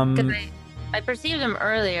 Because I perceived him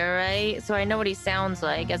earlier, right? So I know what he sounds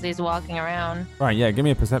like as he's walking around. Right, yeah, give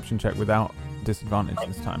me a perception check without disadvantage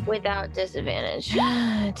this time. Without disadvantage.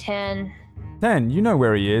 10. 10, you know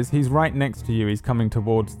where he is. He's right next to you. He's coming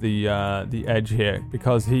towards the edge here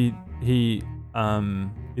because he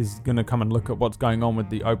is gonna come and look at what's going on with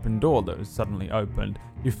the open door that was suddenly opened.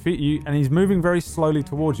 And he's moving very slowly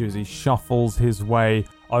towards you as he shuffles his way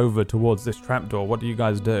over towards this trapdoor. What do you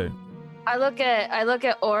guys do? I look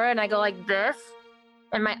at Aura and I go like this,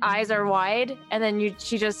 and my eyes are wide, and then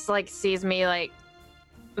she just like sees me like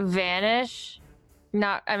vanish.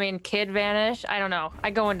 Kid vanish. I don't know.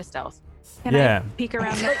 I go into stealth. Can Yeah. I peek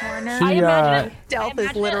around the corner? She, I imagine Stealth is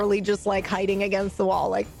imagine- literally just like hiding against the wall.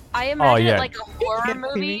 Like, I imagine yeah. it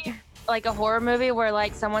like a horror movie, where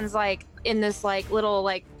like someone's like in this like little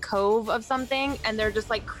like cove of something, and they're just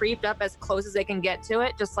like creeped up as close as they can get to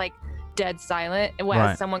it, just like dead silent, and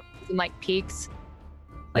Right. as someone comes and like peeks.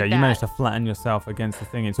 Yeah, Like you that. managed to flatten yourself against the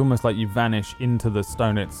thing. It's almost like you vanish into the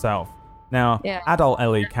stone itself. Now, Yeah. adult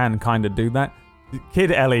Ellie can kind of do that.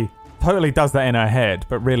 Kid Ellie totally does that in her head,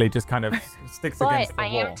 but really just kind of sticks But against the I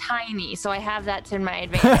wall. am tiny, so I have that to my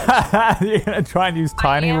advantage. You're going to try and use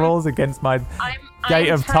tiny am- rolls against my I'm Gate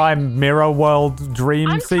of tiny. Time mirror world dream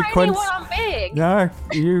I'm sequence? tiny when I'm big. No,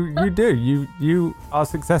 you do. You are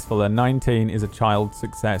successful. A 19 is a child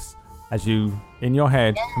success, as you, in your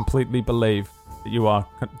head, completely believe that you are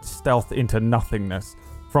stealth into nothingness.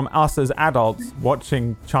 From us as adults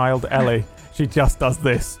watching child Ellie, she just does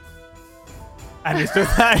this. And it's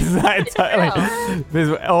just that totally. There's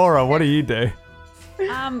Aura, what do you do?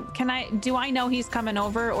 Do I know he's coming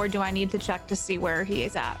over, or do I need to check to see where he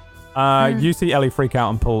is at? You see Ellie freak out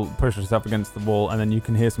and push herself against the wall, and then you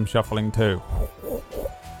can hear some shuffling too.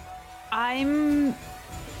 I'm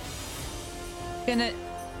gonna,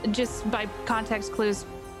 just by context clues,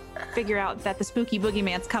 figure out that the spooky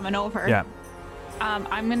boogeyman's coming over. Yeah.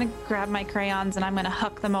 I'm gonna grab my crayons and I'm gonna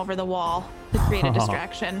huck them over the wall to create a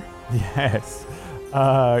distraction. Yes.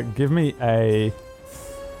 Give me a.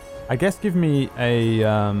 Let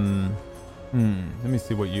me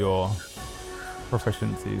see what your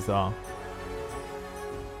proficiencies are.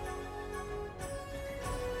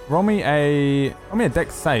 Roll me a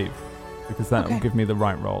dex save, because that will Okay. give me the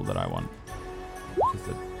right roll that I want, which is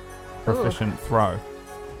a proficient throw.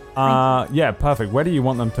 Yeah, perfect. Where do you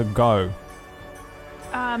want them to go?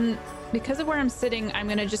 because of where I'm sitting, I'm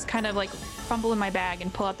gonna just kind of like fumble in my bag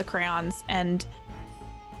and pull out the crayons, and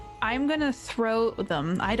I'm gonna throw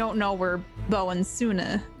them. I don't know where Bo and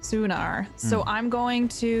Suna are, so I'm going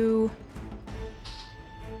to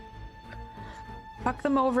puck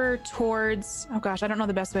them over towards. Oh gosh, I don't know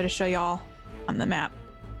the best way to show y'all on the map.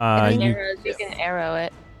 You can arrow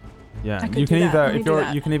it. Yeah, I could you can do that. either Let me if do you're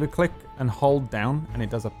that. you can either click and hold down and it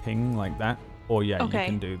does a ping like that, or you Okay.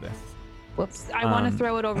 can do this. Whoops! I want to Um,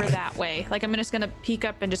 throw it over that way. Like I'm just gonna peek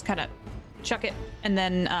up and just kind of chuck it, and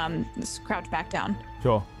then just crouch back down.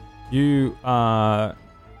 Sure. You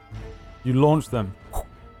launch them.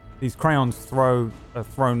 These crayons are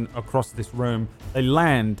thrown across this room. They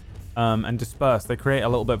land and disperse. They create a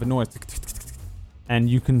little bit of a noise. And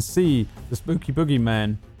you can see the spooky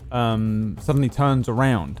boogeyman suddenly turns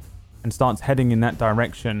around and starts heading in that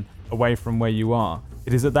direction away from where you are.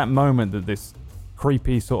 It is at that moment that this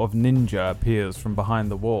creepy sort of ninja appears from behind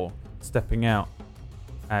the wall, stepping out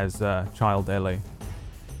as Child Ellie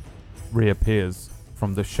reappears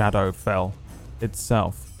from the Shadowfell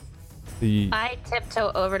itself. I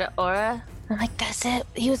tiptoe over to Aura. I'm like, that's it.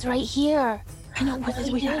 He was right here. I know.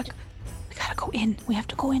 We gotta go in. We have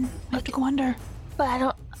to go in. We have to go under. But I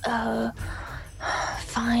don't.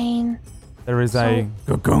 Fine. There is a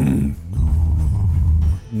gung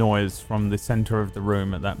noise from the center of the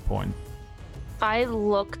room at that point. I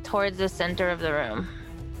look towards the center of the room.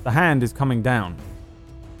 The hand is coming down,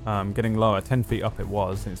 getting lower. 10 feet up it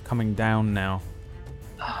was, and it's coming down now,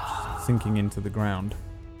 sinking into the ground.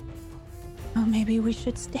 Oh, maybe we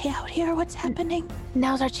should stay out here. What's happening?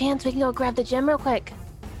 Now's our chance. We can go grab the gem real quick.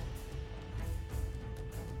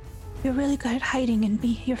 You're really good at hiding, and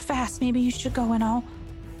you're fast. Maybe you should go, and I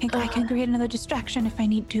can create another distraction if I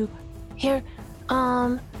need to. Here,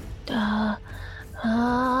 I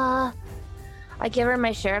give her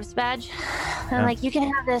my sheriff's badge. I'm Yeah. like, you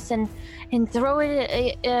can have this and throw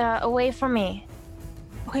it away from me.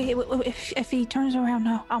 Okay, if he turns around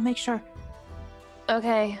now, I'll make sure.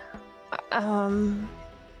 Okay.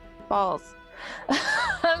 Balls.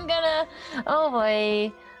 Oh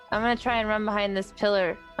boy. I'm gonna try and run behind this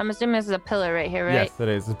pillar. I'm assuming this is a pillar right here, right? Yes, it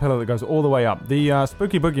is. It's a pillar that goes all the way up. The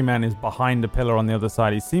spooky boogeyman is behind a pillar on the other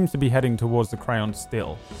side. He seems to be heading towards the crayon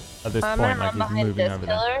still at this I'm point, gonna like run he's behind moving this over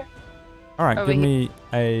there. pillar. All right, Are give we- me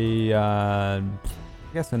a, I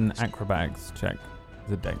guess an acrobatics check.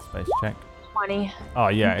 It's a dex-based check. 20. Oh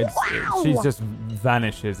yeah, she just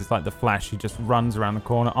vanishes. It's like the Flash. She just runs around the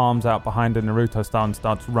corner, arms out behind her Naruto style, and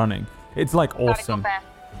starts running. It's like Gotta go awesome. fast.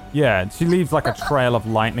 Yeah, she leaves like a trail of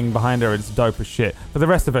lightning behind her. It's dope as shit. For the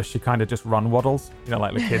rest of us, she kind of just run waddles, you know,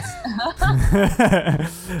 like the kids.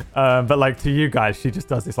 But like to you guys, she just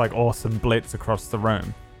does this like awesome blitz across the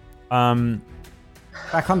room.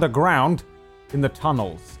 Back underground in the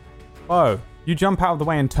tunnels. Oh, you jump out of the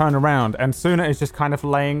way and turn around, and Suna is just kind of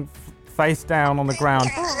laying face down on the ground,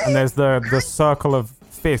 and there's the circle of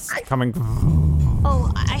fists coming.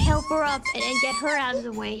 Oh, I help her up and then get her out of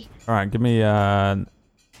the way. All right, give me an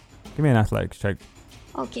athletics check.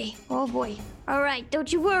 Okay. Oh boy. All right.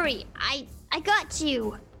 Don't you worry. I got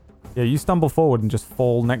you. Yeah, you stumble forward and just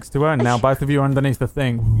fall next to her, and now both of you are underneath the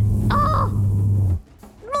thing. Oh,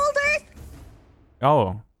 Mulder!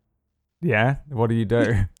 Oh, yeah. What do you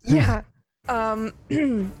do? Yeah.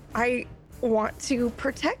 I want to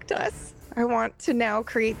protect us. I want to now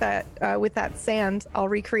create that with that sand. I'll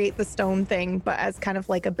recreate the stone thing, but as kind of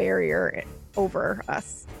like a barrier over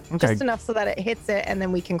us. Okay. Just enough so that it hits it and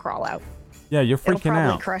then we can crawl out. Yeah, you're It'll freaking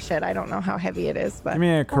probably out. crush it. I don't know how heavy it is, but Give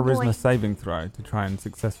me a charisma boy. saving throw to try and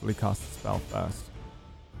successfully cast the spell first.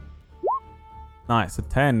 Nice. A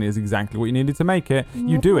 10 is exactly what you needed to make it.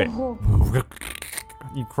 You do it.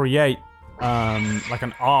 You create like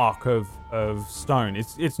an arc of stone.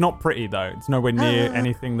 It's not pretty though. It's nowhere near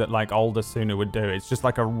anything that like older Suna would do. It's just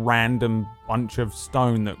like a random bunch of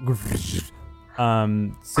stone that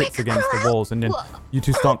sits against the walls, and then you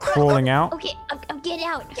two start crawling out okay. I'll get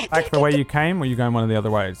out. back the way you came, or you going one of the other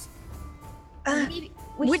ways? Maybe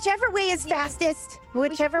we should- Whichever way is fastest.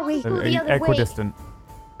 Whichever way. Go Are the you other way. equidistant?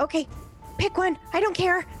 Okay, pick one. I don't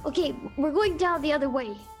care. Okay, we're going down the other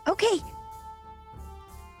way. Okay,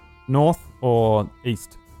 North or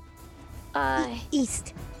east?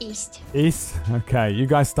 east. East. East. Okay, you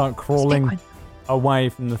guys start crawling one. away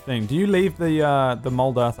from the thing. Do you leave the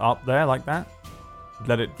mold earth up there like that?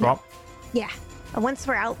 Let it drop. Yeah. Once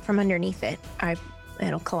we're out from underneath it,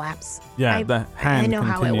 it'll collapse. Yeah, the hand I know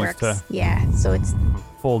how it continues works. to Yeah, so it's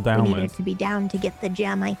fall we needed downwards. to be down to get the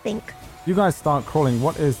gem, I think. You guys start crawling.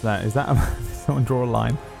 What is that? Is that someone draw a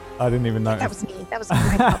line? I didn't even notice. That was me. That was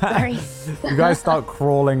my fault. Sorry. You guys start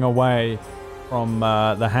crawling away from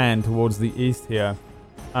the hand towards the east here.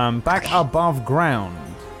 Back above ground,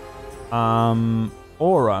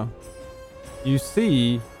 Aura, you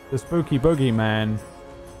see the spooky boogeyman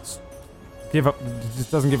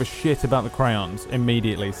just doesn't give a shit about the crayons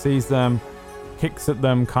immediately. Sees them, kicks at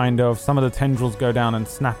them kind of. Some of the tendrils go down and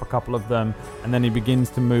snap a couple of them, and then he begins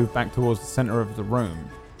to move back towards the center of the room.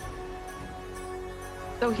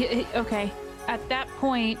 So okay. At that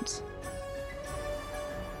point,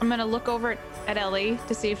 I'm gonna look over at Ellie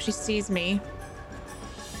to see if she sees me.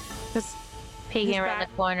 Just Peeking around the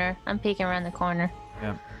corner. I'm peeking around the corner.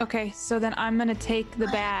 Yeah. okay. So then I'm gonna take the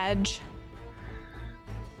badge,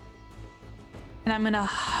 and I'm gonna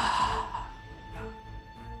huck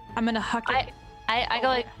it. I go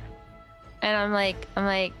like, and I'm like,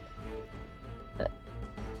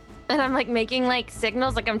 and I'm like making like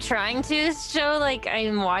signals, like I'm trying to show like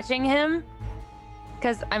I'm watching him.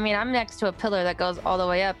 Cause I mean I'm next to a pillar that goes all the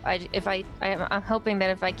way up. I'm hoping that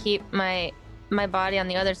if I keep my body on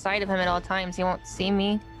the other side of him at all times, he won't see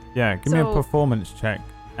me. Yeah, give me a performance check,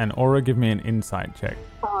 and Aura, give me an insight check.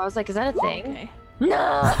 Oh, I was like, is that a thing? Okay.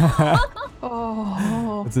 No.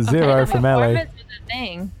 Oh. It's a 0 from Ellie. Performance is a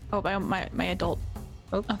thing. Oh, my adult.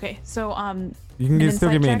 Oops. Okay, so You can an still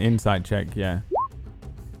give insight me an check? insight check, yeah.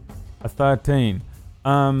 A 13.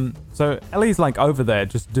 So Ellie's like over there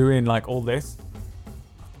just doing like all this.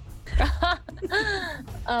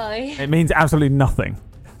 It means absolutely nothing.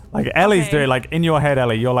 Like Ellie's Okay. doing like in your head,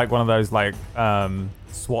 Ellie, you're like one of those like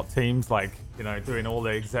SWAT teams, like, you know, doing all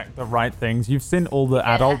the right things. You've seen all the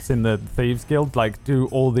adults in the Thieves Guild like do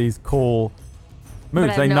all these cool moves.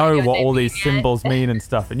 I have They no know idea what what they all mean these yet. symbols mean and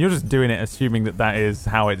stuff, and you're just doing it assuming that that is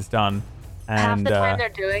how it's done. And Half the time they're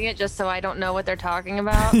doing it just so I don't know what they're talking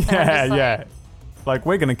about. And I'm yeah, just like, yeah. Like,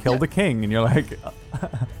 we're gonna kill the king, and you're like,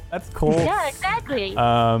 that's cool. Yeah, exactly.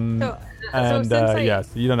 So So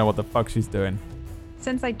you don't know what the fuck she's doing.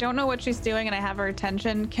 since I don't know what she's doing and I have her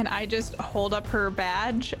attention, can I just hold up her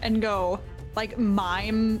badge and go like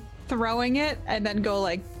mime throwing it, and then go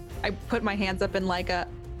like, I put my hands up in like a,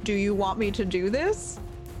 do you want me to do this?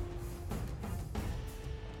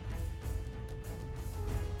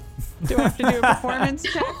 Do I have to do a performance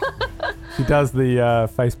check? She does the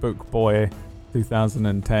Facebook boy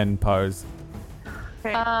 2010 pose.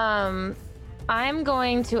 Okay. I'm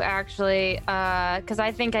going to actually, because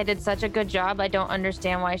I think I did such a good job. I don't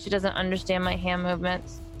understand why she doesn't understand my hand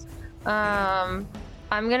movements. I'm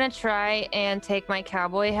gonna try and take my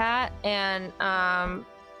cowboy hat and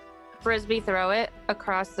frisbee throw it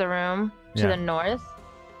across the room to Yeah. the north.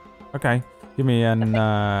 Okay, give me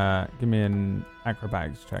an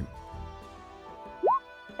acrobatics check.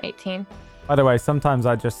 18. By the way, sometimes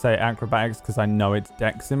I just say acrobatics because I know it's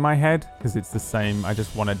dex in my head, because it's the same. I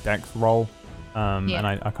just want a dex roll. And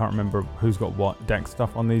I can't remember who's got what dex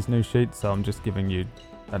stuff on these new sheets, so I'm just giving you.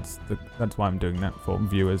 That's why I'm doing that for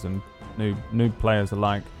viewers and new players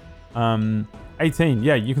alike. 18.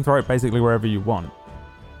 Yeah, you can throw it basically wherever you want.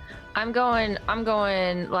 I'm going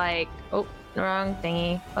like, oh, wrong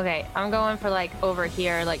thingy. Okay, I'm going for like over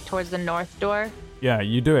here, like towards the north door Yeah,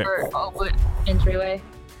 you do it. or entryway.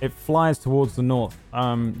 It flies towards the north.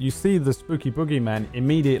 You see the spooky boogeyman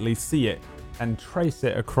immediately see it and trace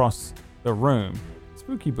it across the room.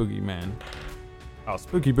 Spooky boogeyman. Oh,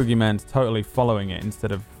 spooky boogeyman's totally following it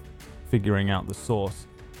instead of figuring out the source.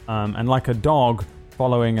 And like a dog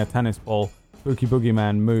following a tennis ball, spooky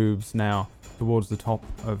boogeyman moves now towards the top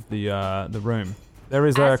of the room. There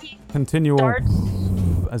is a As he continual starts-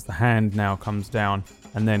 as the hand now comes down,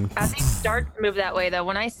 and then As he starts to move that way, though,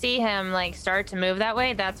 when I see him like start to move that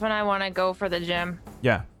way, that's when I want to go for the gym.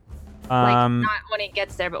 yeah. Like not when he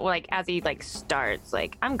gets there, but like as he like starts,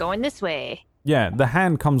 like I'm going this way. Yeah, the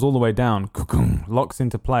hand comes all the way down, locks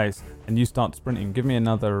into place, and you start sprinting. Give me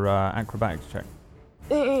another acrobatics check.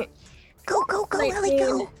 Go, Ellie,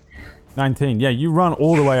 go. 19. Yeah, you run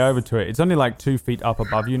all the way over to it. It's only like 2 feet up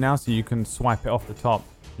above you now, so you can swipe it off the top,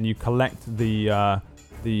 and you collect the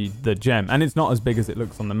gem. And it's not as big as it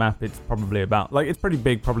looks on the map. It's probably about it's pretty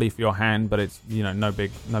big, probably for your hand, but it's no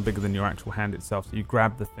bigger than your actual hand itself. So you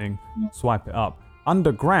grab the thing, swipe it up.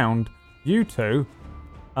 Underground, you two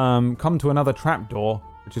come to another trapdoor,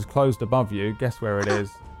 which is closed above you. Guess where it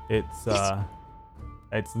is? It's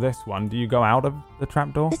this one. Do you go out of the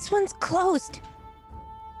trapdoor? This one's closed.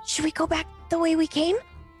 Should we go back the way we came?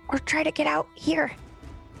 Or try to get out here?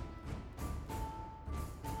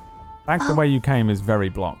 Back the way you came is very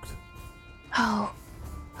blocked. Oh,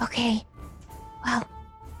 okay. Well,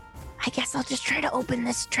 I guess I'll just try to open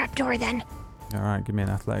this trapdoor then. All right, give me an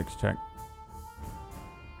athletics check.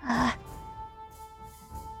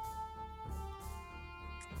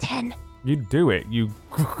 10. You do it.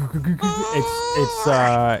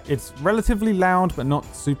 It's relatively loud, but not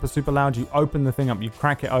super loud. You open the thing up. You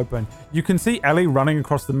crack it open. You can see Ellie running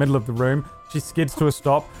across the middle of the room. She skids to a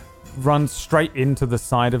stop, runs straight into the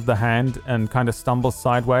side of the hand, and kind of stumbles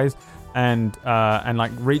sideways, and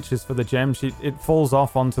like reaches for the gem. It falls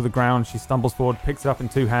off onto the ground. She stumbles forward, picks it up in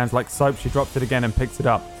two hands like soap. She drops it again and picks it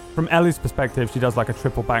up. From Ellie's perspective, she does like a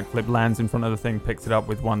triple backflip, lands in front of the thing, picks it up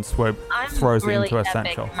with one swoop, throws really it into a epic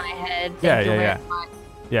satchel. in my head. Yeah.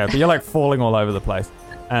 Yeah, but you're like falling all over the place.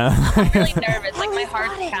 I'm really nervous, like my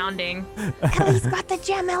heart's pounding. Ellie's got the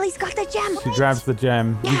gem. Ellie's got the gem. She grabs the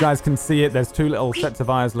gem. You guys can see it. There's two little sets of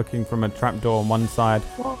eyes looking from a trapdoor on one side.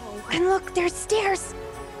 Whoa. And look, there's stairs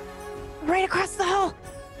right across the hall.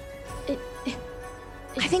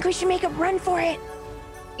 I think we should make a run for it.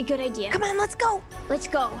 A good idea. Come on, let's go. Let's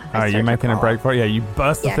go. Are you making a break for it? Yeah, you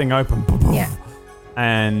burst the thing open. Yeah.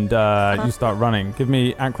 And you start running. Give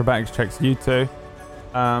me acrobatics checks, you two.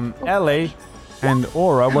 Ellie and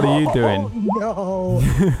Aura, what are you doing? No.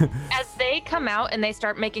 As they come out and they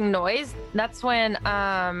start making noise, that's when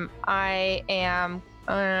I am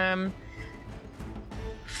I'm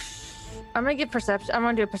gonna give perception. I'm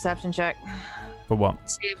gonna do a perception check. For what?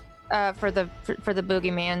 For the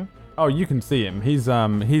boogeyman. Oh, you can see him. He's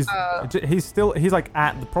like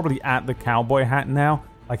probably at the cowboy hat now.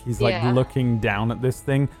 Like he's like looking down at this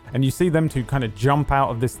thing, and you see them two kind of jump out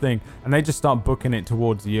of this thing, and they just start booking it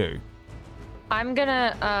towards you. I'm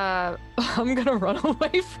gonna run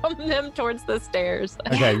away from them towards the stairs.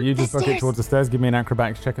 Okay, you just book it towards the stairs. Give me an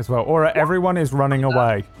acrobatics check as well. Aura, everyone is running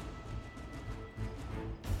away.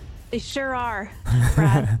 They sure are,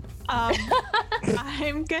 Brad.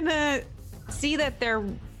 I'm gonna see that they're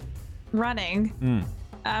running.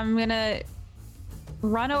 I'm gonna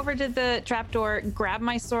run over to the trapdoor, grab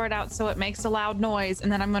my sword out so it makes a loud noise, and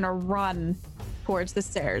then I'm gonna run towards the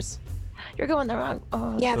stairs. You're going the wrong.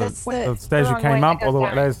 Oh, Yeah, that's The the. stairs you came up, or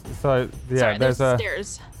there's Sorry, there's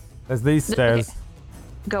stairs. there's these stairs. Okay.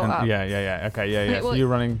 Go and- up. Yeah. Okay, yeah. Okay, So well, you're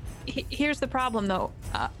running Here's the problem, though.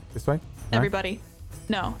 this way. No? Everybody,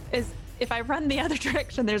 no, is if I run the other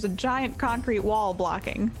direction, there's a giant concrete wall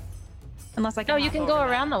blocking. Unless I can. No, you hop can over go that.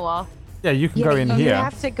 around the wall. Yeah, you can go in you here.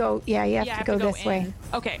 have to go. Yeah, you have Yeah, I to go this way. in.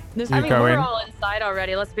 Okay, this You I mean, go we're in. all inside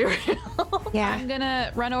already. Let's be real. Yeah. I'm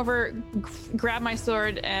gonna run over, grab my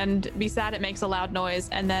sword, and be sad it makes a loud noise,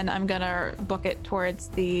 and then I'm gonna book it towards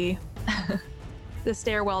the the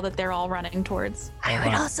stairwell that they're all running towards. I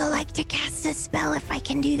would also like to cast a spell if I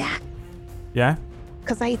can do that. Yeah.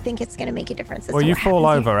 Because I think it's gonna make a difference. as Well, to you what fall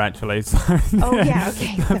happens over actually. So Oh, yeah,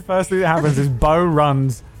 okay. The first thing that happens is Bo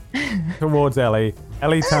runs towards Ellie.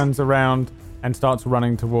 Ellie turns around and starts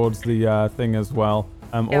running towards the thing as well.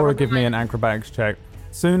 Aura, give me an acrobatics check.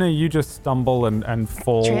 Sooner you just stumble and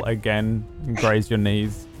fall Trip. again and graze your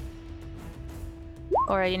knees.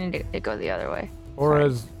 Or you need to go the other way.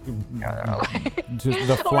 Aura's just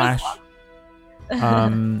the flash.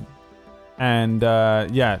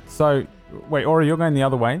 Yeah. So wait, Aura, you're going the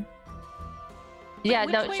other way. Yeah,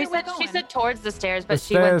 Which no, way she are we said going? towards the stairs, but The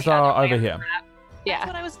she went stairs the other are way over on the here. map. That's Yeah.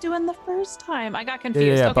 what I was doing the first time. I got Yeah,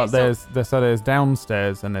 confused. yeah, Okay, but so, there's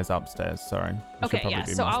downstairs and there's upstairs. Sorry. I should okay, yeah.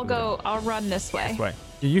 probably be So more I'll specific. I'll run this way. This way.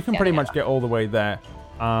 You can Yeah, pretty yeah. much get all the way there.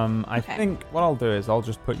 I Okay. think what I'll do is I'll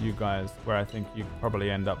just put you guys where I think you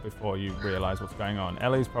probably end up before you realize what's going on.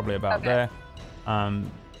 Ellie's probably about Okay. there.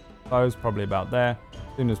 Bo's probably about there.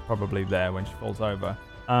 Luna's probably there when she falls over.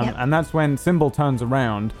 Yep. And that's when Symbol turns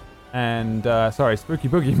around and Spooky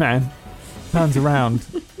Boogeyman turns around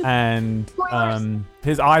and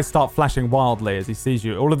his eyes start flashing wildly as he sees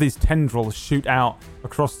you. All of these tendrils shoot out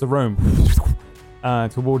across the room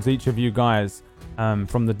towards each of you guys.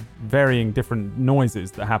 From the varying different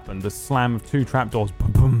noises that happen, the slam of two trapdoors,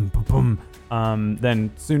 boom, boom, boom, then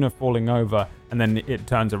Sooner falling over, and then it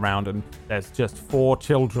turns around and there's just 4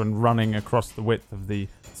 children running across the width of the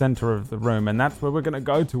center of the room, and that's where we're gonna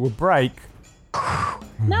go to a break.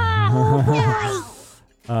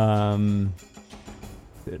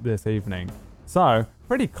 This evening. So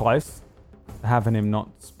pretty close to having him not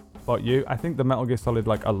spot you. I think the Metal Gear Solid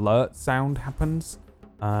like alert sound happens.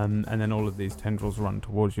 And then all of these tendrils run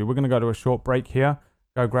towards you. We're going to go to a short break here.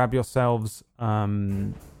 Go grab yourselves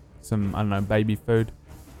some, I don't know, baby food.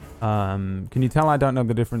 Can you tell I don't know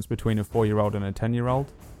the difference between a 4-year-old and a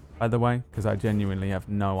 10-year-old, by the way? Because I genuinely have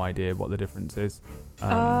no idea what the difference is.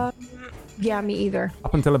 Yeah, me either.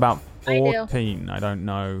 Up until about I do. 14, I don't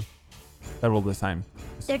know. They're all the same.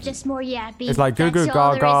 They're just more yappy. It's like goo goo That's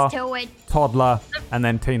all there gaga, is to it. toddler, and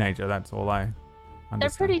then teenager. That's all I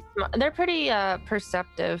understand. They're pretty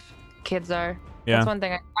perceptive. Kids are. Yeah. That's one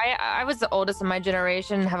thing. I was the oldest in my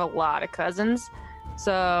generation and have a lot of cousins,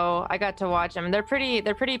 So I got to watch them. They're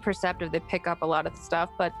pretty perceptive. They pick up a lot of stuff,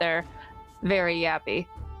 but they're very yappy.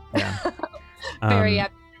 Yeah. Very yappy.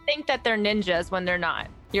 They think that they're ninjas when they're not.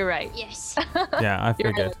 You're right. Yes. Yeah, I You're right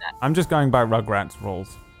figured. with that. I'm just going by Rugrats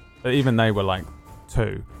rules. But even they were like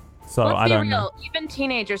 2. So Let's I be don't real. know. Even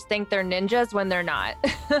teenagers think they're ninjas when they're not.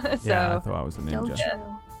 So Yeah, I thought I was a So ninja. true.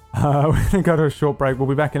 We're going to go to a short break. We'll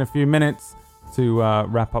be back in a few minutes to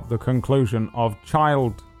wrap up the conclusion of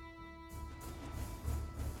Child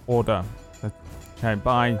Order. Okay,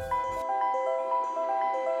 bye.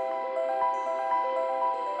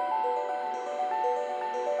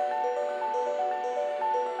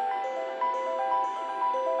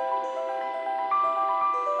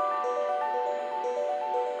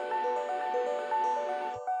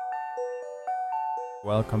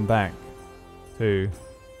 Welcome back to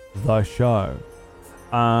the show.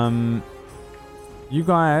 You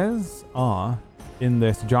guys are in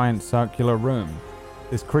this giant circular room.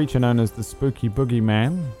 This creature known as the Spooky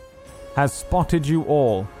Boogeyman has spotted you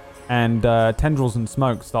all, and tendrils and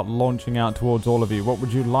smoke start launching out towards all of you. What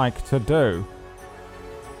would you like to do?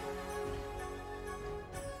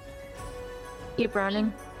 keep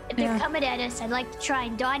running. If they're coming at us, I'd like to try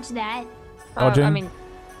and dodge that. Dodging? I mean,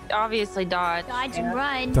 obviously dodge. Dodge and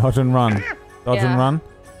run. Dodge and run. Dodge and Yeah. run?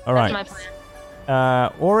 All right. That's my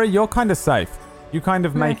plan. Aura, you're kind of safe. You kind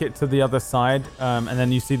of make it to the other side, and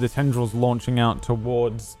then you see the tendrils launching out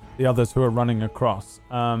towards the others who are running across.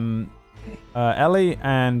 Ellie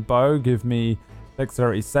and Bo, give me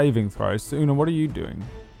dexterity saving throws. Una, what are you doing?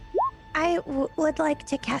 I would like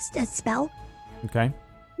to cast a spell. Okay.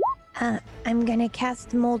 I'm gonna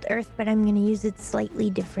cast Mold Earth, but I'm gonna use it slightly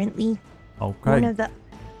differently. Okay.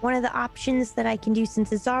 One of the options that I can do,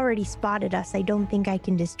 since it's already spotted us, I don't think I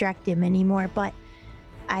can distract him anymore, but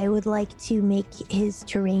I would like to make his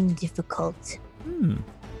terrain difficult.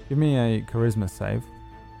 Give me a charisma save.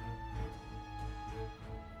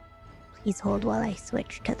 Please hold while I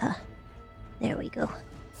switch to the... There we go.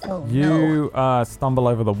 Oh, no. You stumble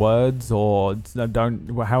over the words, or don't.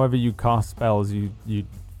 However you cast spells, you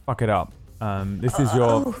fuck it up. This is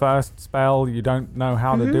your first spell. You don't know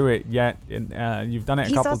how to do it yet. You've done it a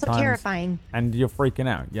He's couple also times, terrifying. and you're freaking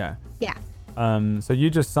out. Yeah. Yeah. So you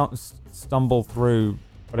just stumble through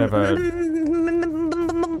whatever.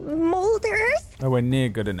 Mold Earth? Nowhere near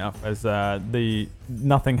good enough as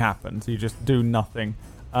nothing happens. You just do nothing.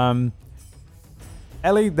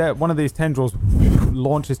 Ellie, one of these tendrils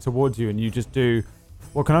launches towards you, and you just do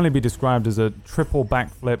what can only be described as a triple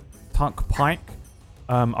backflip tuck pike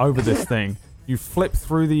over this thing. You flip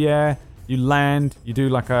through the air, you land, you do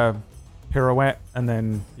like a pirouette, and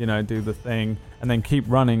then do the thing, and then keep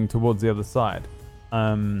running towards the other side.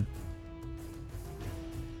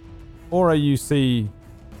 Or you see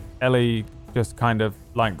Ellie just kind of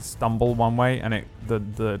like stumble one way, and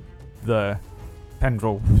the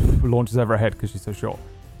tendril launches over her head because she's so short.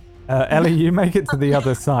 Ellie, you make it to the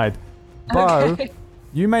other side. Bo,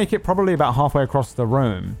 you make it probably about halfway across the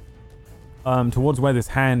room, towards where this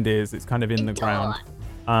hand is. It's kind of in the ground.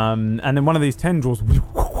 And then one of these tendrils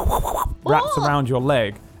wraps around your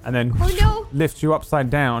leg and then lifts you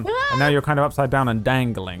upside down. And now you're kind of upside down and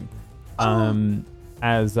dangling.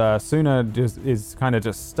 As Suna is kind of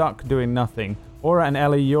just stuck doing nothing. Aura and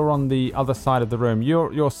Ellie, you're on the other side of the room.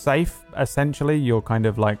 You're safe, essentially. You're kind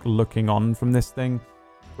of like looking on from this thing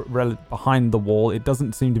behind the wall. It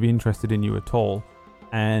doesn't seem to be interested in you at all.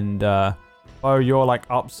 And you're like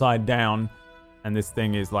upside down, and this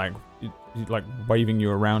thing is like waving you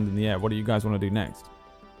around in the air. What do you guys want to do next?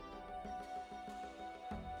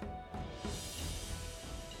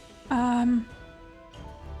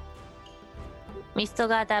 We still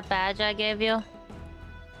got that badge I gave you?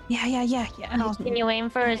 Yeah. And Can you aim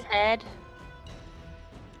for his head?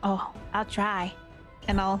 I'll try.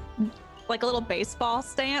 And I'll, like a little baseball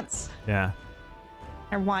stance, Yeah.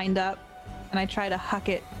 I wind up and I try to huck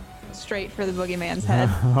it straight for the boogeyman's head.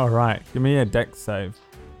 All right. Give me a dex save.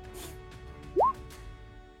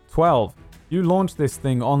 12. You launch this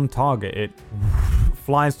thing on target. It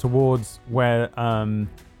flies towards where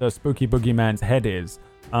the spooky boogeyman's head is.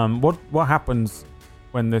 What happens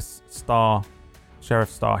when this sheriff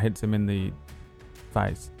star hits him in the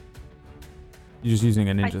face? You're just using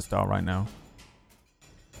a ninja star right now.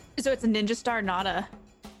 So it's a ninja star, not a...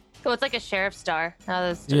 So it's like a sheriff star. Now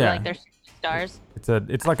those Yeah. like they're stars.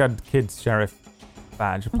 It's like a kid's sheriff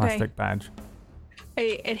badge, a plastic badge.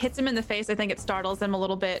 It hits him in the face. I think it startles him a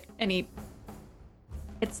little bit, and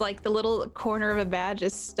it's like the little corner of a badge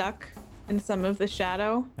is stuck in some of the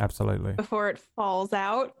shadow Absolutely. before it falls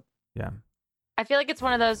out. Yeah. I feel like it's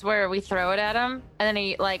one of those where we throw it at him, and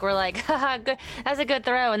then we're like, haha, good, that's a good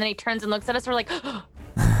throw, and then he turns and looks at us. We're like,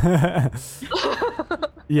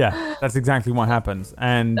 yeah, that's exactly what happens.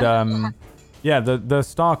 And yeah, the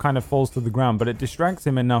star kind of falls to the ground, but it distracts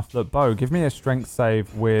him enough that Bo, give me a strength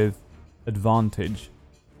save with advantage.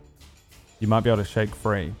 You might be able to shake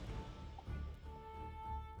free.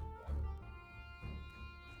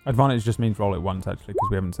 Advantage just means roll it once, actually, because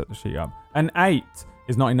we haven't set the sheet up. An 8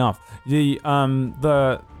 is not enough.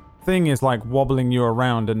 The thing is like wobbling you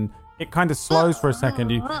around, and it kind of slows for a second.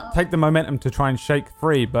 You take the momentum to try and shake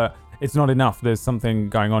free, but it's not enough. There's something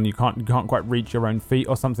going on. You can't quite reach your own feet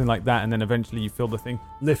or something like that, and then eventually you feel the thing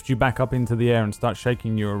lift you back up into the air and start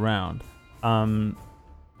shaking you around.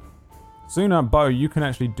 Sooner, Bo, you can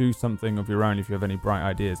actually do something of your own if you have any bright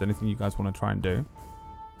ideas. Anything you guys want to try and do?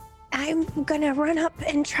 I'm gonna run up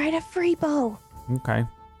and try to free Bo. Okay.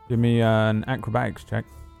 Give me an acrobatics check.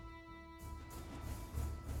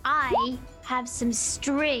 I have some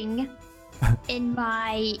string in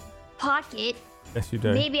my pocket. Yes, you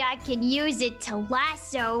do. Maybe I can use it to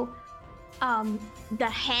lasso the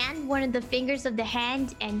hand, one of the fingers of the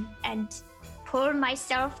hand, and pull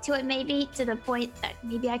myself to it, maybe to the point that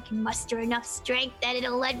maybe I can muster enough strength that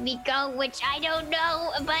it'll let me go, which I don't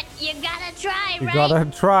know, but you gotta try, You right? gotta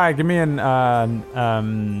try. Give me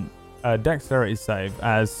an dexterity save.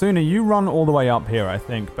 As Sooner, you run all the way up here, I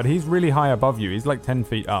think, but he's really high above you. He's like 10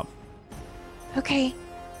 feet up. Okay.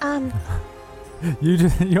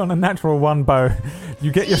 You're on a natural 1, Bo.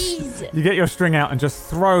 You get Jeez. your string out and just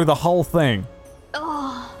throw the whole thing.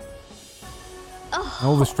 Oh. And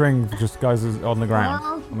all the string just goes on the ground.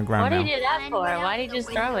 Well, On the ground what now. did you do that for? Why did you just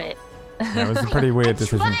throw it? Yeah, it was a pretty weird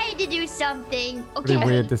decision. I tried to do something. Okay. Pretty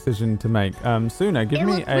weird decision to make. Sooner, give It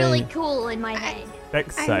me looked a really cool in my head.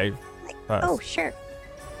 dex I'm- save first. Oh, sure.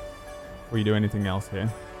 Before you do anything else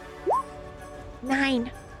here.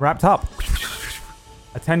 9. Wrapped up.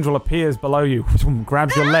 A tendril appears below you,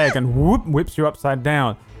 grabs your leg, and whoop, whips you upside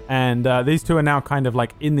down. And these two are now kind of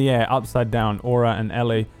like in the air, upside down. Aura and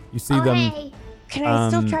Ellie. You see them. Hey. Can I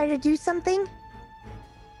still Um, try to do something?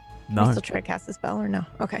 Can I No. still try to cast a spell or no?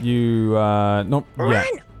 Okay. You, not Run! yet.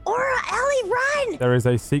 Aura, Ellie, run! There is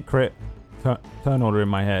a secret turn order in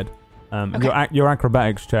my head. Okay. Your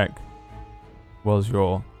acrobatics check was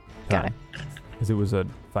your Got turn. Because it was a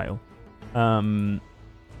fail.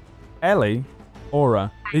 Ellie,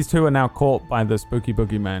 Aura, these two are now caught by the spooky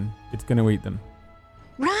boogeyman. It's going to eat them.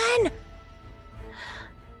 Run!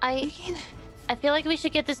 I feel like we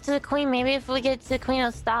should get this to the queen. Maybe if we get it to the queen,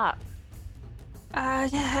 it'll stop.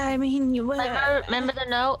 I mean, you Remember the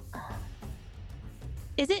note?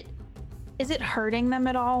 Is it hurting them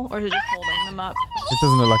at all, or is it just holding them up? It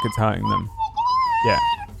doesn't look like it's hurting them. Yeah.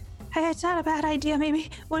 Hey, it's not a bad idea. Maybe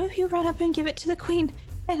what if you run up and give it to the queen,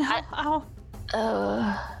 and I'll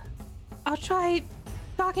try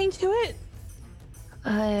talking to it.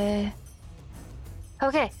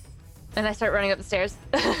 Okay. And I start running up the stairs.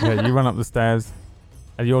 Yeah, you run up the stairs.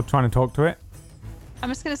 And you're trying to talk to it? I'm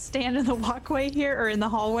just gonna stand in the walkway here, or in the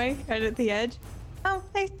hallway, right at the edge. Oh,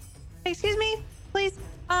 hey, excuse me, please.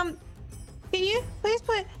 Can you please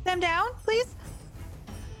put them down, please?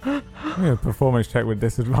 Yeah, performance check with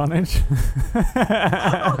disadvantage.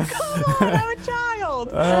 Oh, come on, I'm a child.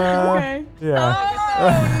 Okay. Yeah.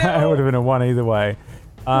 Oh, no. It would have been a 1 either way.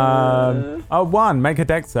 1. Make a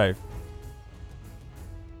dex save.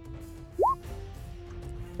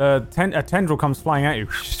 A tendril comes flying at you.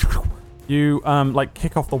 You like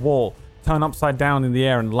kick off the wall, turn upside down in the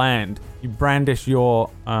air and land. You brandish your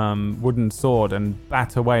wooden sword and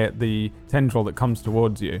bat away at the tendril that comes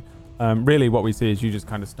towards you. Really what we see is you just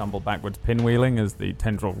kind of stumble backwards, pinwheeling as the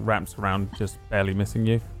tendril wraps around, just barely missing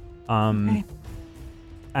you. Okay.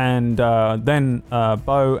 And then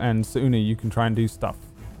Bo and Suna, you can try and do stuff.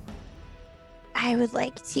 I would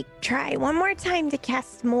like to try one more time to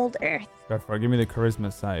cast Mold Earth. Go for it. Give me the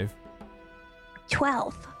charisma save.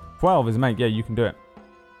 12. 12 is mate. Yeah, you can do it.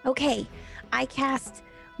 Okay, I cast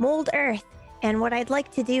Mold Earth, and what I'd like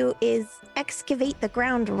to do is excavate the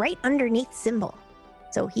ground right underneath Symbol,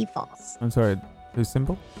 so he falls. I'm sorry. Who's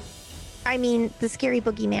Symbol? I mean, the scary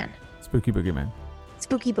boogeyman. Spooky Boogeyman.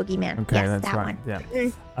 Spooky boogeyman. Okay, yes, that's that right. one. Yeah.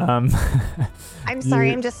 Mm. I'm sorry,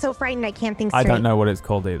 You- I'm just so frightened I can't think straight. I don't know what it's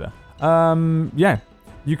called either. Yeah,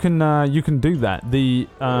 you can do that.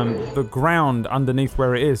 The ground underneath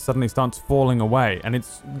where it is suddenly starts falling away, and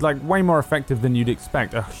it's like way more effective than you'd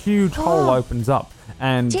expect. A huge hole opens up,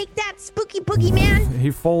 and Take that, spooky boogeyman! he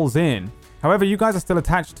falls in. However, you guys are still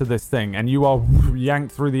attached to this thing, and you are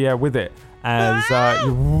yanked through the air with it as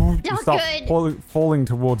you Not start good. falling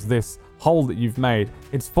towards this hole that you've made.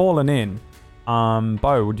 It's fallen in.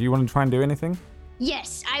 Bo, do you want to try and do anything?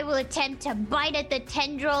 Yes, I will attempt to bite at the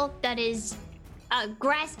tendril that is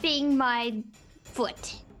grasping my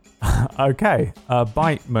foot. Okay, a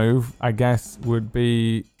bite move, I guess, would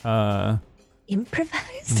be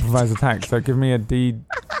Improvise. improvise attack. So give me a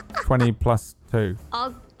D20 plus 2.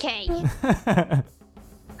 Okay.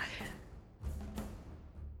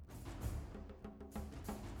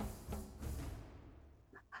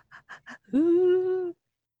 Ooh,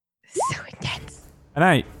 so intense. An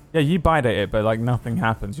 8. Yeah, you bite at it, but like nothing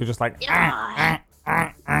happens. You're just like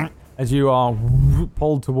as you are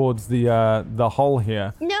pulled towards the hole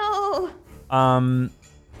here. No.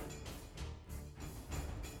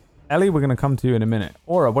 Ellie, we're gonna come to you in a minute.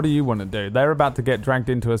 Aura, what do you want to do? They're about to get dragged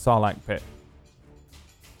into a Sarlacc pit.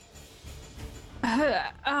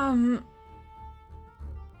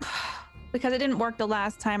 Because it didn't work the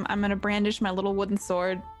last time, I'm gonna brandish my little wooden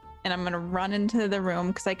sword and I'm gonna run into the room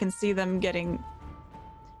because I can see them getting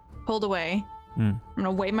pulled away. I'm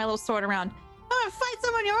gonna wave my little sword around. I'm gonna fight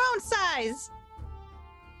someone your own size.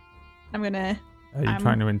 I'm gonna. Are you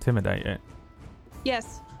trying to intimidate it?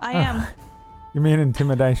 Yes, I am. Give me an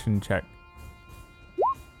intimidation check.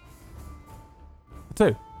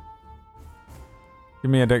 2.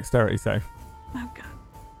 Give me a dexterity save. Oh god.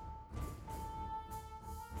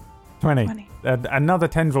 20. Another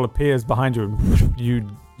tendril appears behind you and you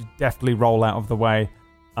deftly roll out of the way.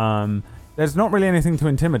 There's not really anything to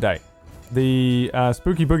intimidate. The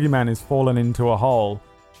spooky boogeyman is fallen into a hole.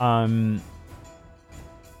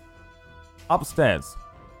 Upstairs,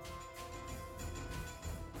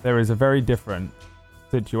 there is a very different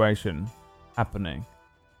situation happening.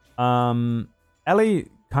 Ellie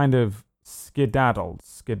kind of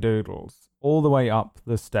skedoodles all the way up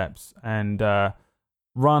the steps and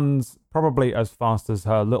runs probably as fast as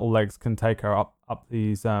her little legs can take her up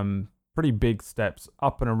these pretty big steps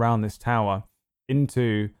up and around this tower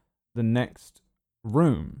into the next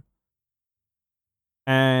room.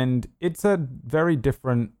 And it's a very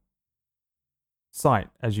different sight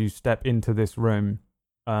as you step into this room.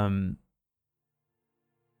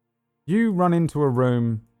 You run into a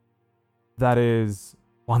room that is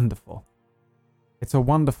wonderful. It's a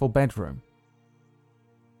wonderful bedroom.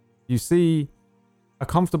 You see a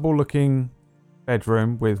comfortable looking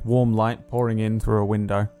bedroom with warm light pouring in through a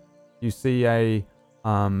window. You see a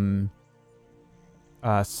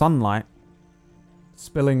sunlight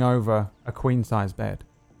spilling over a queen size bed.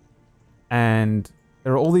 And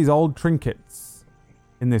there are all these old trinkets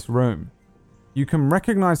in this room. You can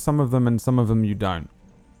recognize some of them and some of them you don't.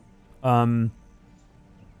 For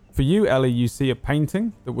you, Ellie, you see a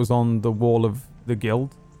painting that was on the wall of the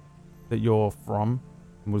guild that you're from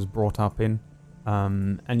and was brought up in.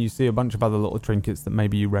 And you see a bunch of other little trinkets that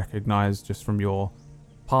maybe you recognize just from your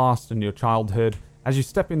past and your childhood. As you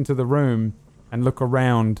step into the room and look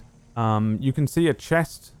around, you can see a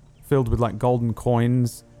chest filled with like golden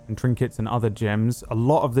coins and trinkets and other gems. A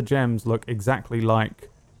lot of the gems look exactly like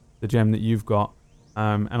the gem that you've got.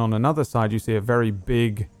 And on another side, you see a very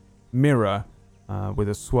big mirror with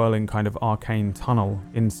a swirling kind of arcane tunnel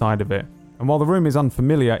inside of it. And while the room is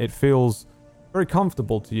unfamiliar, it feels very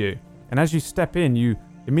comfortable to you. And as you step in, you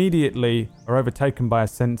immediately are overtaken by a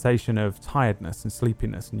sensation of tiredness and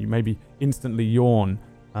sleepiness, and you maybe instantly yawn,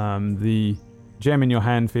 the gem in your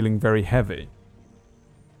hand feeling very heavy.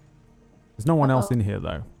 There's no one else in here,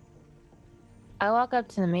 though. I walk up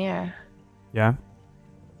to the mirror. Yeah?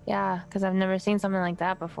 Yeah, because I've never seen something like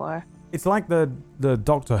that before. It's like the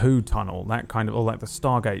Doctor Who tunnel, that kind of, or like the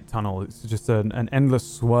Stargate tunnel. It's just an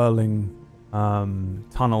endless swirling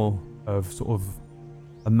tunnel of sort of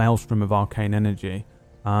a maelstrom of arcane energy.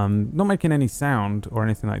 Not making any sound or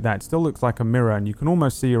anything like that. It still looks like a mirror, and you can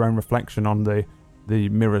almost see your own reflection on the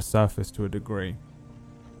mirror surface to a degree.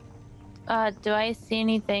 Do I see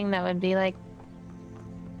anything that would be like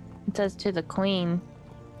it says to the queen?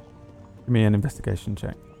 Give me an investigation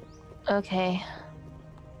check. Okay.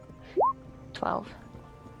 12.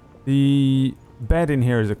 The bed in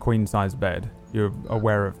here is a queen-size bed. You're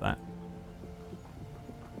aware of that.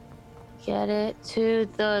 Get it to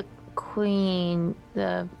the queen.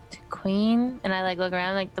 The queen? And I like look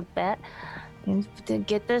around like the bed. To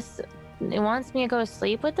get this, it wants me to go to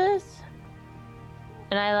sleep with this?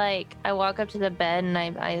 And I walk up to the bed and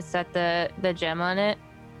I set the gem on it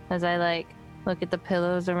as I like look at the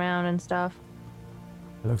pillows around and stuff.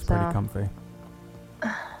 It looks pretty comfy.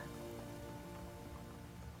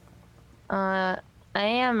 I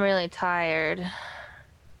am really tired.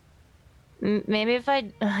 Maybe if I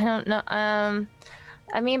don't know. I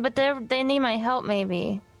mean, but they need my help.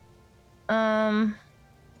 Maybe. If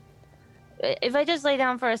I just lay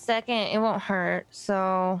down for a second, it won't hurt.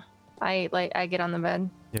 So I get on the bed.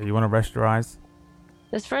 Yeah, you want to rest your eyes?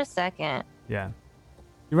 Just for a second. Yeah.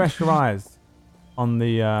 You rest your eyes on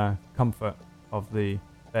the comfort of the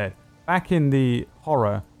bed. Back in the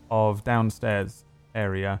horror of downstairs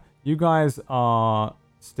area, you guys are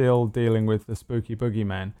still dealing with the spooky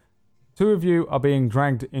boogeyman. Two of you are being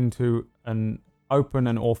dragged into an open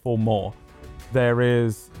and awful maw. There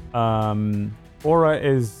is Aura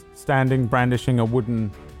is standing brandishing a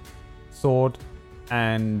wooden sword,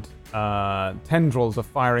 and tendrils are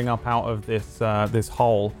firing up out of this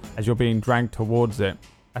hole as you're being dragged towards it.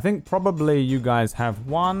 I think probably you guys have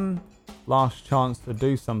one last chance to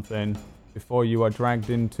do something before you are dragged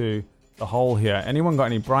into the hole here. Anyone got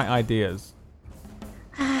any bright ideas?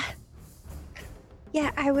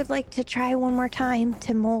 Yeah, I would like to try one more time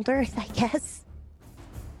to mold earth, I guess.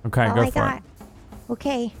 Okay, All go I for got. it.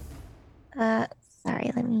 Okay.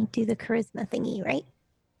 Sorry, let me do the charisma thingy, right?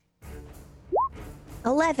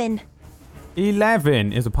 11.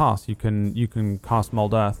 11 is a pass. You can cast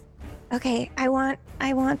Mold Earth. Okay, I want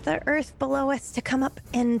the earth below us to come up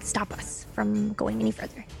and stop us from going any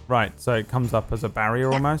further. Right, so it comes up as a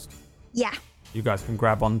barrier almost. Yeah. You guys can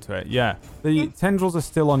grab onto it. Yeah. The tendrils are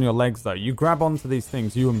still on your legs though. You grab onto these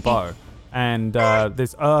things, you and Bo, and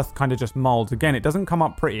this earth kind of just molds. Again, it doesn't come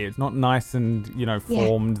up pretty. It's not nice and,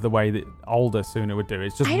 formed the way that older Suna would do.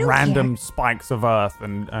 It's just random spikes of earth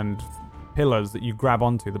and pillars that you grab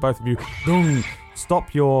onto. The both of you, boom,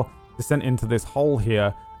 stop your descent into this hole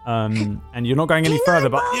here. And you're not going any further,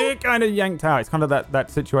 but you're kind of yanked out. It's kind of that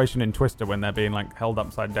situation in Twister when they're being like held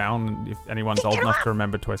upside down. If anyone's old enough to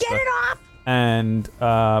remember Twister. Get it off! And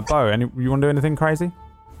Bo, you want to do anything crazy?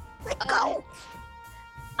 Let go!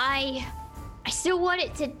 I still want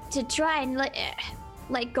it to try and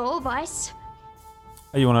let go of us.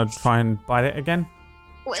 Oh, you want to try and bite it again?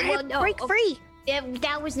 Well, no, Break free!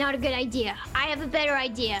 that was not a good idea. I have a better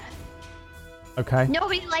idea. Okay.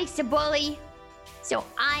 Nobody likes to bully, so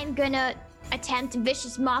I'm gonna attempt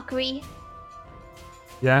vicious mockery.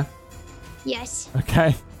 Yeah? Yes.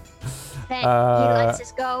 Okay. Then he lets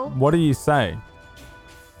us go. What do you say?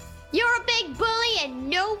 You're a big bully and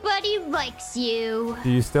nobody likes you. Do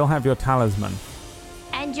you still have your talisman?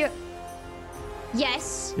 And you're...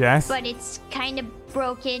 Yes. Yes? But it's kind of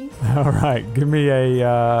broken. All right. Give me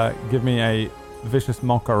a vicious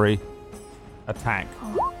mockery attack.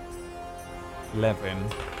 11.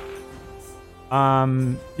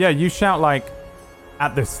 Yeah, you shout like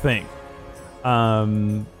at this thing.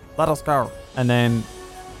 Let us go. And then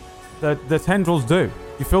the tendrils do.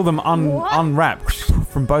 You feel them unwrap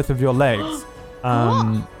from both of your legs.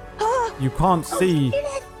 You can't see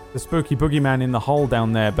the spooky boogeyman in the hole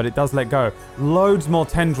down there, but it does let go. Loads more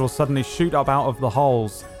tendrils suddenly shoot up out of the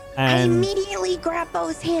holes. I And immediately grab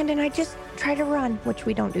Bo's hand and I just try to run, which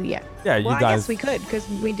we don't do yet. yeah, you Well, I guys guess we could because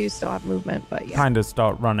we do still have movement, but yeah. kind of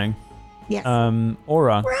start running. Yes.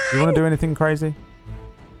 Aura, do you want to do anything crazy?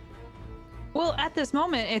 Well, at this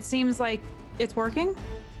moment, it seems like it's working.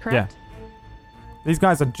 Correct. These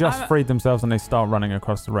guys have just freed themselves and they start running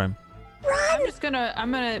across the room.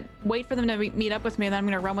 I'm gonna wait for them to meet up with me, and then I'm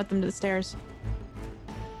gonna run with them to the stairs.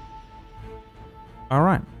 All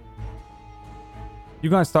right. You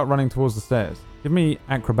guys start running towards the stairs. Give me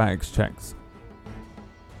acrobatics checks.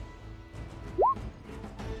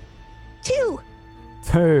 2.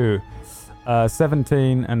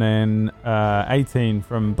 17 and then 18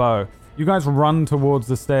 from Bo. You guys run towards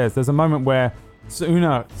the stairs. There's a moment where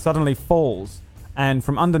Suna suddenly falls, and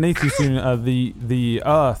from underneath you, Suna, the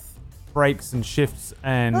earth breaks and shifts,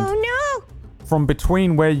 and Oh no! from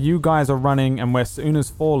between where you guys are running and where Suna's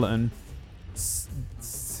fallen,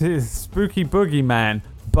 spooky boogeyman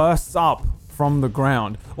bursts up from the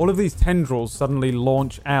ground. All of these tendrils suddenly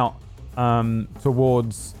launch out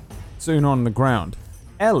towards Suna on the ground.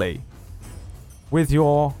 Ellie, with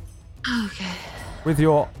your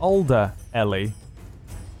older Ellie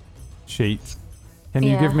sheet, can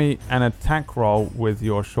you give me an attack roll with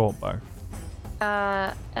your short bow?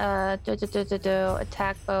 Attack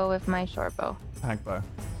bow with my short bow. Attack bow.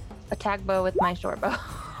 Attack bow with my short bow.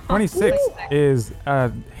 26 is a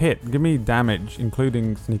hit. Give me damage,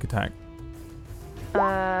 including sneak attack.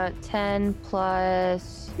 10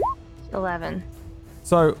 plus 11.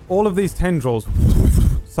 So all of these tendrils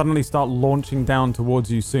suddenly start launching down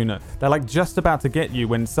towards you sooner. They're like just about to get you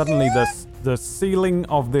when suddenly the ceiling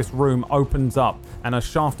of this room opens up and a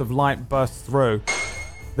shaft of light bursts through.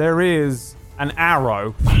 There is an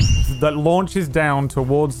arrow that launches down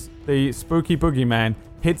towards the spooky boogeyman,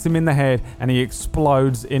 hits him in the head, and he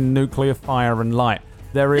explodes in nuclear fire and light.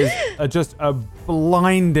 There is just a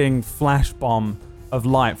blinding flash bomb of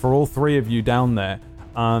light for all three of you down there.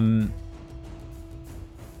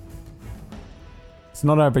 It's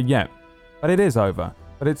not over yet, but it is over.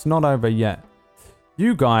 but it's not over yet.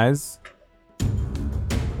 You guys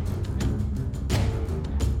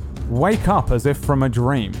wake up as if from a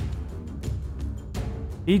dream.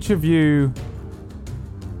 Each of you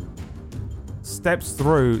steps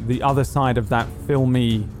through the other side of that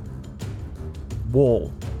filmy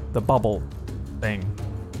wall, the bubble thing.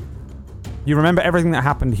 You remember everything that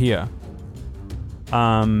happened here.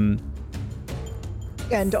 And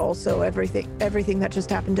also everything that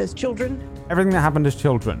just happened as children. Everything that happened as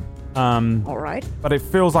children. All right. But it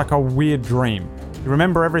feels like a weird dream. You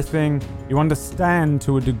remember everything. You understand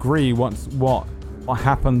to a degree what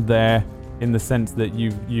happened there, in the sense that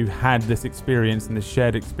you had this experience and this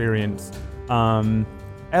shared experience.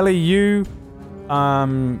 Ellie, you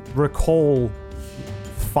recall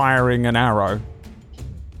firing an arrow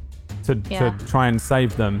to try and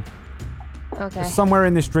save them. Okay. Somewhere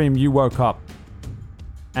in this dream, you woke up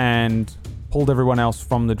and pulled everyone else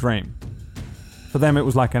from the dream. For them, it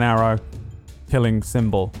was like an arrow killing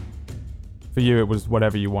symbol. For you, it was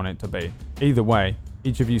whatever you want it to be. Either way,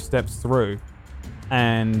 each of you steps through,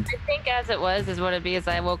 and I think as it was is what it'd be. Is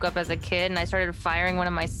I woke up as a kid and I started firing one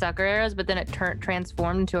of my sucker arrows, but then it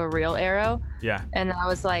transformed into a real arrow. yeah. And I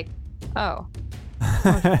was like, oh,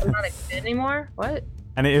 I'm not a kid anymore. What?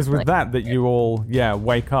 And it is with that you all,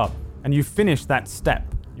 wake up. And you finish that step.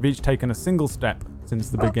 You've each taken a single step since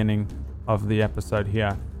the beginning of the episode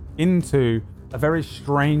here into a very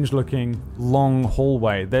strange-looking long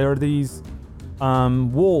hallway. There are these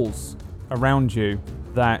walls around you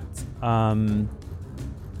that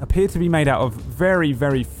appear to be made out of very,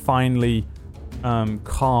 very finely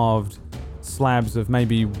carved slabs of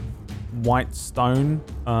maybe white stone,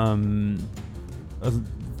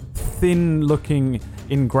 thin-looking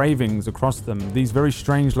engravings across them, these very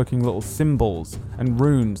strange-looking little symbols and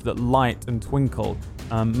runes that light and twinkle,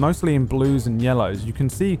 mostly in blues and yellows. You can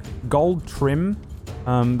see gold trim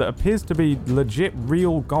that appears to be legit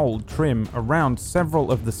real gold trim around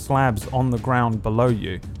several of the slabs on the ground below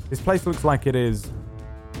you. This place looks like it is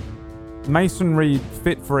masonry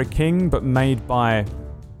fit for a king, but made by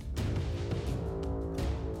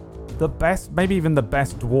the best, maybe even the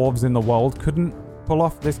best dwarves in the world couldn't pull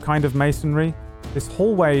off this kind of masonry. This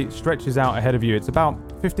hallway stretches out ahead of you. It's about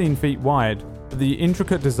 15 feet wide. The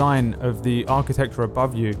intricate design of the architecture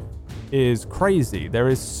above you is crazy. There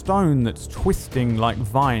is stone that's twisting like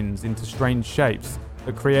vines into strange shapes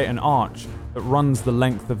that create an arch that runs the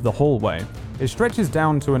length of the hallway. It stretches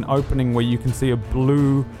down to an opening where you can see a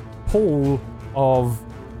blue pool of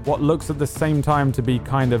what looks at the same time to be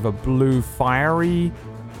kind of a blue fiery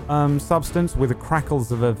substance with the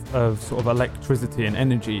crackles of sort of electricity and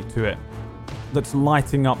energy to it that's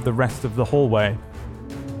lighting up the rest of the hallway.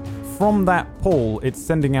 From that pool, it's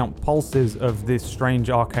sending out pulses of this strange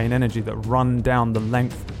arcane energy that run down the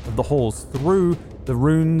length of the halls through the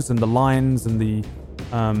runes and the lines and the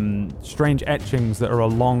strange etchings that are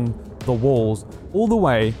along the walls, all the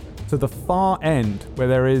way to the far end where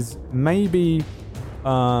there is maybe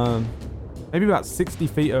about 60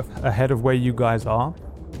 feet ahead of where you guys are.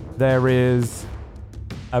 There is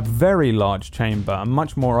a very large chamber, a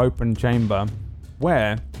much more open chamber,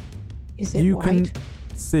 where you can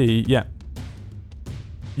see,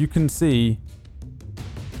 you can see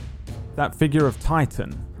that figure of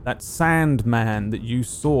Titan, that Sandman that you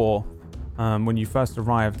saw when you first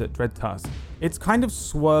arrived at Dreadtusk. It's kind of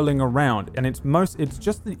swirling around, and it's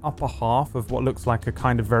just the upper half of what looks like a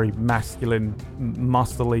kind of very masculine,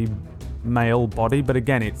 muscly male body, but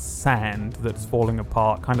again, it's sand that's falling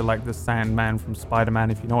apart, kind of like the Sandman from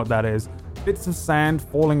Spider-Man, if you know what that is. Bits of sand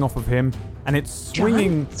falling off of him, and it's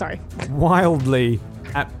swinging wildly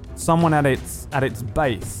at someone at its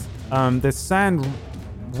base. There's sand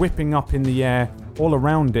whipping up in the air all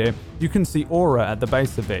around it. You can see aura at the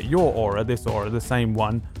base of it. Your aura, this aura, the same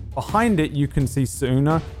one. Behind it, you can see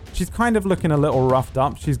Suna. She's kind of looking a little roughed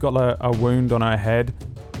up. She's got a wound on her head.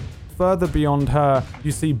 Further beyond her,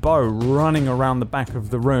 you see Bo running around the back of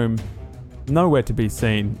the room. Nowhere to be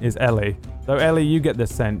seen is Ellie. Though Ellie, you get the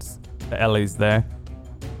sense that Ellie's there.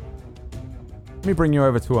 Let me bring you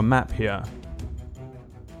over to a map here,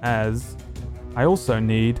 as I also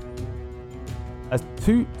need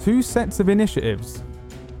two sets of initiatives,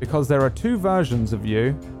 because there are two versions of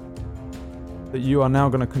you that you are now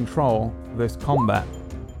going to control this combat.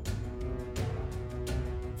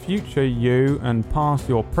 Future you and past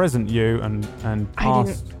your present you and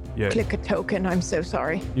past you. Click a token, I'm so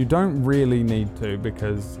sorry. You don't really need to,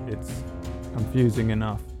 because it's confusing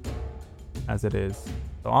enough as it is.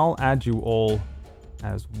 So I'll add you all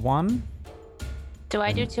as one. Do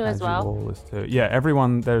I do two as well? All as two. Yeah,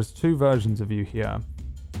 everyone, there's two versions of you here.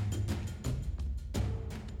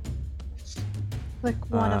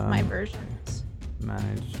 Click one of my versions.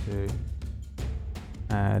 Managed to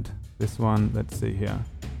add this one. Let's see here.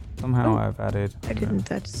 Somehow I've added. I didn't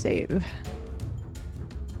touch save. I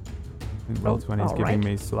think Roll20 is giving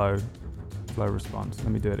me slow response. Let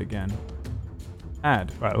me do it again.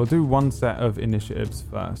 Add. Right, we'll do one set of initiatives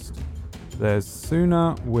first. There's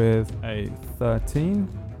Suna with a 13.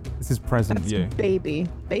 This is present That's you.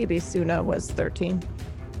 Baby Suna was 13.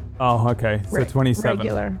 Oh, okay. So 27.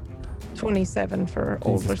 Regular. 27 for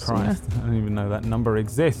older Jesus Suna. Christ. I don't even know that number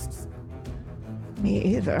exists. Me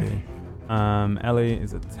either. Ellie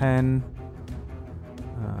is a 10.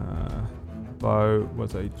 Bo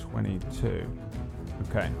was a 22.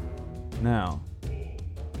 Okay. Now,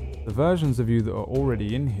 the versions of you that are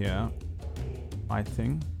already in here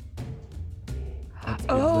fighting. Let's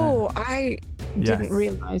get Oh, I Yes, didn't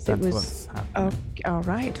realize it that's was. what's happening. Oh, all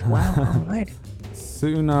right. Wow. All right.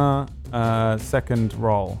 Suna, second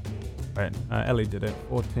roll. Right, Ellie did it.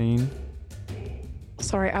 14.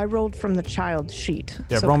 Sorry, I rolled from the child sheet.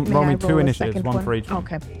 Yeah, So roll may me I two roll a initiatives, second one for each one.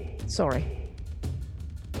 Okay. Sorry.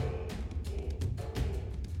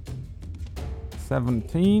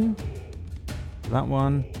 17 for that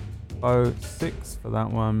one. Bo, 6 for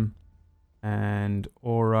that one. And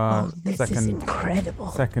Aura, Oh, this is incredible.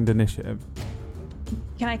 second initiative.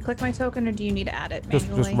 Can I click my token, or do you need to add it Just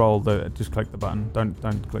manually? just click the button. Don't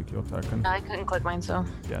click your token. I couldn't click mine, so.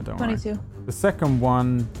 Yeah, don't worry. 22. The second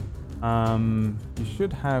one, you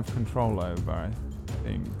should have control over, I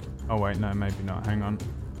think. Oh wait, no, maybe not. Hang on.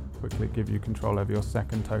 Quickly give you control over your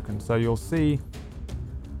second token. So you'll see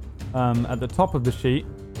at the top of the sheet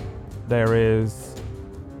there is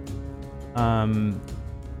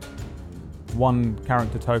one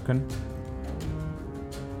character token,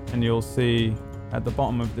 and you'll see at the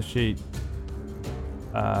bottom of the sheet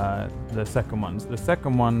the second ones. The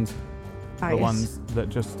second ones are the Yes. ones that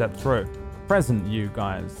just stepped through. Present you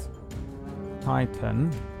guys.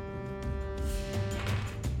 Titan.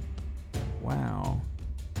 Wow.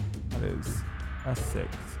 That is a 6.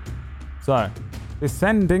 So,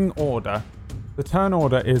 descending order. The turn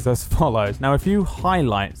order is as follows. Now, if you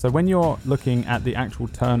highlight, so when you're looking at the actual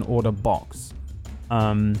turn order box,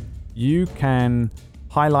 you can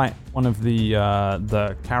highlight one of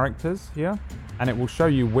the characters here, and it will show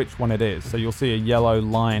you which one it is. So you'll see a yellow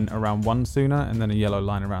line around one Suna and then a yellow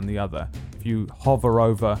line around the other. If you hover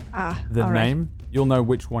over the all right. name, you'll know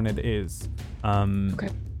which one it is. Okay.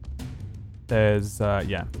 There's,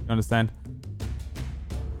 you understand?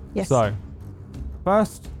 Yes. So,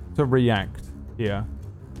 first to react here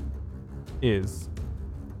is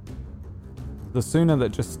the Suna that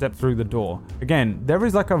just stepped through the door. Again, there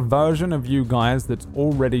is like a version of you guys that's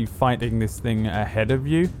already fighting this thing ahead of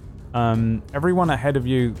you. Everyone ahead of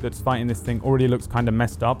you that's fighting this thing already looks kind of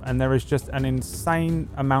messed up, and there is just an insane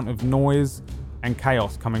amount of noise and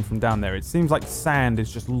chaos coming from down there. It seems like sand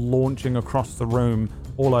is just launching across the room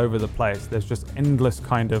all over the place. There's just endless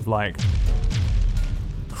kind of like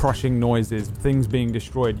crushing noises, things being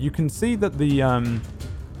destroyed. You can see that the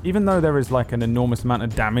even though there is like an enormous amount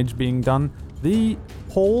of damage being done, the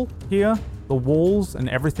hall here, the walls and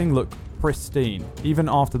everything look pristine, even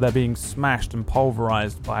after they're being smashed and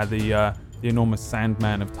pulverized by the enormous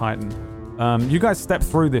Sandman of Titan. You guys step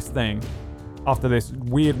through this thing after this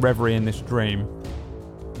weird reverie in this dream,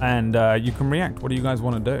 and you can react. What do you guys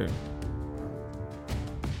want to do?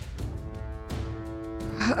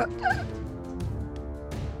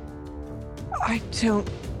 I don't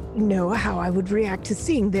know how I would react to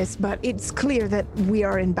seeing this, but it's clear that we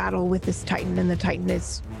are in battle with this Titan, and the Titan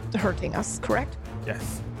is hurting us, correct?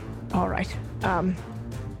 Yes. All right.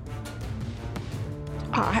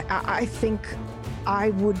 I think I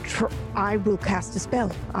will cast a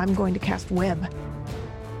spell. I'm going to cast Web.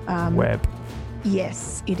 Web.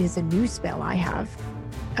 Yes, it is a new spell I have.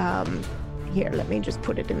 Here, let me just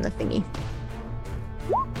put it in the thingy.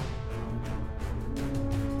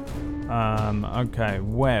 Okay,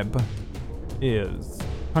 web is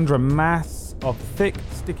conjure a mass of thick,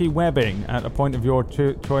 sticky webbing at a point of your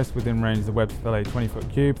choice within range. The web to fill a 20-foot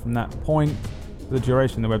cube. From that point, the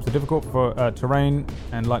duration, the webs are difficult for terrain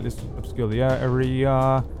and likely to obscure the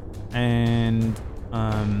area. And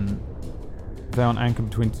if they aren't anchored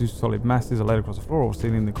between two solid masses or laid across the floor or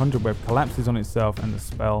ceiling, the conjured web collapses on itself and the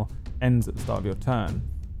spell ends at the start of your turn.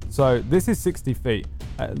 So this is 60 feet.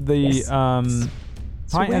 Yes.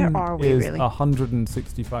 So Titan where are we is really?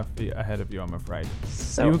 165 feet ahead of you, I'm afraid.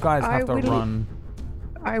 So you guys have to I will- run.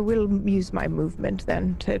 I will use my movement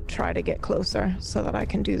then to try to get closer so that I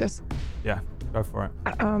can do this. Yeah, go for it.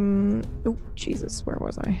 Oh, Jesus, where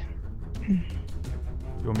was I? Do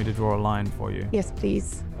you want me to draw a line for you? Yes,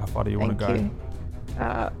 please. How far do you want Thank to go? you.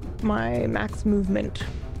 my max movement,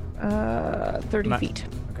 30 feet.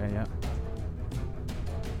 Okay, yeah.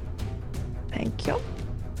 Thank you.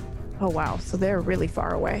 Oh wow, so they're really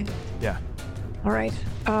far away. Yeah. All right.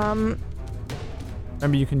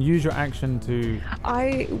 Remember, you can use your action to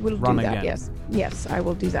I will run do that. again. Yes. Yes, I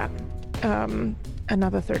will do that.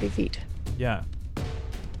 Another 30 feet. Yeah.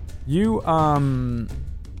 You run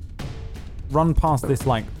past this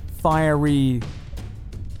like fiery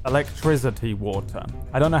electricity water.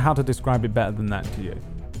 I don't know how to describe it better than that to you.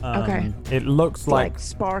 Okay. It looks It's like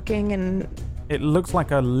sparking and it looks like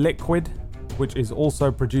a liquid which is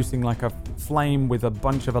also producing like a flame with a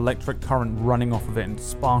bunch of electric current running off of it and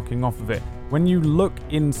sparking off of it. When you look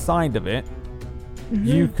inside of it,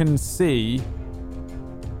 you can see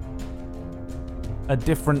a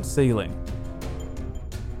different ceiling.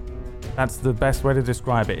 That's the best way to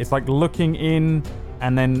describe it. It's like looking in,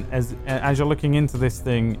 and then as you're looking into this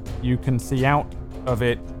thing, you can see out of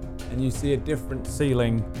it, and you see a different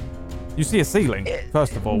ceiling. You see a ceiling,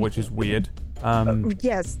 first of all, which is weird.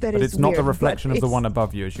 yes, that but is it's not the weird, reflection but of the it's- one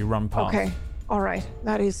above you as you run past. Okay. All right.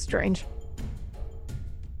 That is strange.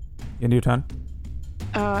 Your new turn.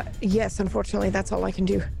 Yes, unfortunately, that's all I can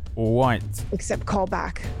do, Right. except call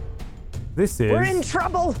back. This We're in is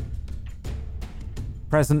trouble.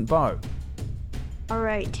 Present Bow. All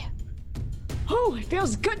right. Oh, it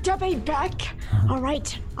feels good to be back. All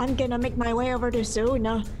right, I'm gonna make my way over to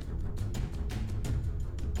Suna.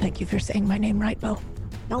 Thank you for saying my name right, Bo.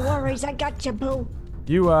 No worries, I got you, boo.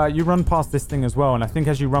 You run past this thing as well, and I think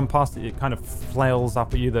as you run past it, it kind of flails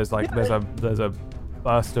up at you. There's a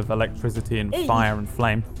burst of electricity and fire and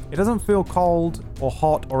flame. It doesn't feel cold or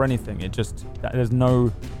hot or anything. It just there's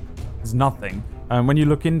nothing. And when you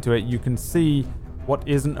look into it, you can see what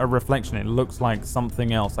isn't a reflection. It looks like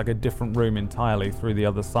something else, like a different room entirely through the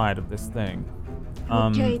other side of this thing.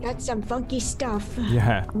 Okay, that's some funky stuff.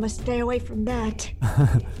 Yeah. I must stay away from that.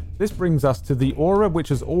 This brings us to the Aura, which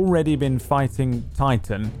has already been fighting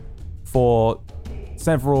Titan for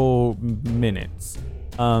several minutes.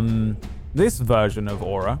 This version of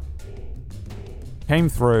Aura came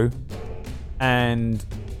through and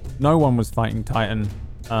no one was fighting Titan.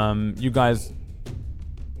 You guys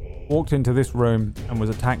walked into this room and was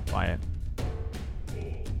attacked by it.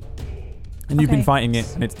 And you've been Okay. fighting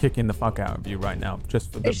it, and it's kicking the fuck out of you right now,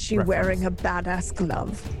 just for the Is she reference. wearing a badass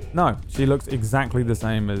glove? No, she looks exactly the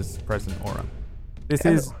same as present Aura.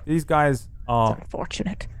 These guys are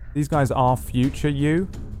Unfortunate. future you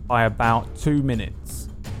by about 2 minutes.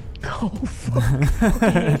 Oh, fuck.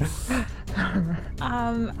 Okay.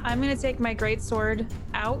 I'm gonna take my greatsword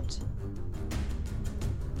out.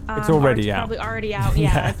 It's already or out. Probably already out.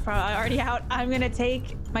 Yeah, Yeah. it's probably already out. I'm gonna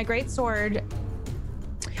take my greatsword.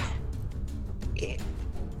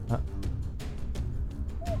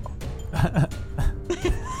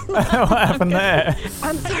 What happened there?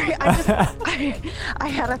 I'm sorry. I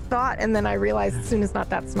had a thought and then I realized Suna's not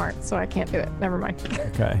that smart, so I can't do it. Never mind.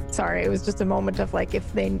 Okay. Sorry, it was just a moment of like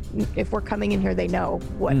if we're coming in here, they know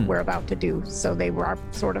what we're about to do, so they were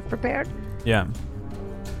sort of prepared. Yeah.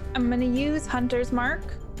 I'm gonna use Hunter's Mark,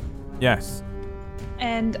 Yes.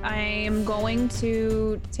 and I am going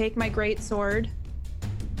to take my greatsword,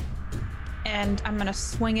 and I'm gonna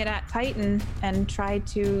swing it at Titan and try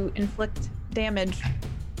to inflict damage.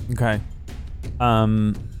 Okay.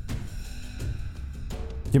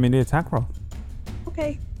 Give me the attack roll.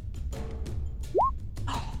 Okay.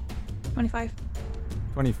 25.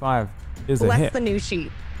 25 is a Bless hit. the new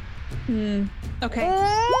sheet. Okay.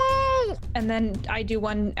 And then I do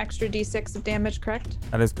 1 extra d6 of damage, correct?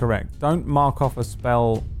 That is correct. Don't mark off a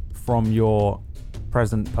spell from your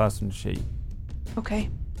present person sheet. Okay.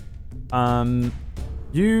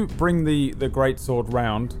 You bring the greatsword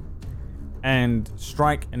round and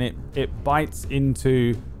strike, and it bites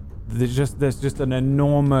into there's just an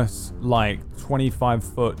enormous like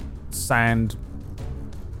 25-foot sand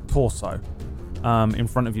torso in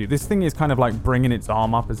front of you. This thing is kind of like bringing its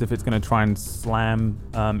arm up as if it's going to try and slam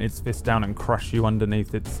its fist down and crush you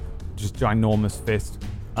underneath its just ginormous fist.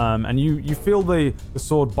 And you feel the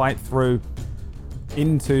sword bite through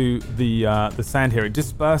into the sand here. It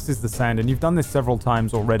disperses the sand, and you've done this several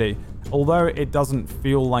times already. Although it doesn't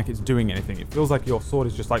feel like it's doing anything, it feels like your sword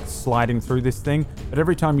is just like sliding through this thing. But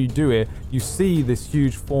every time you do it, you see this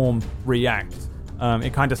huge form react.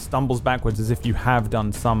 It kind of stumbles backwards as if you have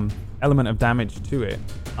done some element of damage to it.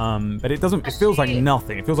 But it doesn't. It feels like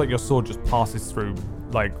nothing. It feels like your sword just passes through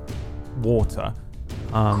like water.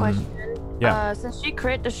 Question. Yeah. Since she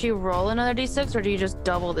crit, does she roll another d6 or do you just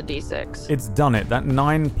double the d6? It's done it. That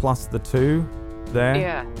 9 plus the 2 there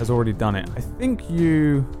Yeah. has already done it. I think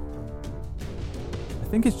you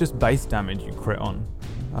think it's just base damage you crit on.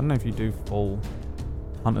 I don't know if you do full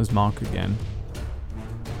Hunter's Mark again.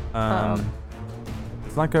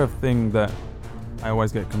 It's like a thing that I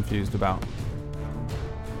always get confused about.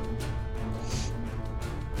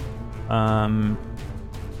 You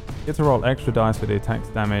get to roll extra dice for the attack's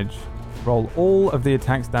damage. Roll all of the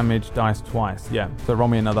attack's damage dice twice. Yeah, so roll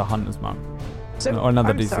me another Hunter's Mark. So, or another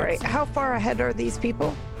I'm D6. sorry, how far ahead are these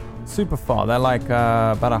people? Super far. They're like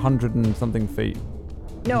about 100 and something feet.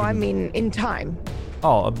 No, I mean in time.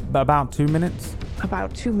 Oh, about 2 minutes?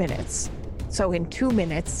 About 2 minutes. So in 2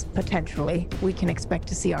 minutes, potentially, we can expect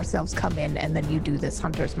to see ourselves come in and then you do this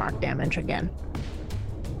Hunter's Mark damage again.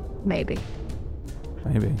 Maybe.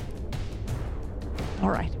 Maybe.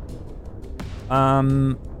 All right.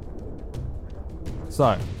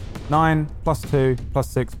 So, 9 plus 2 plus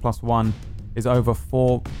 6 plus 1 is over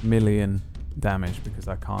 4 million damage because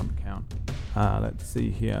I can't count. Let's see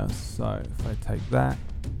here. So, if I take that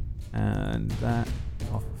and that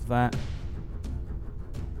off of that.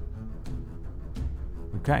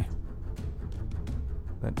 Okay.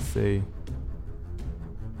 Let's see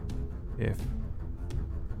if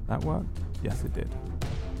that worked. Yes, it did.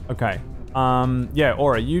 Okay. Yeah,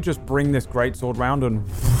 Aura, you just bring this greatsword round and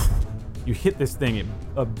you hit this thing.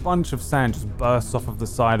 A bunch of sand just bursts off of the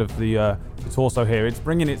side of the torso here. It's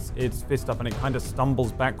bringing its fist up and it kind of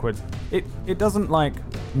stumbles backwards. It doesn't like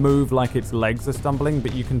move like its legs are stumbling,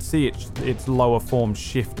 but you can see its lower form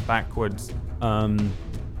shift backwards,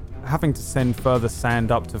 having to send further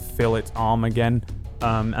sand up to fill its arm again.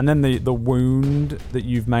 And then the wound that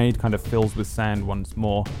you've made kind of fills with sand once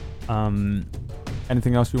more.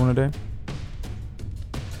 Anything else you want to do?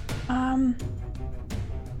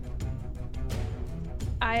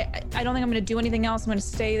 I don't think I'm going to do anything else. I'm going to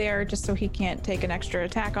stay there just so he can't take an extra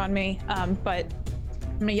attack on me. But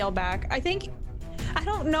I'm going to yell back. I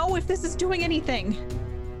don't know if this is doing anything.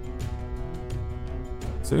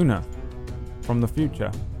 Suna, from the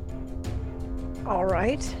future. All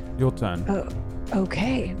right. Your turn.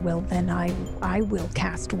 Okay. Well, then I will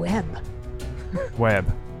cast Web.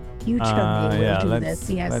 Web. You chummy will do let's, this,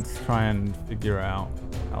 yes. Let's try and figure out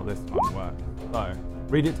how this one works. So,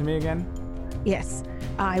 read it to me again. Yes.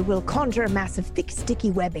 I will conjure a massive, thick,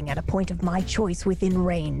 sticky webbing at a point of my choice within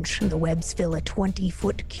range. The webs fill a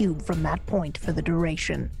 20-foot cube from that point for the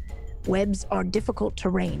duration. Webs are difficult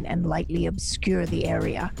terrain and lightly obscure the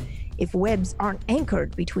area. If webs aren't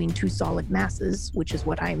anchored between two solid masses, which is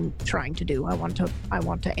what I'm trying to do, I want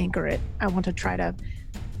to anchor it. I want to try to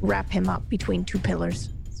wrap him up between two pillars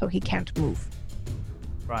so he can't move.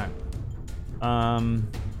 Right.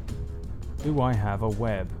 Do I have a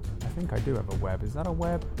web? I think I do have a web. Is that a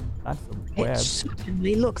web? That's a web. It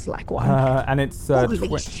certainly looks like one. And it's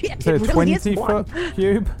Holy shit, so it really is 20-foot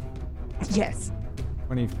cube. Yes.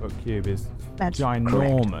 20-foot cube is That's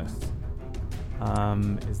ginormous.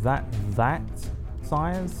 Is that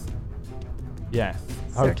size? Yes.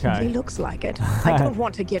 Certainly Okay. looks like it. I don't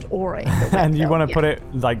want to get Aura in the web, And you though. want to Yeah. put it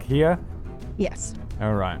like here? Yes.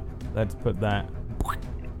 All right. Let's put that.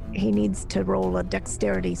 He needs to roll a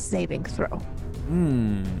dexterity saving throw.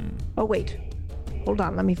 Oh, wait. Hold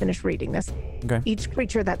on. Let me finish reading this. Okay. Each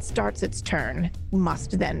creature that starts its turn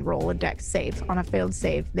must then roll a dex save. On a failed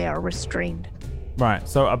save, they are restrained. Right.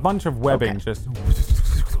 So a bunch of webbing Okay. just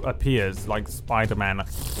appears like Spider-Man.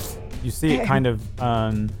 You see it kind of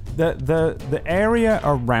the area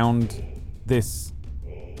around this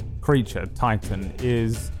creature, Titan,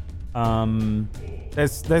 is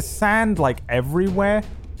there's sand like everywhere.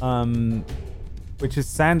 Which is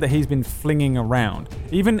sand that he's been flinging around.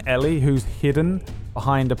 Even Ellie, who's hidden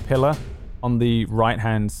behind a pillar on the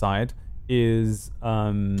right-hand side, is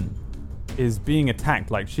being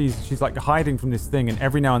attacked. Like she's like hiding from this thing, and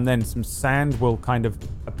every now and then some sand will kind of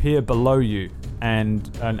appear below you and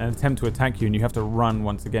attempt to attack you, and you have to run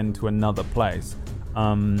once again to another place.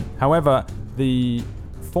 However, the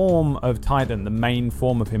form of Titan, the main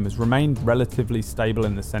form of him, has remained relatively stable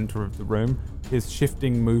in the center of the room. His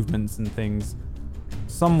shifting movements and things,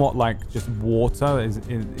 somewhat like just water,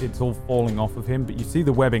 it's all falling off of him, but you see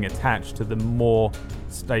the webbing attached to the more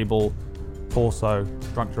stable torso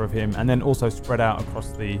structure of him, and then also spread out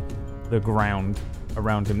across the ground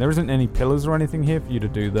around him. There isn't any pillars or anything here for you to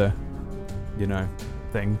do the,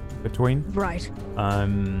 thing between. Right.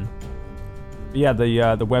 Yeah,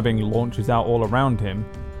 the webbing launches out all around him.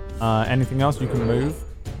 Anything else you can move?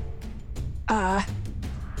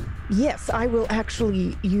 Yes, I will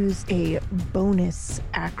actually use a bonus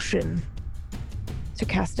action to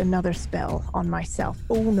cast another spell on myself.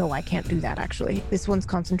 Oh no, I can't do that actually. This one's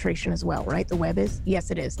concentration as well, right? The web is? Yes,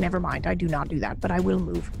 it is. Never mind. I do not do that, but I will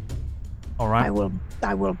move. All right.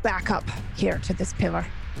 I will back up here to this pillar.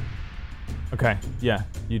 Okay. Yeah,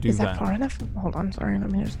 you do Is that far enough? Hold on, sorry. Let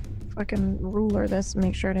me just fucking ruler this.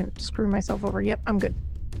 Make sure I didn't screw myself over. Yep, I'm good.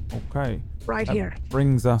 Okay. Right That here.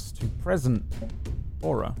 brings us to present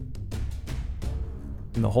Aura.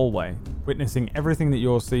 In the hallway, witnessing everything that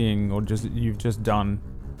you're seeing or you've just done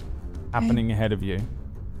happening ahead of you.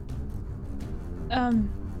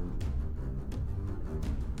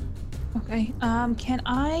 Okay. Can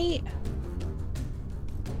I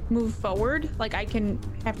move forward? Like I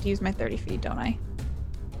have to use my 30 feet, don't I?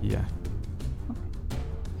 Yeah.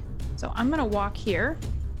 So I'm gonna walk here.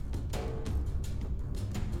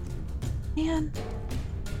 Man.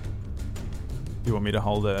 You want me to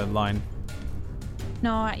hold a line?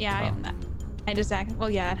 No, yeah, Oh. I just act. Well,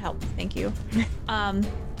 yeah, it helps. Thank you. I'm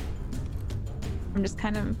just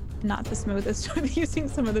kind of not the smoothest with using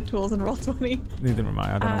some of the tools in Roll20. Neither am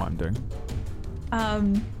I. I don't know what I'm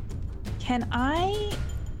doing. Can I?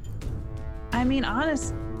 I mean,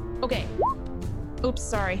 honest. Okay. Oops,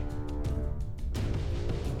 sorry.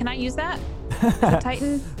 Can I use that? The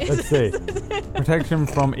Titan. Let's see. Protection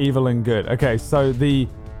from evil and good. Okay, so the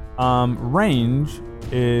range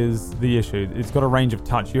is the issue. It's got a range of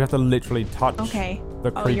touch. You have to literally touch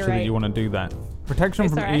the creature that you want to do that. Protection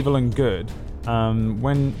from evil and good.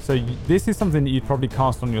 This is something that you'd probably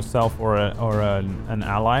cast on yourself or an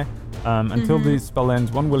ally. Until this spell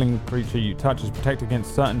ends, one willing creature you touch is protected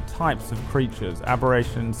against certain types of creatures: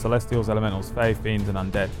 aberrations, celestials, elementals, fae, fiends, and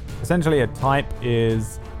undead. Essentially, a type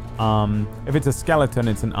is if it's a skeleton,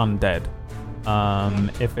 it's an undead.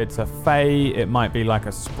 If it's a fae, it might be like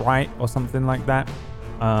a sprite or something like that.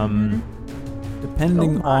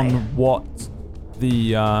 Depending on what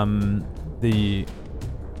the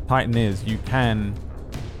Titan is, you can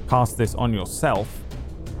cast this on yourself.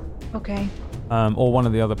 Okay. Or one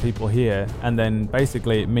of the other people here, and then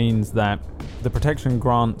basically it means that the protection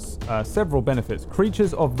grants several benefits.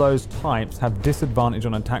 Creatures of those types have disadvantage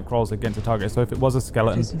on attack rolls against a target. So if it was a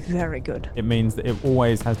skeleton, It's very good. it means that it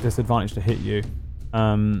always has disadvantage to hit you.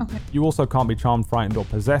 You also can't be charmed, frightened, or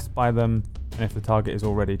possessed by them. And if the target is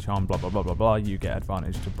already charmed, blah, blah, blah, blah, blah, you get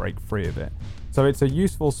advantage to break free of it. So it's a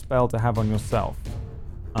useful spell to have on yourself.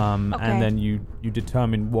 And then you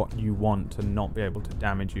determine what you want to not be able to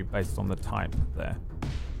damage you based on the type there.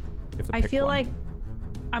 You have to I pick feel one. like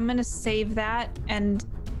I'm gonna save that, and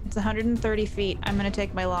it's 130 feet. I'm gonna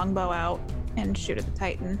take my longbow out and shoot at the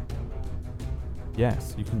Titan.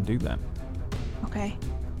 Yes, you can do that. Okay.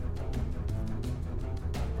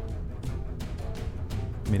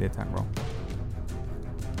 Give me the attack roll.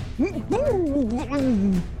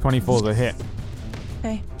 24 is a hit.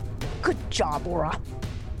 Okay. Good job, Aura.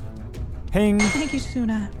 Ping. Thank you,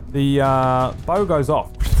 Suna. The bow goes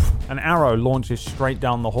off. An arrow launches straight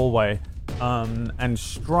down the hallway and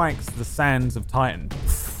strikes the sands of Titan.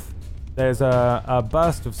 There's a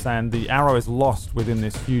burst of sand. The arrow is lost within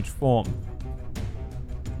this huge form.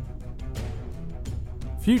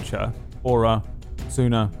 Future, Aura,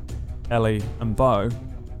 Suna, Ellie, and Bo.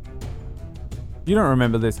 You don't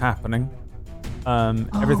remember this happening.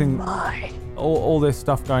 Everything, all this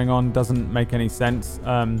stuff going on doesn't make any sense.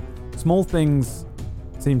 Small things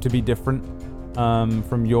seem to be different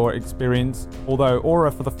from your experience. Although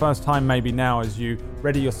Aura, for the first time maybe now, as you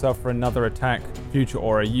ready yourself for another attack, Future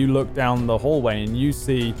Aura, you look down the hallway and you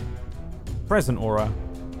see present Aura,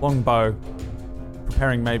 longbow,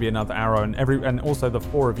 preparing maybe another arrow, and also the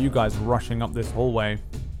four of you guys rushing up this hallway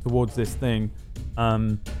towards this thing.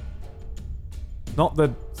 Not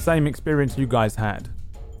the same experience you guys had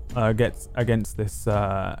against this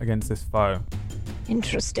foe.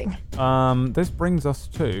 Interesting. This brings us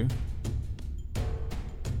to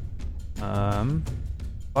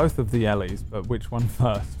both of the Ellies, but which one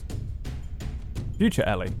first? Future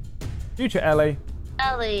Ellie. Future Ellie.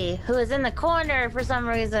 Ellie, who is in the corner for some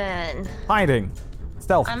reason. Hiding.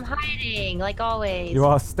 Stealth. I'm hiding, like always. You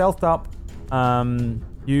are stealthed up.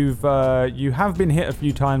 You have been hit a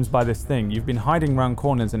few times by this thing. You've been hiding around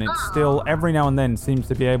corners, and it still every now and then seems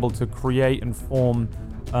to be able to create and form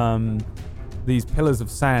these pillars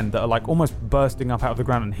of sand that are like almost bursting up out of the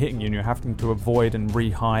ground and hitting you, and you're having to avoid and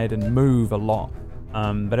re-hide and move a lot.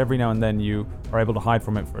 But every now and then you are able to hide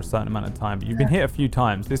from it for a certain amount of time. But you've been hit a few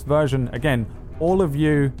times. This version, again, all of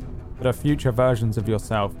you that are future versions of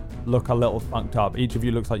yourself look a little fucked up. Each of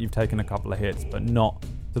you looks like you've taken a couple of hits, but not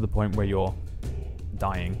to the point where you're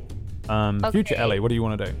dying. Future Ellie, what do you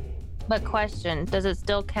want to do? But question, does it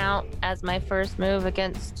still count as my first move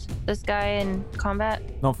against this guy in combat?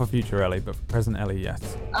 Not for future Ellie, but for present Ellie,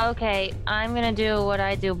 yes. Okay, I'm gonna do what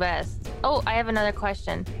I do best. Oh, I have another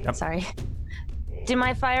question. Yep. Sorry. Do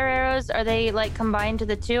my fire arrows, are they like combined to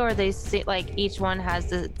the two, or they like each one has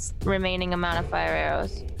the remaining amount of fire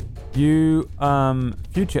arrows? You,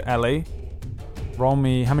 future Ellie, roll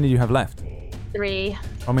me. How many do you have left? 3.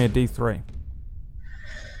 Roll me a d3.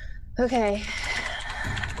 Okay.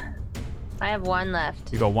 I have 1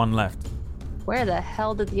 left. You got 1 left. Where the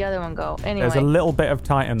hell did the other one go? Anyway. There's a little bit of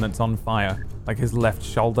Titan that's on fire. Like his left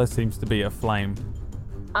shoulder seems to be aflame.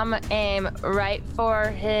 I'm gonna aim right for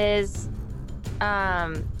his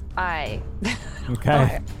eye.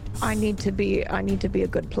 Okay. I need to be a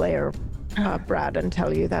good player, Brad, and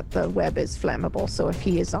tell you that the web is flammable. So if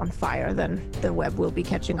he is on fire, then the web will be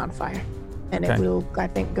catching on fire, and Okay. it will, I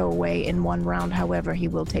think, go away in 1 round. However, he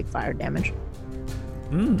will take fire damage.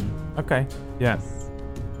 Okay. Yeah.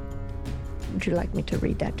 Would you like me to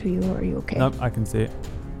read that to you, or are you okay? Nope, I can see it.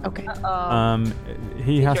 Okay.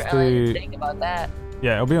 He has to. Think about that.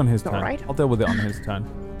 Yeah, it'll be on his All turn. right. I'll deal with it on his turn.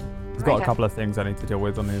 He's got a Okay. couple of things I need to deal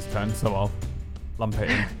with on his turn, so I'll lump it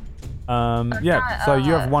in. Yeah, so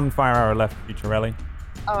you have 1 fire arrow left, future Ellie.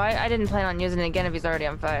 Oh, I didn't plan on using it again if he's already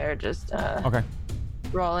on fire. Just Okay.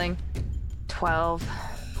 rolling. 12.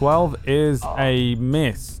 12 is a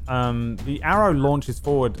miss. The arrow launches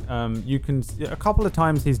forward. You can a couple of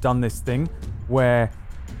times he's done this thing where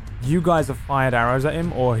you guys have fired arrows at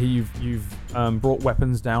him, or you've brought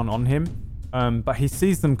weapons down on him. But he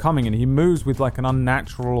sees them coming and he moves with like an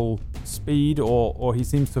unnatural speed, or he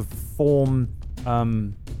seems to form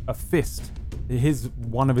a fist.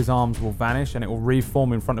 One of his arms will vanish and it will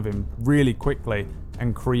reform in front of him really quickly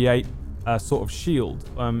and create a sort of shield.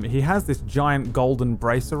 He has this giant golden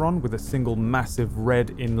bracer on with a single massive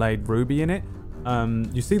red inlaid ruby in it.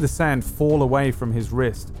 You see the sand fall away from his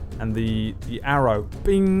wrist, and the arrow,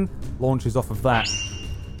 bing, launches off of that.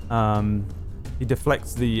 He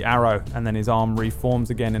deflects the arrow, and then his arm reforms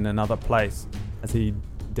again in another place as he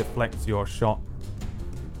deflects your shot.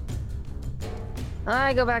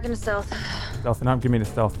 I go back into stealth. Stealth, no, give me the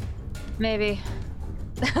stealth. Maybe.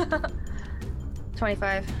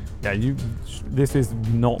 25. Yeah, this is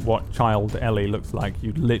not what child Ellie looks like.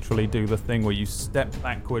 You literally do the thing where you step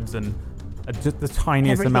backwards and just the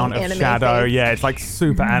tiniest Everything amount of anime shadow. face. Yeah, it's like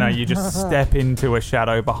super Anna. You just step into a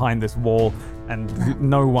shadow behind this wall and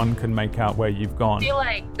no one can make out where you've gone. I feel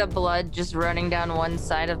like the blood just running down one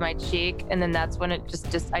side of my cheek, and then that's when it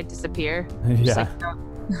I disappear. Just Yeah. like, no.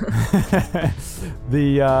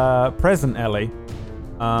 The present Ellie,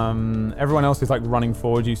 everyone else is like running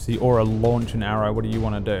forward. You see Aura launch an arrow. What do you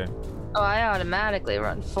want to do? Oh, I automatically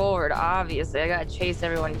run forward, obviously. I gotta chase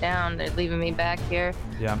everyone down. They're leaving me back here.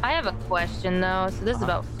 Yeah. I have a question, though. So this is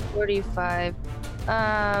about 45.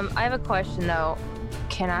 I have a question, though.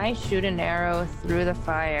 Can I shoot an arrow through the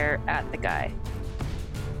fire at the guy?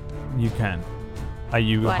 You can. Are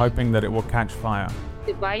you What? hoping that it will catch fire?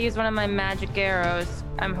 If I use one of my magic arrows,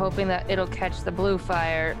 I'm hoping that it'll catch the blue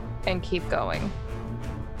fire and keep going.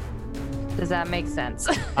 Does that make sense?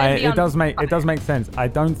 It does make sense. I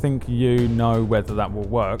don't think you know whether that will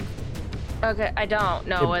work. Okay, I don't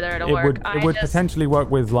know whether it'll work. It would potentially work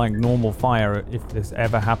with like normal fire if this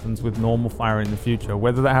ever happens with normal fire in the future.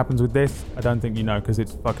 Whether that happens with this, I don't think you know, because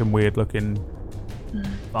it's fucking weird looking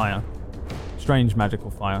fire. Strange magical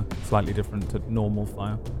fire, slightly different to normal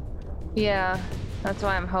fire. Yeah, that's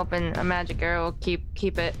why I'm hoping a magic arrow will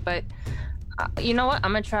keep it. But you know what?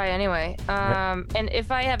 I'm gonna try anyway. And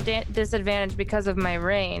if I have disadvantage because of my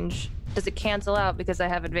range, does it cancel out because I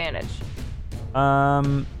have advantage?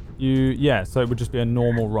 So it would just be a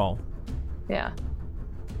normal roll. Yeah.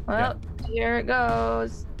 Well, here it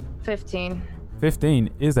goes. 15. 15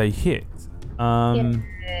 is a hit.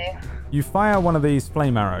 Yay. You fire one of these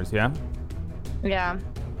flame arrows, yeah? Yeah.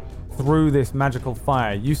 Through this magical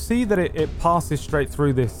fire. You see that it passes straight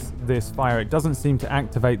through this fire. It doesn't seem to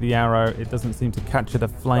activate the arrow. It doesn't seem to catch it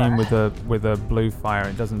aflame with a blue fire.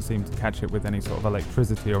 It doesn't seem to catch it with any sort of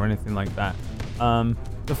electricity or anything like that.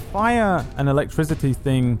 The fire and electricity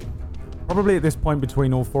thing, probably at this point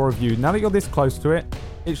between all 4 of you, now that you're this close to it,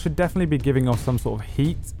 it should definitely be giving off some sort of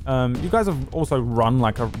heat. You guys have also run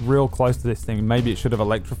like a real close to this thing. Maybe it should have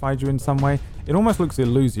electrified you in some way. It almost looks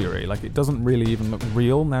illusory, like it doesn't really even look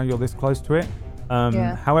real now you're this close to it.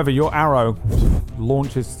 However, your arrow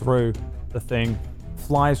launches through the thing,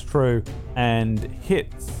 flies through, and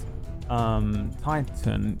hits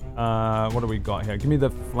Titan. What do we got here? Give me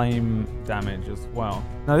the flame damage as well.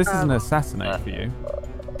 Now, this is an assassinate for you.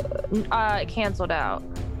 It canceled out.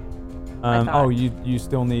 You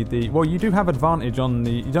still need the... Well, you do have advantage on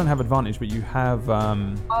the... You don't have advantage, but you have...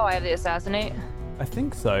 I have the assassinate? I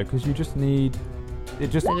think so, because you just need...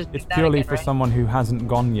 It's that purely again, for right? someone who hasn't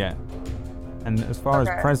gone yet. And as far as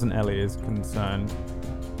present Ellie is concerned,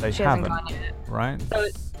 they She hasn't haven't, gone yet. right? So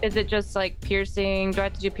is it just like piercing? Do I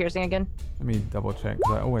have to do piercing again? Let me double check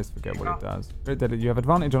because I always forget what it does. You have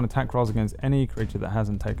advantage on attack rolls against any creature that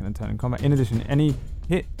hasn't taken a turn in combat. In addition, any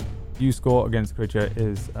hit you score against a creature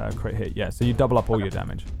is a crit hit. Yeah, so you double up all your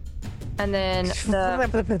damage. And then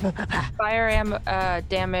the fire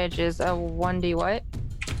damage is a 1d what?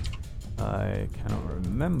 I cannot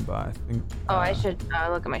remember. I think. Oh, I should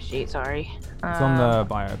look at my sheet. Sorry. It's on the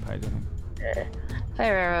bio page, I think.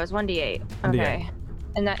 Fire arrows 1d8. 1d8. Okay.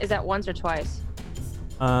 And is that once or twice?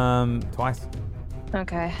 Twice.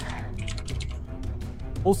 Okay.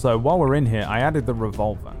 Also, while we're in here, I added the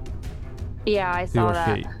revolver Yeah, I to saw your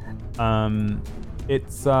that. sheet.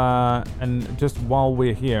 It's and just while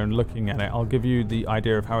we're here and looking at it, I'll give you the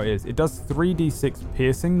idea of how it is. It does 3d6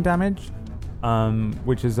 piercing damage,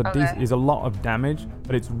 which is is a lot of damage,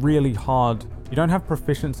 but it's really hard. You don't have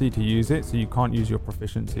proficiency to use it, so you can't use your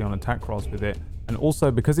proficiency on attack rolls with it. And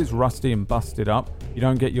also, because it's rusty and busted up, you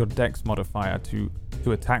don't get your dex modifier to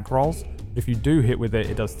attack rolls. If you do hit with it,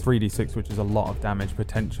 it does 3d6, which is a lot of damage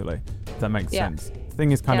potentially. If that makes sense. The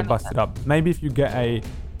thing is kind of busted up. Maybe if you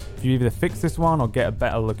either fix this one or get a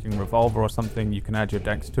better looking revolver or something, you can add your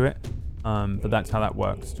dex to it. But that's how that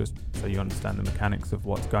works, just so you understand the mechanics of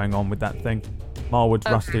what's going on with that thing. Marwood's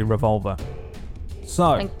rusty revolver.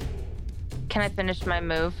 So... Can I finish my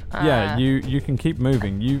move? Yeah, you can keep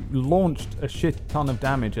moving. You launched a shit ton of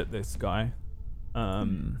damage at this guy.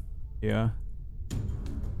 Yeah.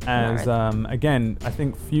 As again, I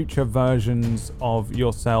think future versions of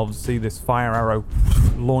yourselves see this fire arrow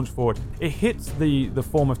launch forward. It hits the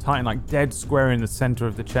form of Titan like dead square in the center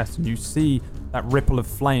of the chest, and you see that ripple of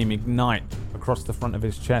flame ignite across the front of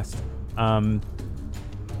his chest.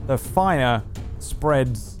 The fire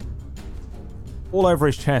spreads all over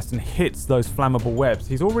his chest and hits those flammable webs.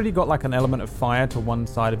 He's already got like an element of fire to one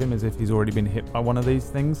side of him, as if he's already been hit by one of these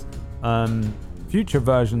things. Future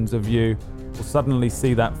versions of you will suddenly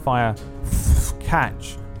see that fire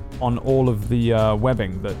catch on all of the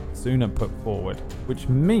webbing that Suna put forward, which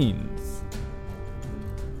means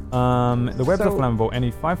the webs are flammable.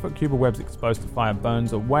 Any 5-foot cube of webs exposed to fire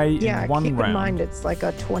burns away in one keep round. in mind it's like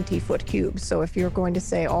a 20-foot cube, so if you're going to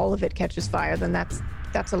say all of it catches fire, then that's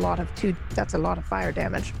a lot of fire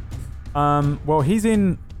damage. Well, he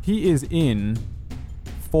is in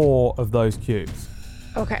 4 of those cubes.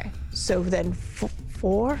 Okay, so then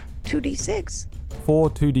 4 2d6. 4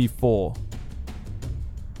 2d4.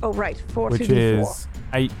 Oh right, 4 which 2d4. is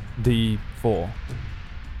 8d4.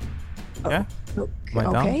 Yeah? Am I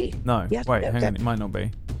Okay. dumb? No. Yes, Wait, no, hang on. It might not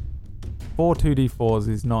be. 4 2d4s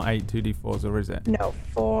is not 8 2d4s, or is it? No,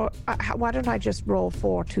 4. Why don't I just roll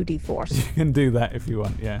 4 2d4s? You can do that if you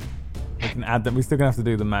want. Yeah. We can add them. We're still gonna have to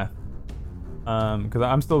do the math. Because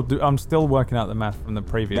I'm still working out the math from the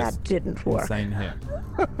previous. That didn't work. Insane hit.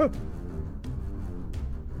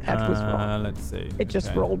 That was wrong. Let's see. It just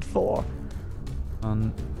Okay. rolled 4.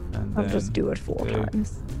 And I'll then just do it 4 2.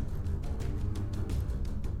 times.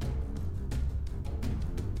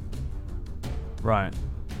 Right.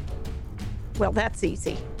 Well, that's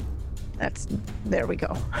easy. There we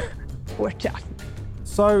go. We're done.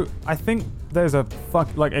 So I think there's a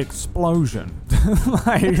explosion.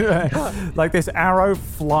 like this arrow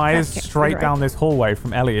flies straight down this hallway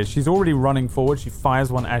from Elliot. She's already running forward. She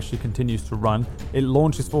fires one as she continues to run. It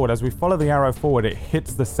launches forward. As we follow the arrow forward, it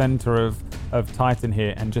hits the center of Titan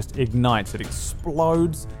here and just ignites. It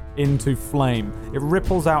explodes into flame. It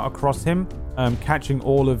ripples out across him, catching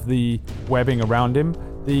all of the webbing around him.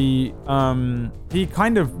 He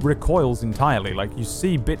kind of recoils entirely. Like you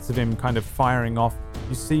see bits of him kind of firing off.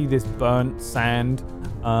 You see this burnt sand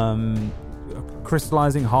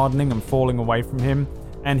crystallizing, hardening, and falling away from him.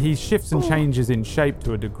 And he shifts and changes in shape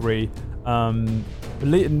to a degree.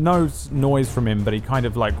 No noise from him, but he kind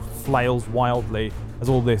of like flails wildly as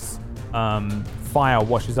all this fire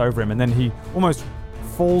washes over him. And then he almost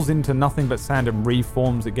falls into nothing but sand and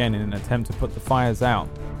reforms again in an attempt to put the fires out.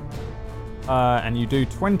 And you do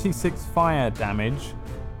 26 fire damage,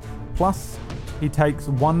 plus he takes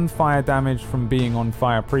 1 fire damage from being on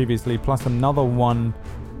fire previously, plus another 1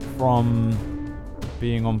 from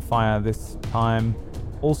being on fire this time.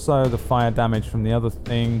 Also the fire damage from the other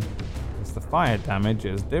thing, because the fire damage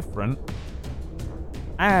is different.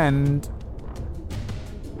 And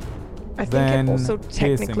I think then it also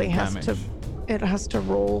technically piercing has to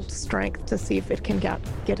roll strength to see if it can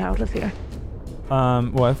get out of here.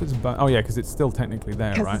 Well, if it's because it's still technically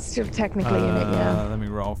there, Because right? it's still technically in it, yeah. Let me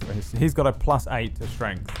roll for he's got a +8 to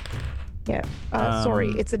strength. Yeah. Sorry,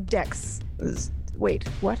 it's a dex. Wait,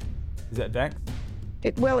 what? Is that dex?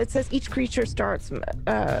 It says each creature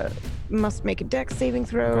must make a dex saving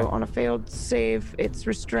throw. Okay. On a failed save, it's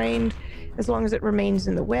restrained as long as it remains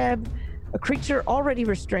in the web. A creature already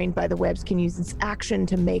restrained by the webs can use its action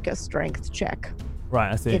to make a strength check.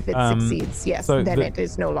 Right, I see. If it succeeds, yes, so then it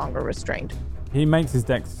is no longer restrained. He makes his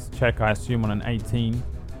dex check, I assume, on an 18.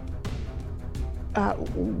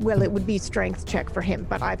 Well, it would be strength check for him,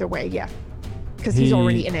 but either way, yeah. Because he's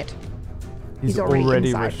already in it. He's already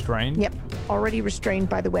inside. restrained? Yep. Already restrained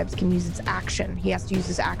by the webs, can use its action. He has to use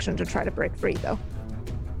his action to try to break free, though.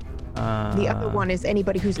 The other one is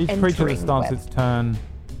anybody who's each entering creature that starts the web. its turn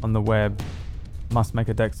on the web must make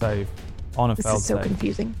a dex save on a This failed is so save.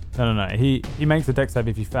 confusing. No. He makes a dex save.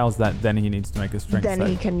 If he fails that, then he needs to make a strength Then save.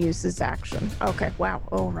 he can use his action. Okay, wow.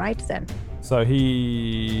 All right, then. So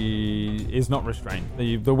he is not restrained.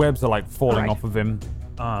 The webs are like falling Right. off of him.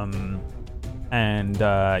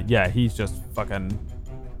 Yeah, he's just fucking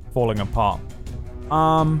falling apart.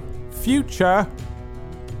 Future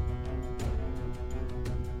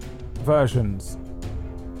versions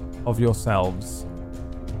of yourselves.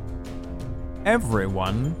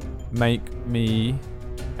 Everyone make me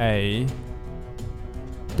a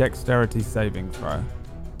dexterity saving throw.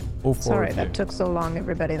 All four Sorry of that you. took so long,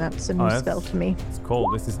 everybody. That's a new that's- spell to me. It's cool.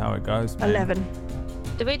 This is how it goes, man. 11.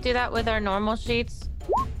 Do we do that with our normal sheets?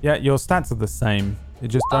 Yeah, your stats are the same. You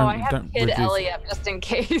just don't. I have don't Kid reduce. Ellie up just in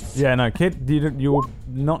case. Yeah, no, Kid. You will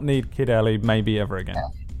not need Kid Ellie maybe ever again.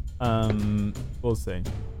 We'll see.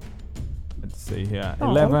 Let's see here. Aw.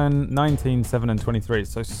 11, 19, 7, and 23.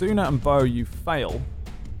 So Suna and Bo, you fail.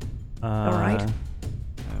 All right.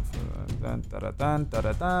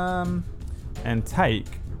 And take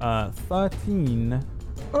 13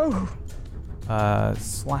 Oh,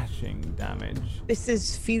 slashing damage. this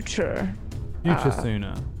is future. Future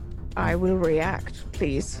Suna. I will react,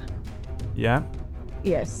 please. Yeah.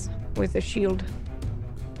 Yes, with a shield.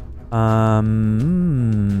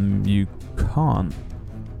 You can't.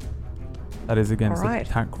 That is against All right.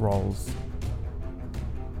 attack rolls.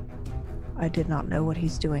 I did not know what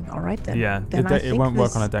he's doing. All right, then. Yeah, Then it won't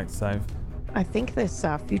work on a dex save. I think this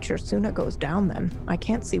future Suna goes down then. I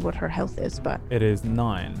can't see what her health is, but It is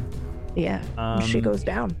 9. yeah, she goes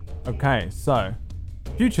down. Okay, so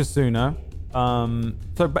future Suna.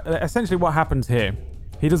 Essentially, what happens here?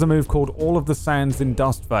 He does a move called All of the Sands in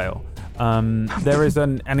Dustvale. There is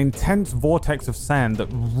an intense vortex of sand that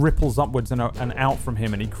ripples upwards and out from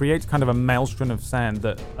him, and he creates kind of a maelstrom of sand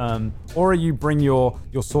that, or you bring your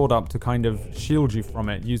sword up to kind of shield you from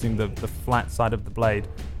it using the flat side of the blade.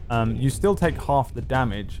 You still take half the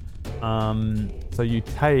damage, so you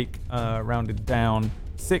take, rounded down,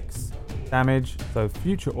 6 damage. So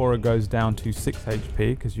future aura goes down to 6 HP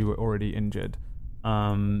because you were already injured.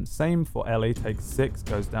 Same for Ellie, takes 6,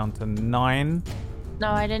 goes down to 9. No,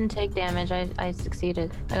 I didn't take damage. I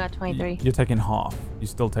succeeded. I got 23. You're taking half. You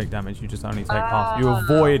still take damage. You just only take half. You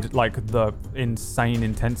avoid like the insane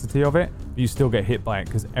intensity of it. But you still get hit by it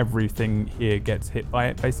because everything here gets hit by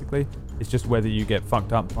it. Basically, it's just whether you get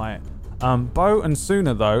fucked up by it. Bo and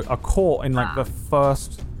Suna though are caught in like the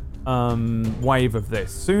first wave of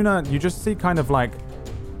this. Suna, you just see kind of like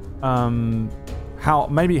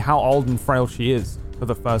how old and frail she is for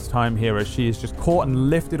the first time here, as she is just caught and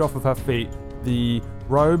lifted off of her feet. The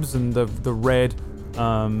robes and the red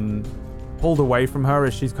pulled away from her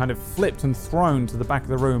as she's kind of flipped and thrown to the back of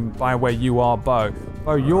the room by where you are, Bo.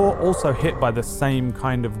 Bo, you're also hit by the same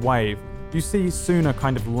kind of wave. You see Suna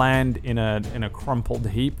kind of land in a crumpled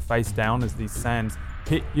heap face down as these sands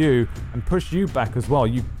hit you and push you back as well.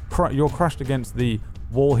 You're crushed against the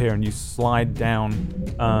wall here and you slide down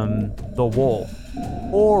the wall.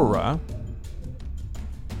 Aura,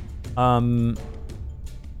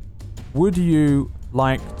 would you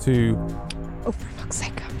like to... Oh, for fuck's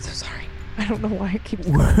sake, I'm so sorry. I don't know why I keep...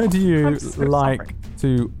 Would you I'm so like sorry.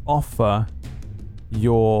 to offer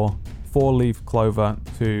your 4-leaf clover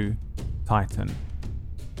to Titan?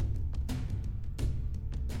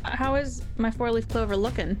 How is my 4-leaf clover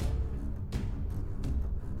looking?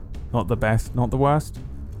 Not the best, not the worst.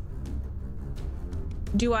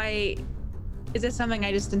 Is this something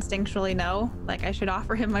I just instinctually know? Like I should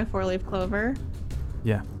offer him my 4-leaf clover?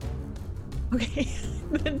 Yeah. Okay.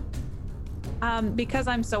 Then, because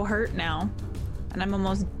I'm so hurt now and I'm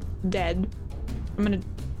almost dead, I'm gonna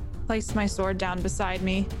place my sword down beside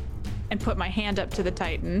me and put my hand up to the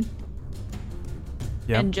Titan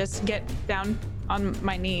Yep. and just get down on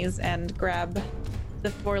my knees and grab the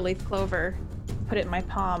 4-leaf clover, put it in my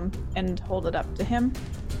palm and hold it up to him.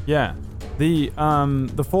 Yeah. The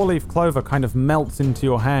 4-leaf clover kind of melts into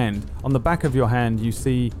your hand. On the back of your hand, you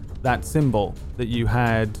see that symbol that you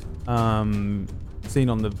had seen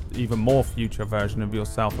on the even more future version of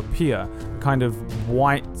yourself appear, kind of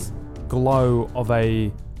white glow of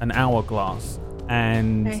an hourglass.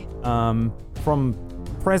 And from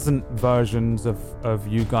present versions of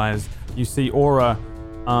you guys, you see Aura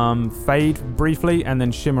fade briefly and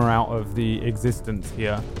then shimmer out of the existence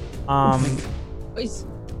here.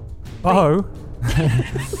 Bo, I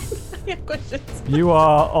have questions. you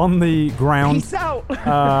are on the ground. Peace out.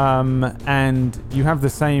 And you have the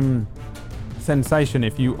same sensation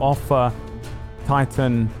if you offer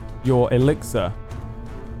Titan your elixir.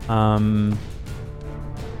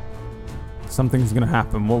 Something's gonna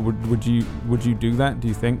happen. What would you do that? Do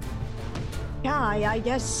you think? Yeah, I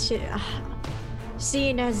guess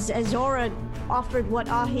seeing as Aura offered what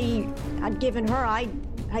Ahi had given her, I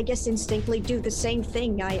guess instinctively do the same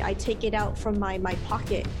thing. I take it out from my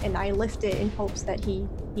pocket and I lift it in hopes that he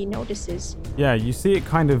notices. Yeah, you see it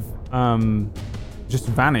kind of just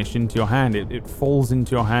vanish into your hand. It falls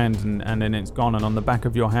into your hand and then it's gone. And on the back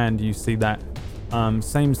of your hand, you see that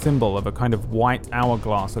same symbol of a kind of white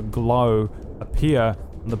hourglass, a glow appear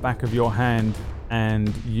on the back of your hand,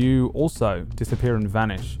 and you also disappear and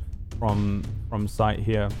vanish from sight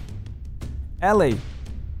here. Ellie,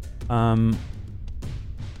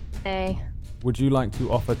 Hey. would you like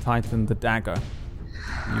to offer Titan the dagger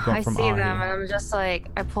you got I from see Ahi? them and I'm just like,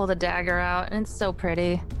 I pull the dagger out and it's so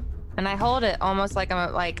pretty. And I hold it almost like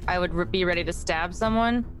I would be ready to stab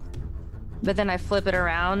someone. But then I flip it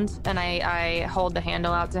around and I hold the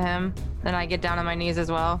handle out to him. And I get down on my knees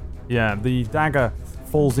as well. Yeah, the dagger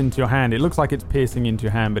falls into your hand. It looks like it's piercing into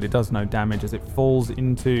your hand, but it does no damage as it falls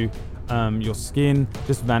into your skin,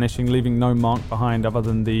 just vanishing, leaving no mark behind other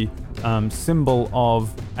than the symbol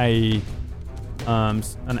of an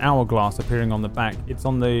hourglass appearing on the back. It's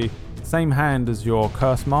on the same hand as your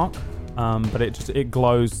curse mark, but it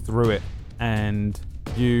glows through it, and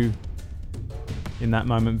you, in that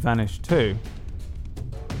moment, vanish too.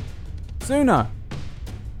 Suna!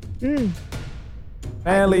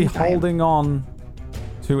 Barely holding on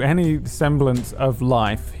to any semblance of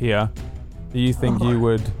life here, do you think you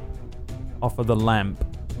would offer the lamp?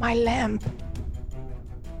 My lamp.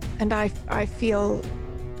 And I feel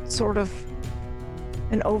sort of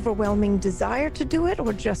an overwhelming desire to do it,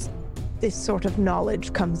 or just this sort of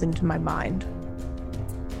knowledge comes into my mind?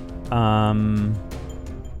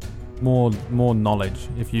 More knowledge.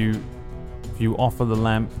 If you offer the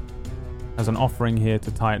lamp as an offering here to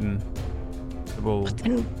Titan, it will. But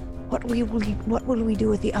then what will we do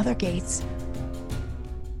with the other gates?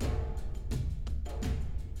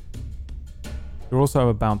 You're also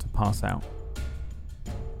about to pass out.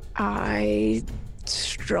 I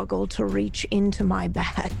struggle to reach into my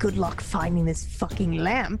bag. Good luck finding this fucking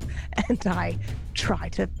lamp. And I try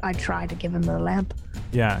to give him the lamp.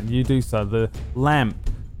 Yeah, you do so. The lamp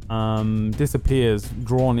disappears,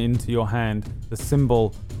 drawn into your hand. The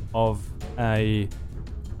symbol of an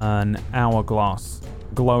hourglass,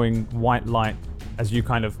 glowing white light as you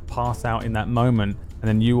kind of pass out in that moment. And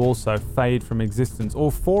then you also fade from existence.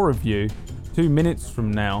 All four of you, 2 minutes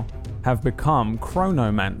from now, have become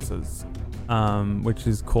chronomancers, which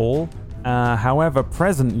is cool. However,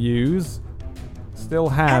 present yous still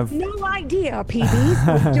I have have no idea,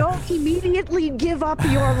 PBs. So don't immediately give up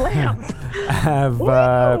your lamp.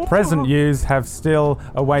 present yous have still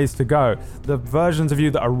a ways to go. The versions of you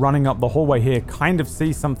that are running up the hallway here kind of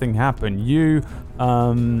see something happen. You,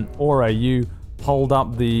 Aura, you hold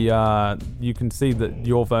up the. You can see that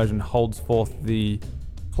your version holds forth the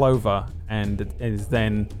clover and it is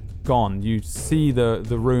then gone. You see the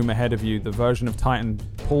room ahead of you. The version of Titan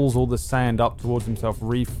pulls all the sand up towards himself,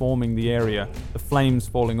 reforming the area, the flames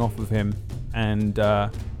falling off of him, and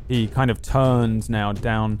he kind of turns now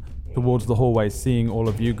down towards the hallway, seeing all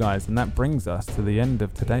of you guys. And that brings us to the end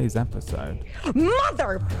of today's episode.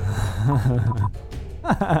 Mother!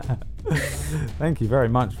 Thank you very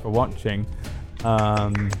much for watching.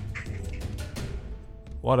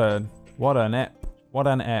 What an ep.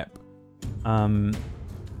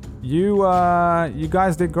 You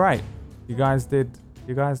guys did great. You guys did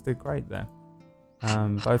great there.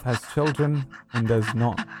 Both has children and does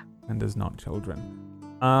not children.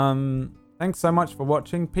 Thanks so much for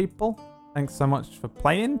watching, people. Thanks so much for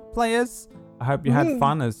playing, players. I hope you had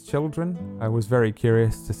fun as children. I was very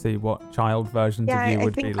curious to see what child versions of you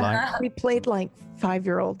would be like. We played like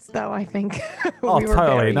 5-year-olds, though, I think. Oh, We were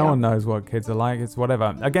totally. very No young. one knows what kids are like. It's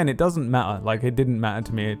whatever. Again, it doesn't matter. Like, it didn't matter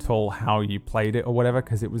to me at all how you played it or whatever,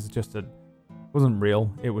 because it was just it wasn't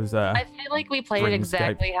real. It was I feel like we played it Dreamscape.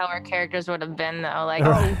 exactly how our characters would have been, though. Like,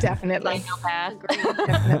 Oh, definitely. psychopath.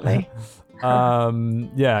 Definitely.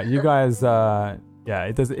 yeah, you guys,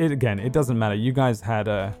 it doesn't matter. You guys had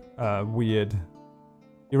a weird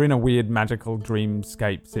you're in a weird magical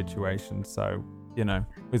dreamscape situation. So, you know,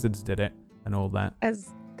 wizards did it and all that.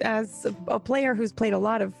 As a player who's played a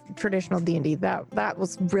lot of traditional D&D, that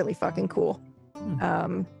was really fucking cool.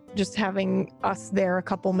 Just having us there a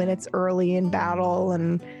couple minutes early in battle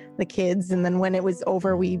and the kids, and then when it was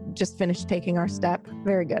over, we just finished taking our step.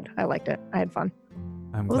 Very good. I liked it. I had fun.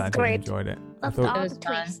 I'm was glad you great. enjoyed it. I Loved thought, all was the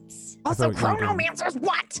fun. twists. Also, thought you were doing- Chronomancers,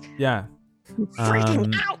 what? yeah.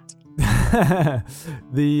 Freaking out.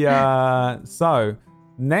 So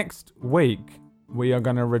next week we are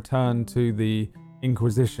going to return to the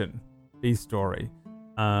Inquisition B story.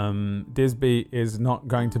 Disby is not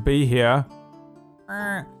going to be here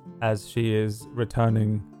as she is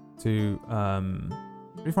returning to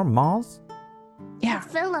are you from Mars? Yeah.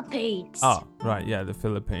 Philippines. Oh, right, yeah, the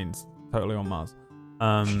Philippines. Totally on Mars.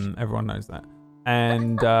 Everyone knows that.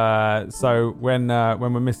 And so when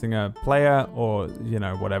we're missing a player or, you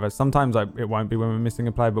know, whatever, sometimes it won't be when we're missing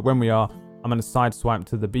a player, but when we are, I'm going to sideswipe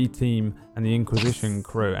to the B team and the Inquisition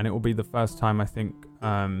crew, and it will be the first time, I think.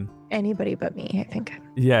 Anybody but me, I think.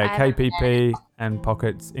 Yeah, I haven't KPP and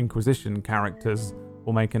Pocket's Inquisition characters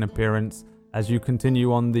will make an appearance as you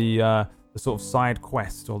continue on the sort of side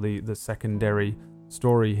quest or the secondary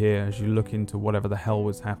story here as you look into whatever the hell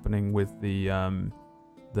was happening with the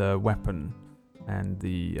weapon and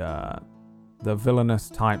the villainous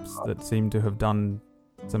types that seem to have done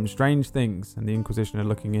some strange things, and the Inquisition are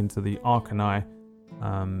looking into the Arcani,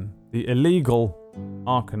 the illegal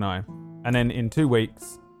Arcani. And then in 2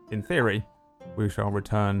 weeks, in theory, we shall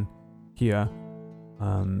return here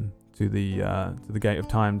to the Gate of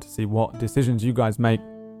Time to see what decisions you guys make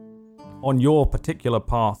on your particular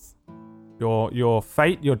path, your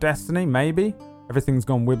fate, your destiny. Maybe everything's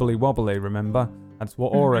gone wibbly wobbly. Remember, that's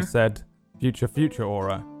what Aura said. Future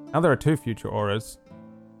Aura. Now there are 2 future Auras.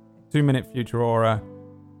 2-minute future Aura.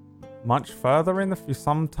 Much further in the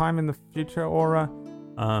sometime in the future Aura.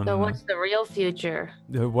 So what's the real future?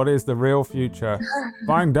 What is the real future?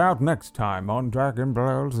 Find out next time on Dragon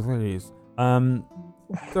Blows These. So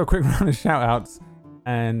a quick round of shout outs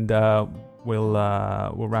and we'll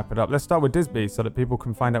wrap it up. Let's start with Disby so that people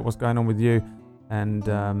can find out what's going on with you and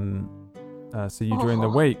see you during the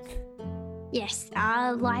week. Yes,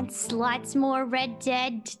 lots more Red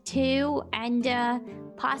Dead 2 and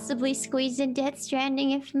possibly squeeze in Death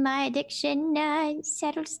Stranding if my addiction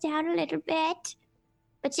settles down a little bit.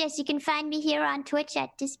 But yes, you can find me here on Twitch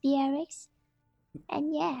at DisbyRx.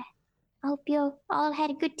 And yeah, I hope you all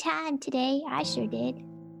had a good time today. I sure did.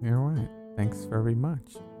 You're right. Thanks very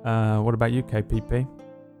much. What about you, KPP?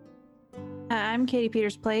 I'm Katie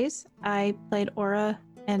Peters Plays. I played Aura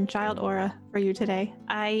and Child Aura for you today.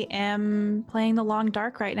 I am playing The Long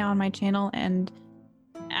Dark right now on my channel and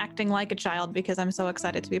acting like a child because I'm so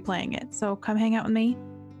excited to be playing it. So come hang out with me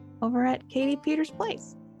over at Katie Peters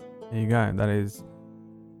Plays. There you go. That is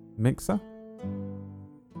Mixer.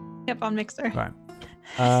 Yep, on Mixer. Right.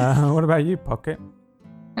 What about you, Pocket?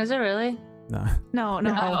 Is it really? No. No.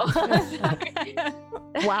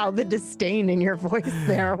 Wow, the disdain in your voice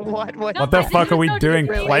there. What? What the fuck are we doing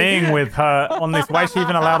playing with her on this? Why is she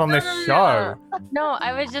even allowed on this show? No,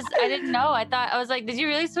 I didn't know. I was like, did you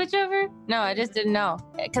really switch over? No, I just didn't know.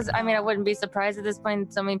 Because, I mean, I wouldn't be surprised at this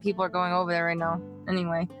point. So many people are going over there right now.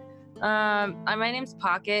 Anyway, my name's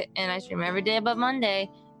Pocket, and I stream every day but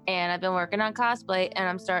Monday. And I've been working on cosplay, and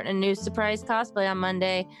I'm starting a new surprise cosplay on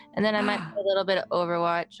Monday. And then I might play a little bit of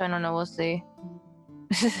Overwatch. I don't know. We'll see.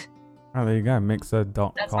 Oh, there you go.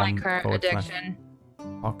 Mixer.com. That's my current addiction.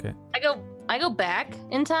 Pocket. I go back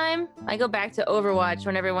in time. I go back to Overwatch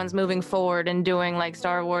when everyone's moving forward and doing like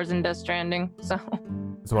Star Wars and Death Stranding. So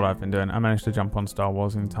That's what I've been doing. I managed to jump on Star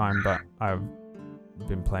Wars in time, but I've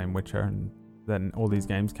been playing Witcher, and then all these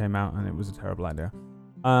games came out, and it was a terrible idea.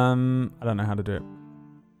 I don't know how to do it.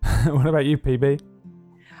 What about you, PB?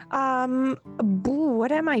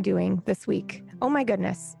 What am I doing this week? Oh my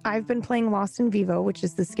goodness. I've been playing Lost in Vivo, which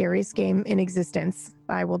is the scariest game in existence.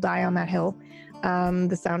 I will die on that hill.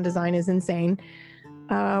 The sound design is insane.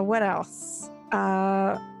 What else?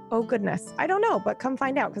 Oh goodness. I don't know, but come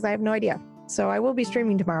find out because I have no idea. So I will be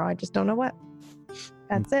streaming tomorrow. I just don't know what.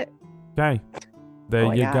 That's it. Okay.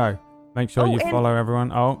 There you go. Make sure you follow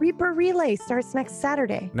everyone. Oh, Reaper Relay starts next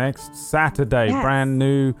Saturday. next Saturday, Yes. brand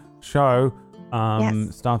new show.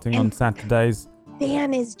 Yes. Starting on Saturdays.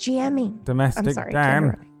 Dan is GMing. I'm Domestic sorry.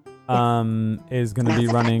 Dan generally. is going to be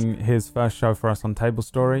Mass running his first show for us on Table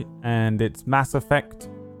Story, and it's Mass Effect,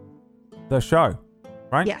 the show,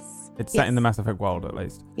 right? Yes. It's set in Yes. the Mass Effect world, at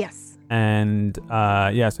least. Yes. And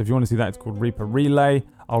so if you want to see that, it's called Reaper Relay.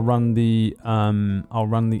 I'll run the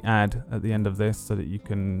ad at the end of this so that you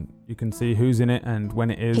can see who's in it and when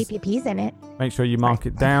it is. KPP's in it. Make sure you mark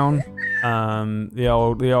it down. The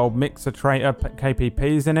old Mixer Traitor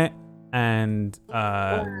KPP's in it, and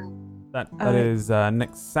that is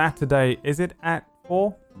next Saturday. Is it at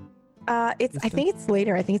 4? I think it's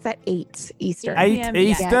later. I think it's at 8 Eastern. 8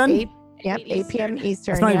 Eastern? Yeah, 8 p.m.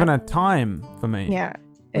 Eastern. It's not yeah. even a time for me. Yeah,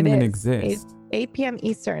 It doesn't even is. exist. 8 p.m.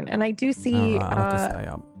 Eastern. And I do see I'll have to stay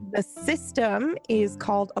up. the system is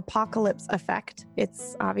called Apocalypse Effect.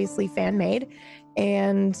 It's obviously fan made.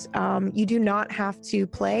 And you do not have to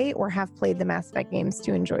play or have played the Mass Effect games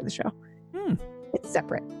to enjoy the show. It's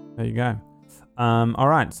separate. There you go. All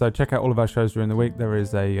right, so check out all of our shows during the week. There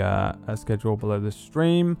is a schedule below the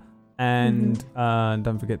stream. And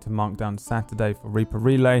don't forget to mark down Saturday for Reaper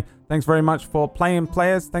Relay. Thanks very much for playing,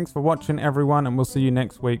 players. Thanks for watching, everyone. And we'll see you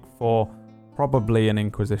next week for probably an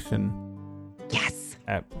Inquisition. Yes.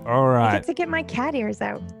 All I right. get to get my cat ears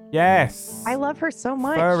out. Yes. I love her so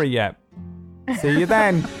much. Furry yep. See you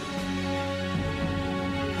then.